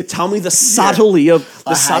was. Tell me the subtlety of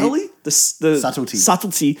the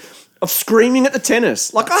subtlety of screaming at the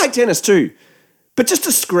tennis. Like I hate tennis too, but just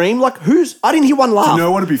to scream, like I didn't hear one laugh. You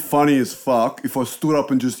know what would be funny as fuck if I stood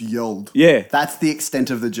up and just yelled. Yeah. That's the extent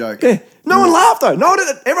of the joke. Yeah. No one laughed though.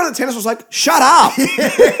 Everyone at tennis was like, "Shut up!"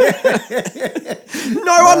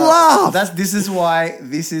 No one laughed. This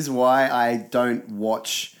is why I don't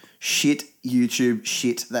watch shit YouTube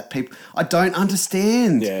shit that people. I don't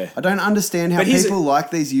understand. Yeah. I don't understand how people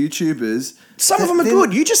like these YouTubers. Some of them are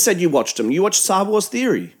good. You just said you watched them. You watched Star Wars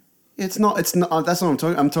Theory. It's not. That's not what I'm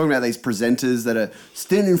talking. I'm talking about these presenters that are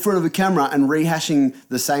standing in front of a camera and rehashing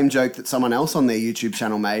the same joke that someone else on their YouTube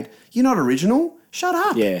channel made. You're not original. Shut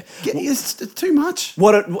up. Yeah. It's too much.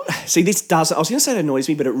 See, this does. I was going to say it annoys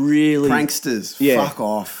me, but it really Pranksters. Yeah. Fuck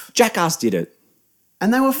off. Jackass did it,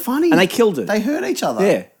 And they were funny. and they killed it. They hurt each other.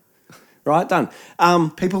 Yeah. Right. Done.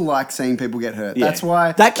 People like seeing people get hurt. Yeah. That's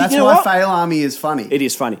why. That kid- that's you know why what? Fail Army is funny. It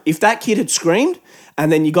is funny. If that kid had screamed,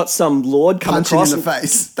 and then you got some lord come Punching across in the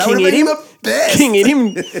face. That King would have hit been him, the best. King hit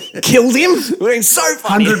him, killed him. It would have been so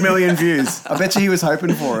funny. 100 million views. I bet you he was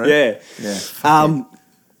hoping for it. Yeah. Yeah.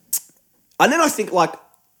 And then I think like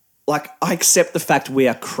I accept the fact we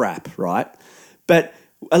are crap, right? But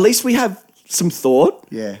at least we have some thought.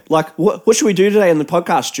 Yeah. Like what should we do today on the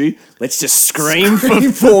podcast, Stu? Let's just scream for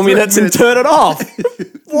 4 minutes and turn it off.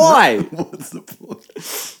 Why? What's the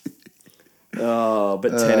point? Oh, but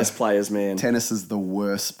tennis players, man. Tennis is the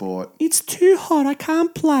worst sport. It's too hot. I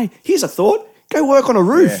can't play. Here's a thought. Go work on a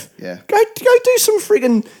roof. Yeah. Go do some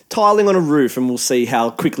friggin' tiling on a roof, and we'll see how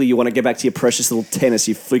quickly you want to get back to your precious little tennis,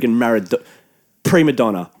 you friggin' prima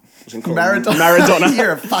donna. Maradona.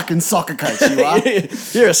 You're a fucking soccer coach, you are.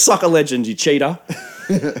 You're a soccer legend, you cheater.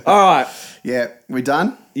 All right. Yeah, we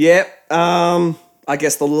done? Yeah. I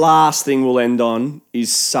guess the last thing we'll end on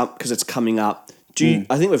is because it's coming up. I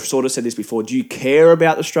think we've sort of said this before. Do you care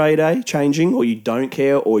about Australia Day changing, or you don't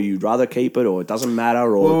care, or you'd rather keep it, or it doesn't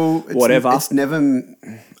matter, or whatever? It's never.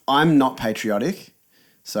 I'm not patriotic,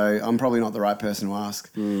 so I'm probably not the right person to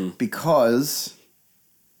ask because,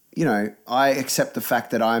 you know, I accept the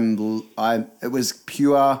fact that it was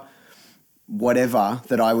pure whatever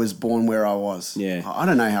that I was born where I was. Yeah. I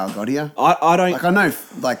don't know how I got here. I don't. I know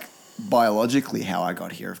biologically how I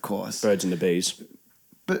got here, of course. Birds and the bees.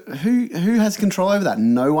 But who has control over that?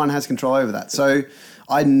 No one has control over that. So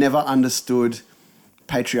I never understood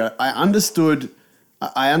I understood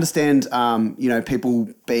I understand, people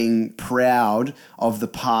being proud of the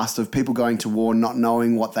past, of people going to war not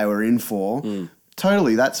knowing what they were in for.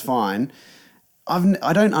 Totally, that's fine.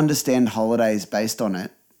 I don't understand holidays based on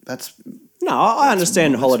it. No, I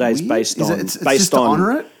understand holidays weird. based on It's just to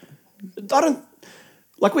honour it. I don't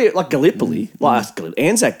like Gallipoli,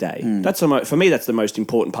 Anzac Day. That's for me. That's the most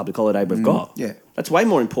important public holiday we've got. Yeah, that's way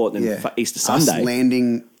more important than Easter Sunday. Us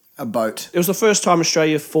landing a boat. It was the first time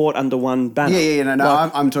Australia fought under one banner.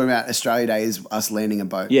 No. I'm talking about Australia Day is us landing a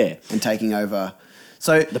boat. Yeah, and taking over.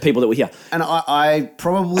 So the people that were here, and I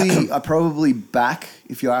probably back.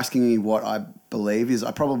 If you're asking me what I believe is,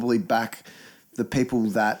 I probably back the people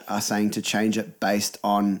that are saying to change it based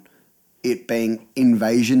on it being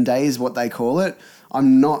Invasion Day is what they call it.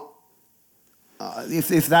 I'm not.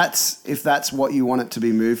 If that's what you want it to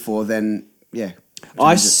be moved for, then yeah.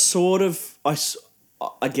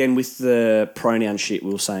 Again with the pronoun shit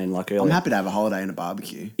we were saying like earlier. I'm happy to have a holiday and a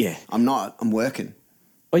barbecue. Yeah, I'm not. I'm working.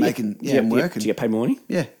 Oh, I'm working. Do you get paid more money?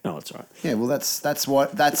 Yeah. No, that's all right. Yeah, well,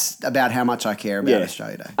 that's about how much I care about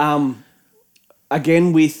Australia Day.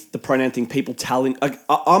 Again, with the pronoun thing, people telling...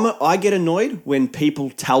 I get annoyed when people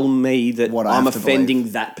tell me that I'm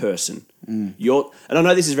offending that person. And I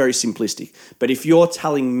know this is very simplistic, but if you're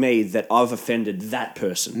telling me that I've offended that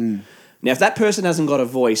person... Now, if that person hasn't got a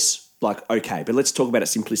voice, like, okay, but let's talk about it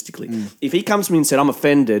simplistically. If he comes to me and said, I'm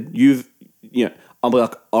offended, I'll be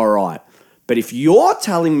like, all right. But if you're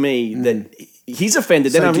telling me that he's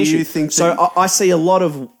offended, then I'm an issue. I see a lot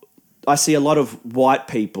of white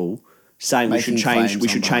people saying we should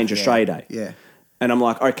change Australia Day. Yeah. And I'm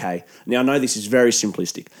like, okay. Now I know this is very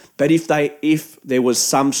simplistic, but if there was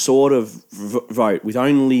some sort of vote with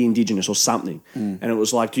only Indigenous or something, and it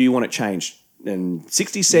was like, do you want it changed? And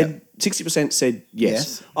 60% said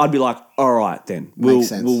yes. I'd be like, all right, then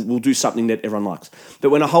we'll do something that everyone likes.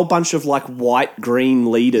 But when a whole bunch of like white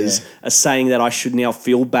green leaders are saying that I should now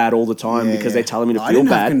feel bad all the time because they're telling me to feel bad, I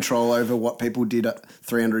didn't have control over what people did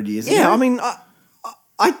 300 years ago. Yeah, I mean,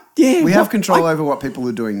 we have control over what people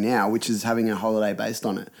are doing now, which is having a holiday based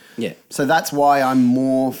on it. Yeah. So that's why I'm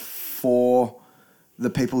more for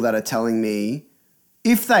the people that are telling me,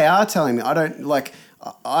 if they are telling me,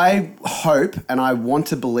 I hope and I want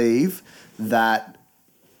to believe that,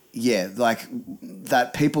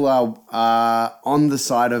 that people are on the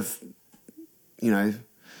side of,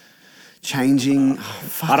 changing.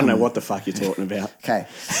 I don't know what the fuck you're talking about. Okay.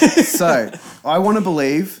 So I want to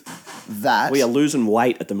believe that we are losing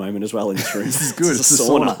weight at the moment as well in this room. This is good. It's a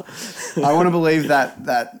sauna. I want to believe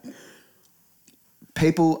that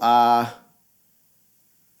people are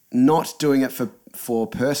not doing it for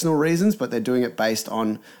personal reasons, but they're doing it based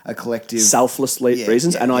on a collective selfless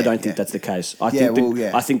reasons, and I don't think that's the case. I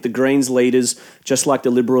think the Greens leaders, just like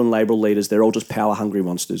the Liberal and Labor leaders, they're all just power hungry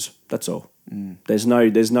monsters. That's all. There's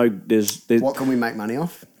what can we make money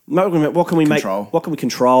off? What can we control. What can we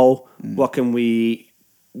control? What can we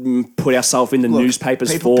put ourselves in the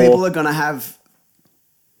newspapers for? People are going to have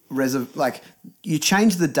you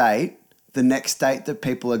change the date. The next date that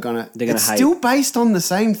people are gonna hate. Still based on the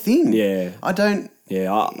same thing. Yeah, I don't.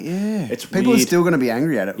 Yeah, it's people weird. Are still going to be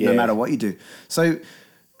angry at it no matter what you do. So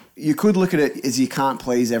you could look at it as you can't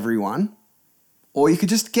please everyone, or you could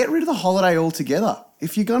just get rid of the holiday altogether.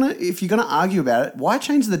 If you're gonna argue about it, why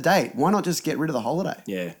change the date? Why not just get rid of the holiday?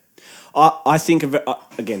 Yeah, I think of it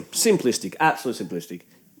again, simplistic, absolutely simplistic.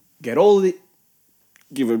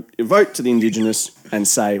 Give a vote to the Indigenous and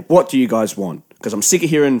say, what do you guys want? Because I'm sick of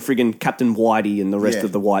hearing friggin' Captain Whitey and the rest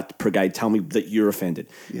of the white brigade tell me that you're offended.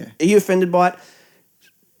 Yeah. Are you offended by it?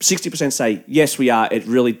 60% say, yes, we are. It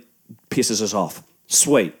really pisses us off.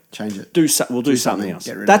 Sweet. Change it. We'll do something else.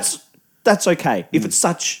 Get rid of it. That's okay if it's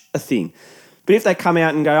such a thing. But if they come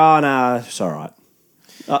out and go, oh, no, it's all right.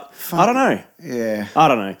 I don't know. Yeah. I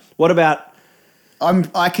don't know. What about...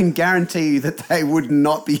 I can guarantee you that they would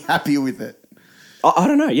not be happy with it. I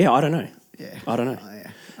don't know. Yeah, I don't know. Yeah. I don't know. Oh,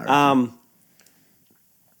 yeah.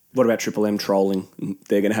 What about Triple M trolling?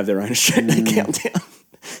 They're going to have their own Australia countdown.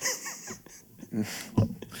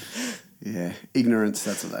 Yeah, ignorance,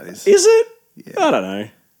 that's what that is. Is it? Yeah. I don't know.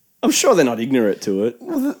 I'm sure they're not ignorant to it.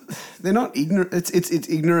 Well, they're not ignorant. It's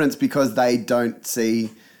ignorance because they don't see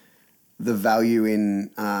the value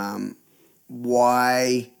in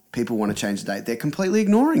why people want to change the date. They're completely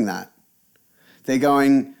ignoring that. They're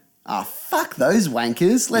going... fuck those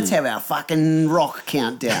wankers. Let's have our fucking rock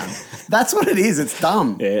countdown. That's what it is. It's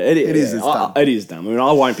dumb. Yeah, it is. It's dumb. It is dumb. I mean,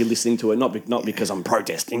 I won't be listening to it, not because I'm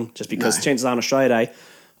protesting, just because chances are on Australia Day,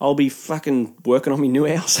 I'll be fucking working on my new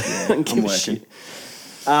house. Yeah, I'm working.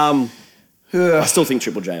 I still think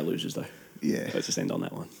Triple J loses, though. Yeah. Let's just end on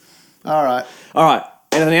that one. All right.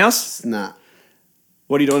 Anything else? Nah.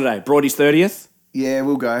 What are you doing today? Broadie's 30th? Yeah,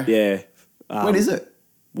 we'll go. Yeah. When is it?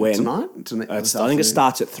 When? Tonight? I think it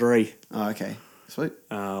starts at 3. Oh, okay. Sweet.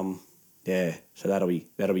 Yeah, so that'll be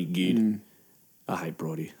good. I hate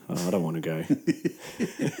Broadie. Oh, I don't want to go.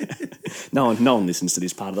 No one listens to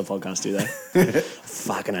this part of the podcast, do they?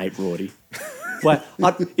 Fucking hate Broadie. Well,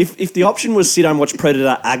 if the option was sit and watch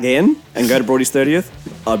Predator again and go to Broadie's 30th,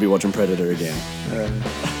 I'd be watching Predator again.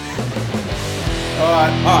 All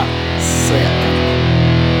right.